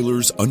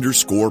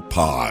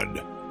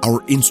 @spoilers_pod.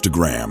 Our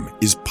Instagram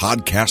is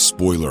Podcast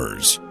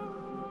Spoilers.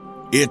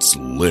 It's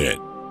lit.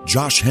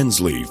 Josh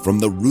Hensley from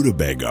the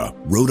Rutabaga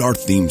wrote our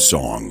theme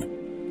song.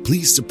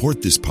 Please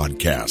support this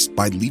podcast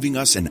by leaving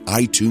us an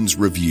iTunes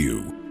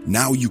review.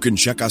 Now you can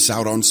check us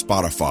out on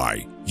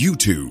Spotify,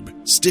 YouTube,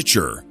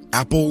 Stitcher,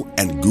 Apple,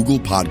 and Google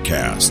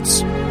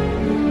Podcasts.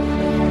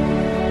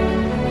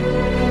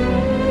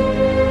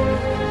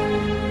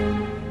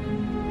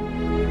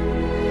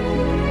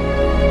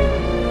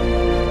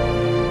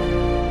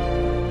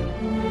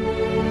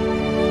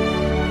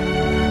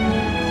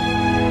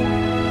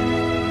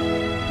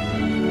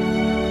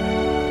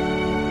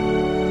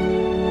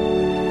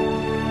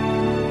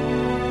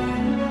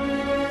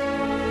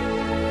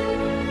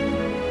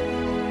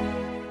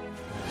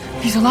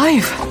 He's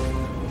alive.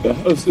 The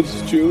house of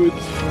stewards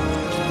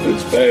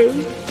has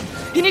failed.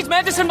 He needs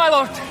medicine, my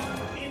lord.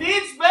 He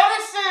needs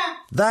medicine.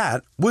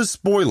 That was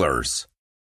Spoilers.